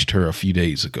watched her a few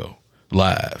days ago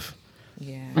live.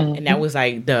 Yeah. And that was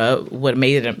like what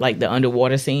made it like the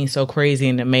underwater scene so crazy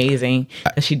and amazing.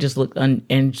 She just looked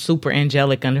and super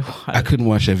angelic underwater. I couldn't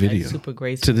watch that video. Like, super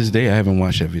graceful. To this day, I haven't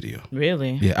watched that video.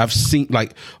 Really? Yeah, I've seen,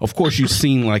 of course you've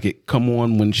seen it come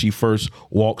on when she first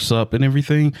walks up and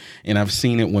everything. And I've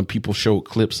seen it when people show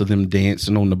clips of them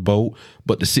dancing on the boat.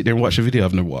 But to sit there and watch the video,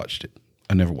 I've never watched it.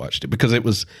 I never watched it because it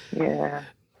was, to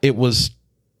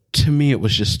me, it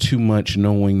was just too much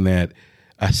knowing that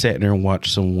I sat there and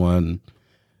watched someone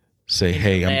say,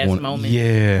 hey, I'm going. Moment.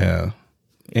 Yeah.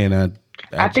 And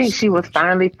I think she was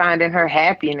finally finding her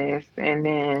happiness, and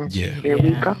then here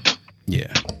we go.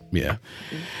 Yeah.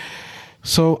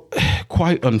 So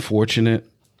quite unfortunate.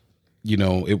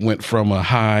 It went from a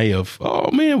high of,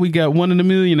 oh man, we got 1 in a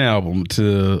million album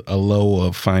to a low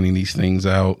of finding these things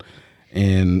out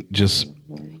and just.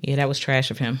 Yeah, that was trash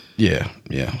of him. Yeah.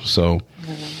 So,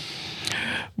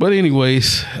 but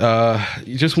anyways,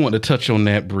 you just want to touch on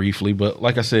that briefly. But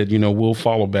like I said, we'll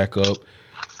follow back up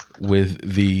with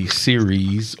the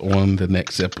series on the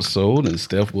next episode, and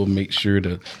Steph will make sure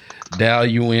to dial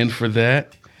you in for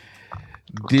that.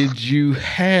 Did you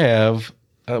have?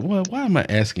 Why am I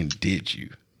asking? Did you?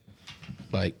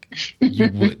 Like you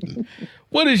wouldn't.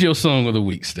 What is your song of the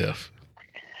week, Steph?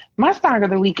 My song of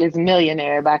the week is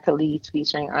 "Millionaire" by Khalid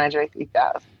featuring Andre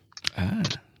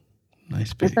 3000.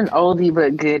 Nice pick. It's an oldie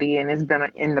but goodie, and it's been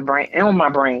on my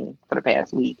brain for the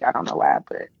past week. I don't know why,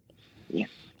 but yeah.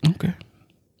 Okay.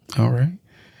 All right.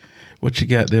 What you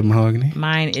got there, Mahogany?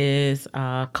 Mine is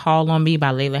 "Call on Me"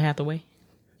 by Layla Hathaway.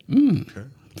 Okay.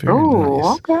 Very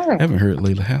nice. I haven't heard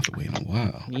Layla Hathaway in a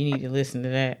while. You need to listen to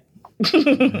that.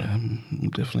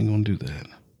 I'm definitely going to do that.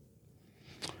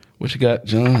 What you got,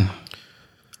 John?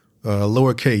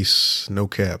 Lowercase, no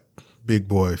cap, Big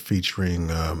Boy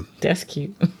featuring. That's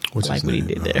cute. What's like his what name?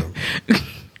 he did there.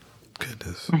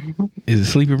 Goodness. Is it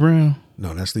Sleepy Brown?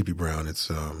 No, not Sleepy Brown. It's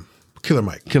Killer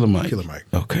Mike. Killer Mike. Killer Mike.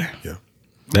 Okay. Yeah.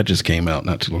 That just came out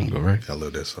not too long ago, right? I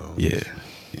love that song. Yeah.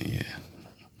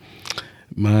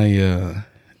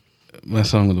 My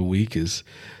song of the week is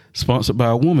sponsored by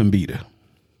a woman beater,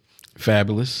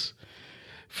 Fabulous,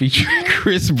 featuring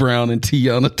Chris Brown and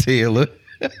Tiana Taylor.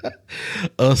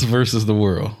 Us versus the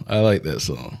world. I like that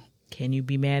song. Can you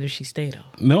be mad if she stayed though?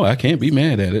 No, I can't be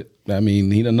mad at it. I mean,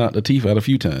 he done knocked the teeth out a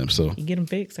few times, so You get them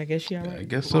fixed. I guess she all I right.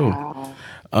 guess so.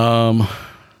 Wow.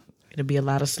 It'll be a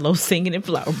lot of slow singing and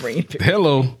flower bringing.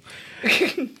 Hello.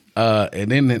 And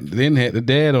then had the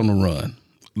dad on the run.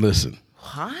 Listen.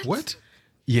 What?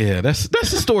 Yeah, that's a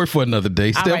story for another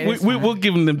day. Steph, right, that's we'll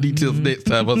give them details next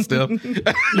time, huh, Steph?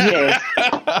 Yes.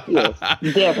 Yes.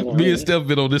 Definitely. Me and Steph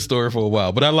been on this story for a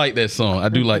while, but I like that song. I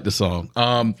do like the song.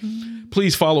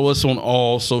 Please follow us on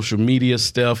all social media,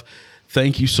 Steph.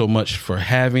 Thank you so much for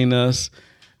having us.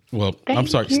 Well, I'm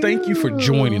sorry. Thank you for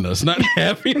joining us, not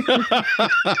having us.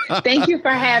 Thank you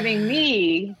for having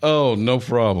me. Oh, no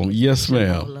problem. Yes,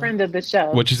 ma'am. Friend of the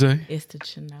show. What you say? It's the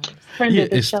Chinolas Friend Yeah,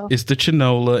 of the show. it's the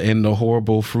Chinola and the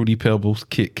horrible Fruity Pebbles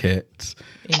Kit Kats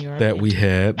in your that we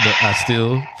had, but I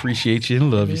still appreciate you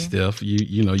and love you, Steph.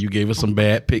 You know, you gave us some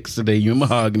bad picks today. You and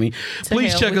Mahogany.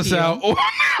 Please hell check with us you. out on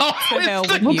hell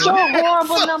with What's you. your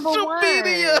horrible number social one?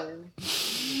 media.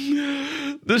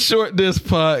 The Short Disc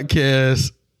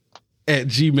Podcast at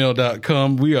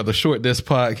gmail.com. We are the Short Disc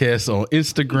Podcast on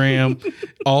Instagram,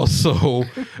 also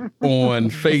on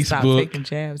Stop Facebook taking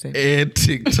jabs at and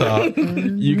TikTok.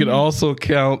 You can also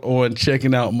count on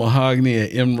checking out Mahogany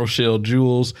at M. Rochelle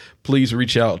Jewels. Please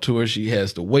reach out to her. She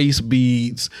has the waist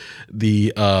beads,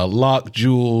 the lock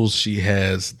jewels. She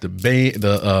has the band,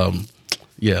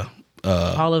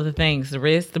 all of the things, the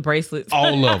wrist, the bracelets.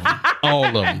 all of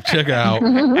them. Check her out,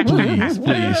 please.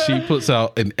 She puts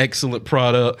out an excellent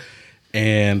product,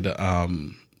 and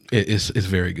it's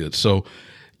very good. So,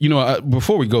 you know,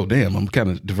 before we go, I'm kind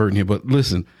of diverting here, but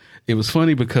listen, it was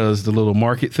funny because the little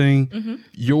market thing,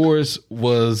 yours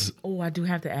was. Oh, I do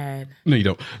have to add. No, you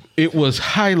don't. It was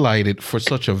highlighted for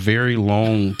such a very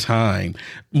long time,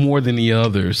 more than the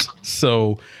others.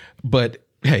 So, but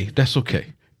hey, that's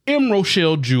okay.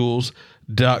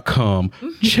 MRochelleJewels.com.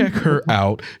 Check her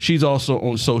out. She's also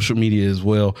on social media as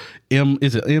well.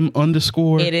 Is it M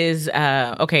 _? It is,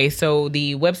 okay, so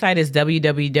the website is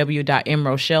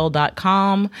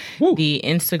www.mrochelle.com. Woo. The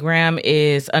Instagram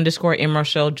is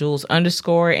 _MRochelleJewels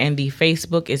 _, and the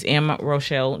Facebook is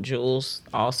MRochelleJewels,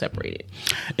 all separated.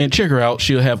 And check her out.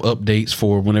 She'll have updates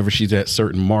for whenever she's at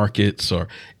certain markets or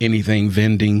anything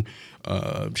vending.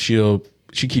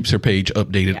 She keeps her page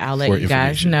updated. I'll for let you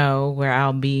guys information. know where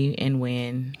I'll be and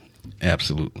when.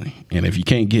 Absolutely. And if you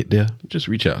can't get there, just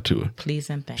reach out to her. Please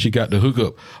and thanks. She got the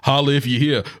hookup. Holla if you're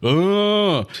here.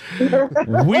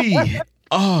 We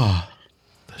are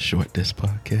the Short Disc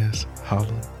Podcast.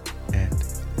 Holla at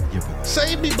your boy.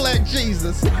 Save me, Black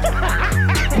Jesus.